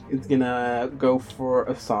melee is gonna go for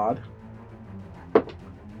Assad.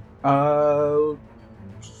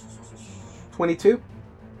 22.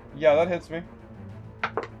 Yeah, that hits me.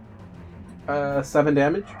 7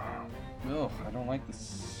 damage. Ugh, I don't like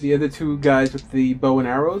this. The other two guys with the bow and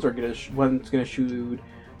arrows are gonna. One's gonna shoot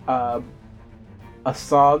Assad.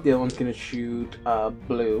 The other one's gonna shoot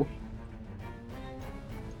Blue.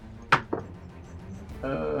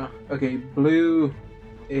 Okay, Blue,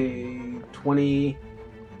 a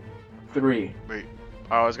 23. Wait,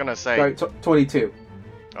 I was gonna say. Sorry, 22.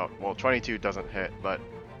 Oh, well, 22 doesn't hit, but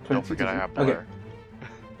 22 don't forget I have doesn't- blur.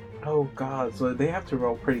 Oh god, so they have to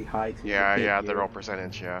roll pretty high to Yeah, hit yeah, you. the roll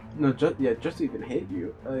percentage, yeah. No, just to even hit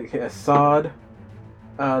you. Okay, Assad.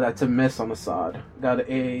 That's a miss on Assad. Got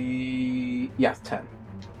a 10.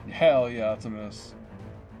 Hell yeah, it's a miss.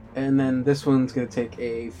 And then this one's gonna take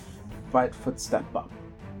a 5-foot step up.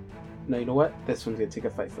 No, you know what? This one's gonna take a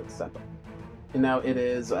 5-foot step up. And now it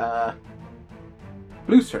is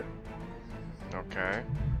Blue's turn. Okay.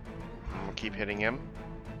 I'm gonna keep hitting him.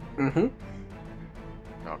 Mm-hmm.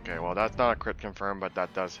 Okay, well that's not a crit confirm, but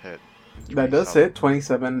that does hit. That does 27. hit.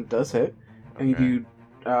 27 does hit. And Okay. you do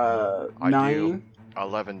I 9, do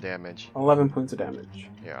 11 damage. 11 points of damage.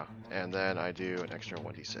 Yeah, and then I do an extra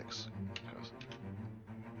 1d6.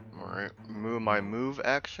 Alright, my move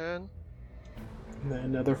action. And then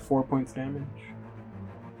another 4 points damage.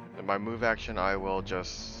 In my move action, I will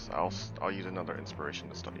just I'll use another inspiration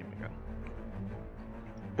to study him again.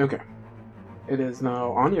 Okay. It is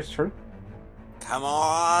now Anya's turn. Come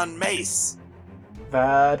on, Mace!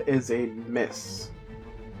 That is a miss.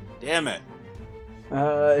 Damn it.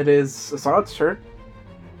 It is Assad's turn.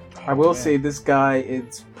 I will man. say this guy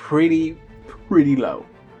is pretty low.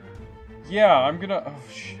 Yeah, I'm gonna. Oh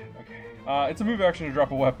shit. Okay. It's a move action to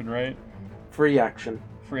drop a weapon, right? Free action.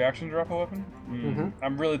 Free action to drop a weapon. Mhm.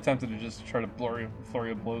 I'm really tempted to just try to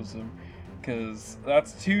flurry of blows him, because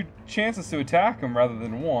that's 2 chances to attack him rather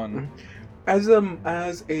than 1. As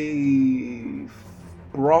a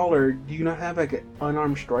brawler, do you not have like an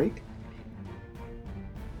unarmed strike?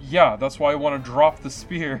 Yeah, that's why I want to drop the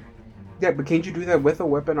spear. Yeah, but can't you do that with a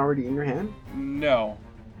weapon already in your hand? No.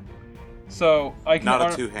 So I can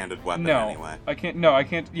Not a two-handed weapon, no, anyway. I can't. No, I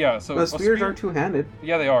can't. Yeah. So The a spears spear- are two-handed.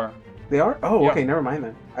 Yeah, they are. They are? Oh, Yeah. okay, never mind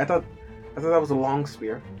then. I thought that was a long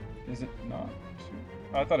spear. Is it not?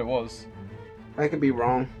 I thought it was. I could be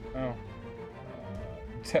wrong. Oh.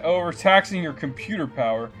 Overtaxing your computer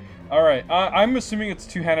power. Alright, I'm assuming it's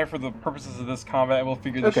two-handed for the purposes of this combat. We'll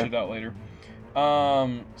figure this Okay. shit out later.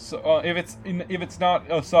 If it's not,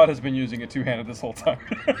 Assad has been using it two-handed this whole time.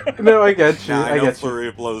 No, I get you. Now, I I know get you. Flurry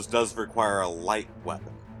of Blows does require a light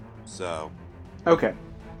weapon. So, Okay.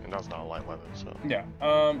 And that's not a light weapon, so. Yeah.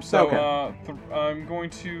 Okay. I'm going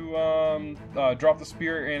to drop the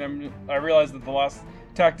spear, and I realized that the last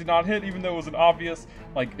attack did not hit, even though it was an obvious.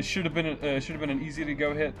 Like it should have been an easy to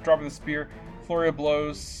go hit. Dropping the spear, flurry of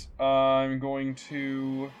blows. I'm going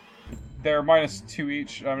to. They're -2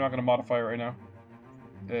 each. I'm not going to modify it right now.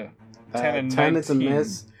 Yeah. 10 and 10 is a 19.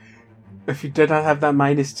 miss. If you did not have that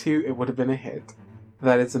 -2, it would have been a hit.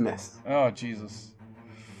 That is a miss. Oh Jesus.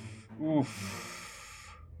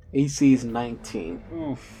 Oof. AC is 19.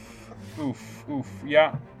 Oof. Oof. Oof.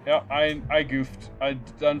 Yeah. Yeah. I goofed. I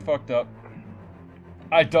done fucked up.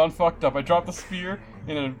 I dropped the spear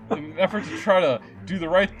in an effort to try to do the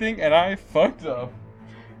right thing, and I fucked up.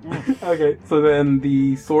 Oof. Okay, so then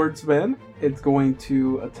the swordsman is going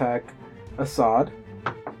to attack Assad.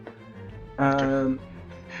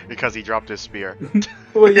 Because he dropped his spear.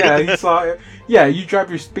 Well, yeah, he saw it. Yeah, you drop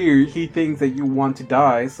your spear, he thinks that you want to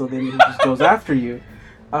die, so then he just goes after you.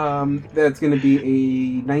 That's going to be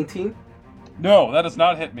a 19. No, that does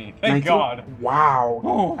not hit me. Thank 19? God. Wow.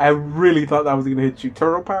 Oh. I really thought that was going to hit you.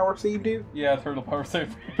 Turtle power saved you? Yeah, turtle power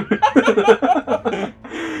save.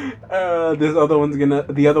 The other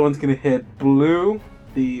one's gonna hit Blue.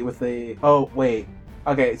 Oh wait.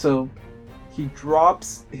 Okay, so he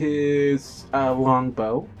drops his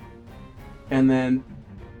longbow and then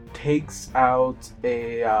takes out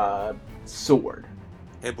a sword.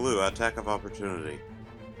 hey, Blue, attack of opportunity.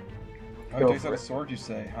 Oh, Go it takes for out a it. sword, you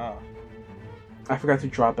say, huh? I forgot to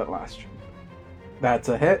drop it last turn. That's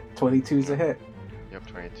a hit. 22 is a hit. Yep,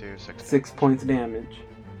 22, 6 points damage.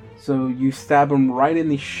 So you stab him right in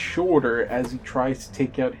the shoulder as he tries to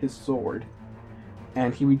take out his sword.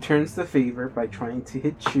 And he returns the favor by trying to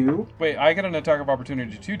hit you Wait, I get an attack of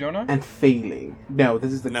opportunity too, don't I? and failing. No,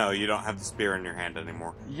 this is the... No, you don't have the spear in your hand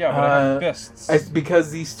anymore. Yeah, but I have fists. It's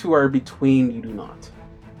because these two are between, you do not.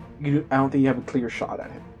 I don't think you have a clear shot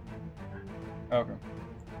at him. Okay.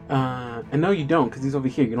 And no, you don't, because he's over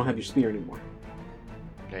here. You don't have your spear anymore.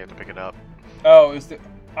 Yeah, you have to pick it up. Oh, is the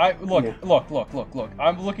look, Yeah. look.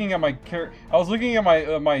 I'm looking at my I was looking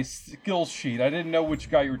at my skills sheet. I didn't know which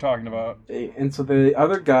guy you were talking about. And so the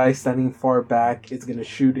other guy standing far back is going to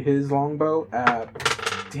shoot his longbow at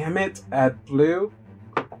Blue.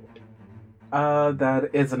 That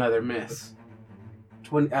is another miss.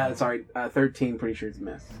 13, pretty sure it's a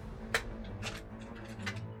miss.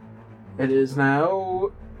 It is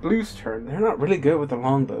now Blue's turn. They're not really good with the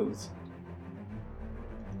longbows.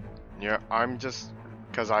 Yeah, I'm just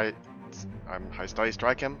because I study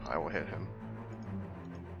strike him. I will hit him.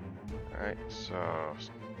 All right, so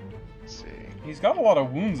let's see. He's got a lot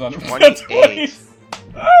of wounds on him. 28.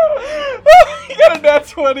 He got a nat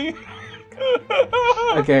 20.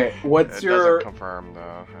 Okay, what's It your... doesn't confirm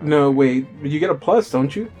though. No, wait. You get a plus,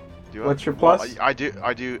 don't you? Do what's your Well, plus? I do.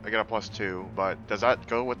 I get a +2, but does that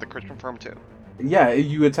go with the crit confirm too? Yeah,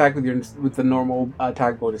 you attack with the normal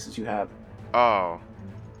attack bonuses you have. Oh.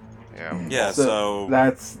 Yeah. Yeah, so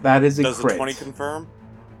that is a does crit. a 20 confirm?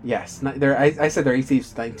 Yes, I said their AC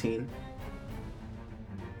is 19.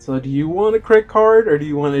 So do you want a crit card, or do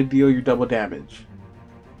you want to deal your double damage?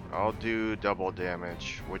 I'll do double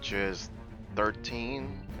damage, which is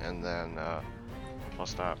 13, and then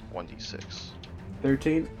plus that 1d6.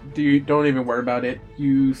 13? Don't even worry about it.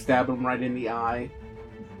 You stab him right in the eye.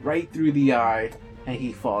 Right through the eye, and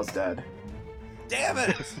he falls dead. Damn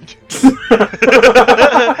it!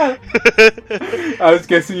 I was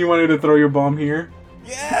guessing you wanted to throw your bomb here.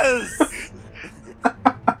 Yes!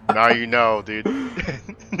 Now you know, dude.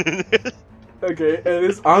 Okay, and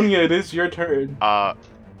it's Anya, it is your turn. Oh,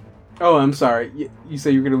 I'm sorry. You say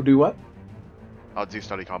you're gonna do what? I'll do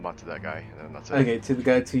study combat to that guy, and then that's it. Okay, to the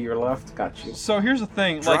guy to your left. Got you. So here's the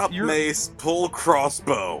thing, Drop mace, pull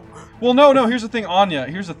crossbow. Well, no. Here's the thing, Anya.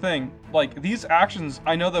 Here's the thing. Like, these actions,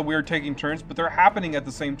 I know that we're taking turns, but they're happening at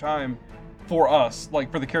the same time for us,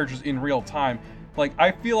 like for the characters in real time. Like,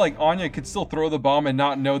 I feel like Anya could still throw the bomb and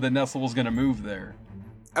not know that Nestle was gonna move there.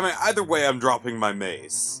 I mean, either way, I'm dropping my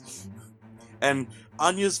mace. And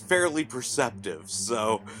Anya's fairly perceptive,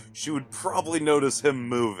 so she would probably notice him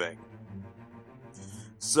moving.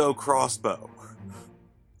 So, crossbow.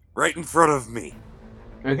 Right in front of me.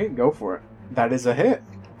 Okay, go for it. That is a hit.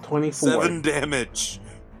 24. 7 damage.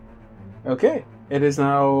 Okay, it is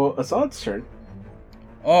now Assad's turn.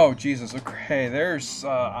 Oh, Jesus. Okay, there's,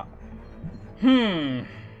 Well,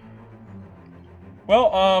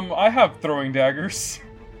 I have throwing daggers.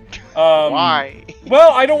 Why?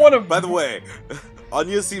 Well, I don't want to... By the way,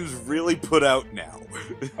 Anya seems really put out now.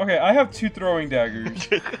 Okay, I have 2 throwing daggers.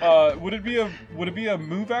 Would it be a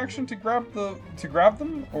move action to grab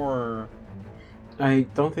them, or? I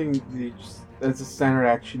don't think it's a standard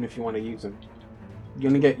action if you want to use them. You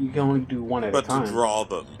can only do one at a time. But to draw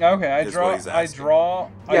them. Okay, I is what he's asking. draw.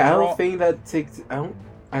 Yeah, I don't think that takes. I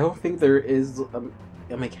don't think there is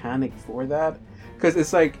a mechanic for that, because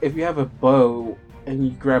it's like if you have a bow and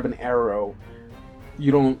you grab an arrow,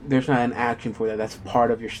 you don't. There's not an action for that. That's part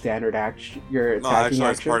of your standard action. Your attacking No, actually,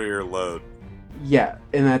 action. it's part of your load. Yeah,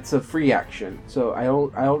 and that's a free action. So I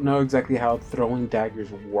don't know exactly how throwing daggers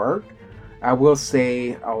work. I will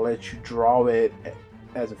say I'll let you draw it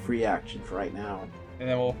as a free action for right now. And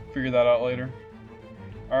then we'll figure that out later.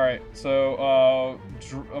 All right. So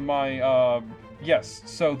yes.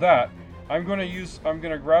 So that I'm gonna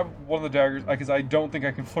grab one of the daggers because I don't think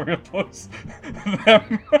I can flurry of blows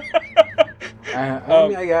them.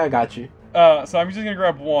 I got you. So I'm just gonna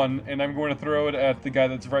grab one, and I'm going to throw it at the guy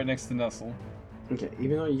that's right next to Nestle. Okay,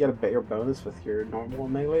 even though you get a better bonus with your normal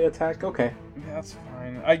melee attack, okay. Yeah, that's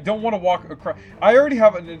fine. I don't want to walk across. I already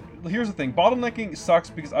have. Here's the thing: bottlenecking sucks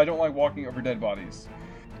because I don't like walking over dead bodies.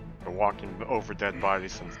 Been walking over dead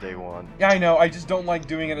bodies since day one. Yeah, I know. I just don't like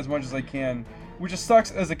doing it as much as I can, which just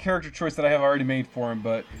sucks as a character choice that I have already made for him.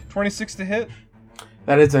 But 26 to hit,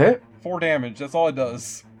 That is a hit. 4 damage. That's all it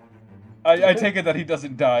does. I take it that he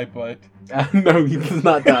doesn't die, but No, he does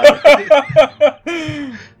not die.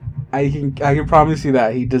 I can promise you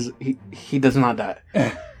that he does not die.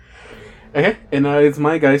 Okay, and it's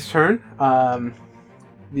my guy's turn.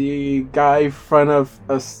 The guy in front of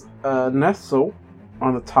us, Nestle,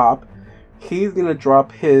 on the top, he's gonna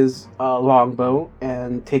drop his longbow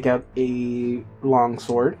and take out a long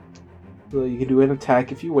sword. So you can do an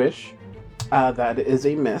attack if you wish. That is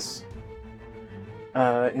a miss.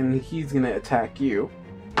 And he's gonna attack you.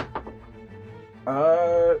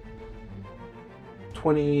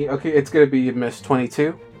 20. Okay, it's gonna be a miss.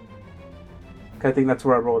 22. I think that's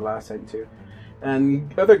where I rolled last time too. And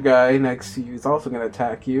the other guy next to you is also gonna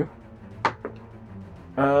attack you.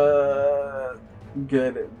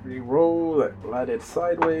 Good. Reroll. That landed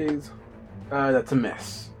sideways. That's a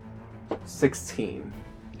miss. 16.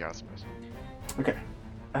 Yeah, it's a miss. Okay.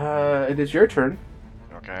 It is your turn.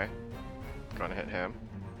 Okay. Gonna hit him.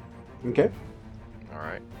 Okay.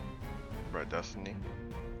 Alright. Red Destiny.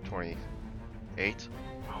 28.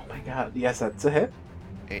 Oh my god. Yes, that's a hit.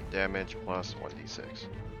 8 damage plus 1d6.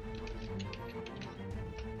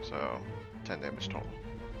 So, 10 damage total.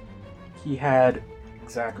 He had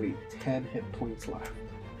exactly 10 hit points left.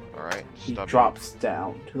 Alright. He drops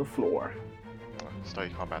down to the floor.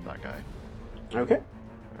 Study combat that guy. Okay.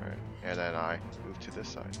 Alright. And then I move to this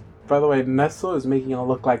side. By the way, Nestle is making it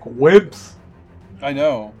look like wimps. I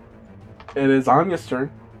know. It is Anya's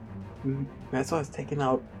turn. Nestle has taken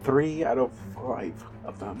out 3 out of 5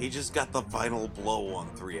 of them. He just got the final blow on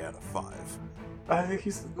 3 out of 5. I think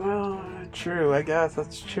he's... Well, true. I guess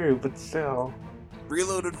that's true, but still.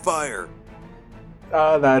 Reloaded fire.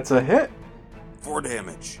 That's a hit. 4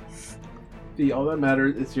 damage. 50. All that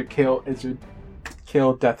matters is your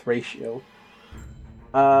kill death ratio.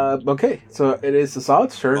 Okay, so it is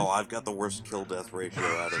Assad's turn. Well, I've got the worst kill death ratio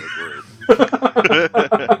out of the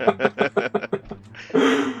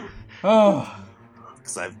group. Oh,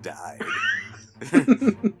 Because I've died.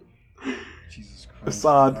 Jesus Christ.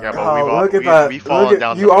 Assad, Yeah, but oh, look at we've that. fallen Look at,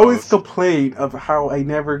 down you the always roads. complain of how I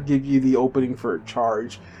never give you the opening for a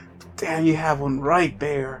charge. Damn, you have one right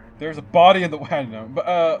there. There's a body in the I don't know,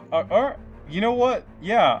 but you know what?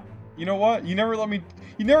 Yeah, you know what? You never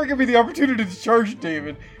give me the opportunity to charge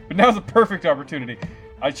David, but now's a perfect opportunity.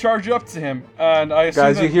 I charge up to him, and I assume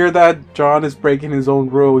Guys, that you hear that? John is breaking his own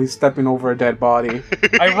rule. He's stepping over a dead body.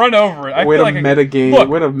 I run over it. I What feel a like meta game. Look.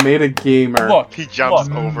 What a meta gamer. Look, He jumps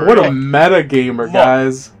look, over What it. a meta gamer, Look.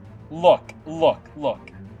 guys. look.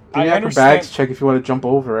 Give me acrobatics check if you want to jump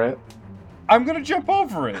over it. I'm gonna jump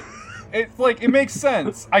over it. It's like, it makes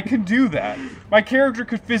sense. I can do that. My character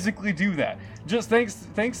could physically do that. Just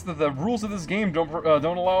thanks to the rules of this game don't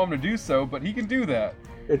allow him to do so, but he can do that.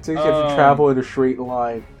 It says you have to travel in a straight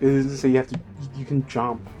line. It doesn't say you can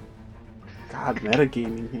jump. God,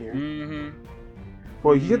 metagaming here. Mm-hmm.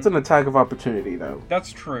 Well, he gets an attack of opportunity, though.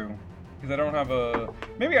 That's true. Because I don't have a...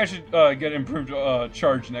 Maybe I should get improved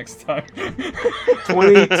charge next time.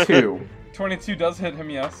 22. 22 does hit him,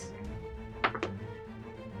 yes.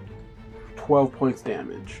 12 points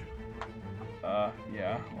damage.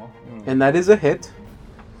 Yeah. Well, And that is a hit,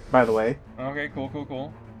 by the way. okay,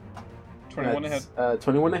 cool. 21 to hit.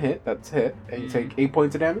 21 to hit. That's a hit. And you Mhm. take 8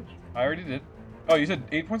 points of damage? I already did. Oh, you said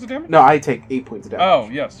 8 points of damage? No, I take 8 points of damage. Oh,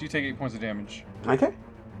 yes, you take 8 points of damage. Okay.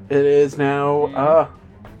 It is now, Mhm.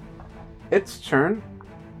 its turn.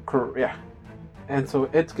 Yeah. And so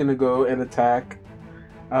it's gonna go and attack.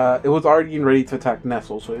 It was already ready to attack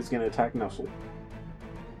Nestle, so it's gonna attack Nestle.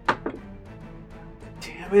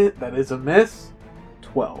 Damn it, that is a miss.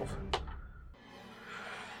 12.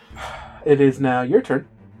 It is now your turn.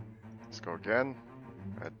 Let's go again.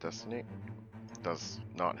 At Destiny. Does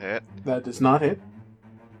not hit. That does not hit.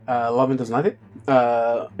 11 does not hit.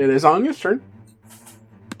 It is on your turn.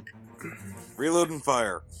 Reload and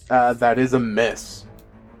fire. That is a miss.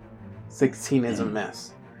 16 is a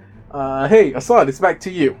miss. Hey, Assad, it's back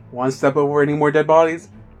to you. Want to step over any more dead bodies?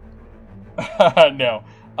 No.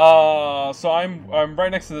 So I'm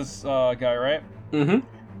right next to this guy, right?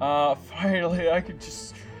 Mm-hmm. Finally, I could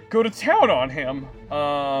just go to town on him.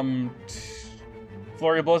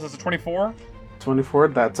 Flurry of Blows, that's a 24. 24,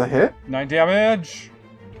 that's a hit. 9 damage.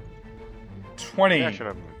 20. Yeah, I should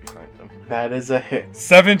have moved behind him. That is a hit.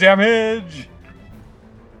 7 damage.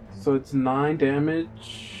 So it's 9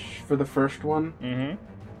 damage for the first one, Mm-hmm.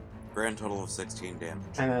 Grand total of 16 damage.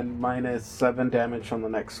 and then minus 7 damage on the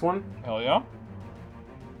next one. Hell yeah.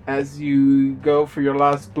 As you go for your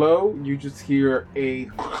last blow, you just hear a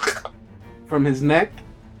from his neck,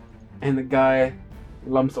 and the guy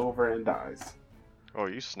lumps over and dies. Oh,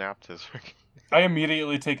 you snapped his freaking. I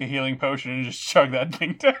immediately take a healing potion and just chug that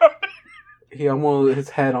thing down. His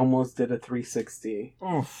head almost did a 360.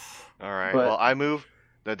 Oof. Alright, But- well, I move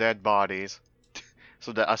the dead bodies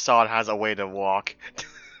so that Assad has a way to walk.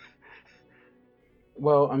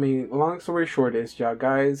 Well, I mean, long story short is, y'all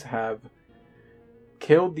guys have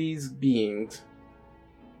killed these beings,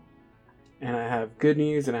 and I have good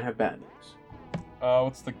news and I have bad news.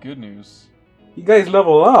 What's the good news? You guys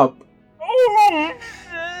level up. Oh shit!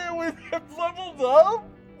 We've leveled up.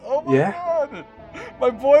 Oh my Yeah. god! My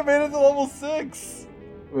boy made it to level 6.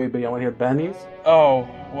 Wait, but y'all want to hear bad news? Oh,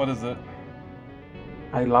 what is it?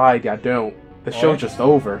 I lied, y'all don't. The show's What? just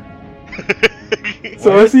over.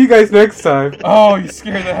 So I'll see you guys next time. Oh, you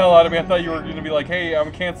scared the hell out of me. I thought you were going to be like, hey,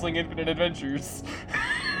 I'm canceling Infinite Adventures.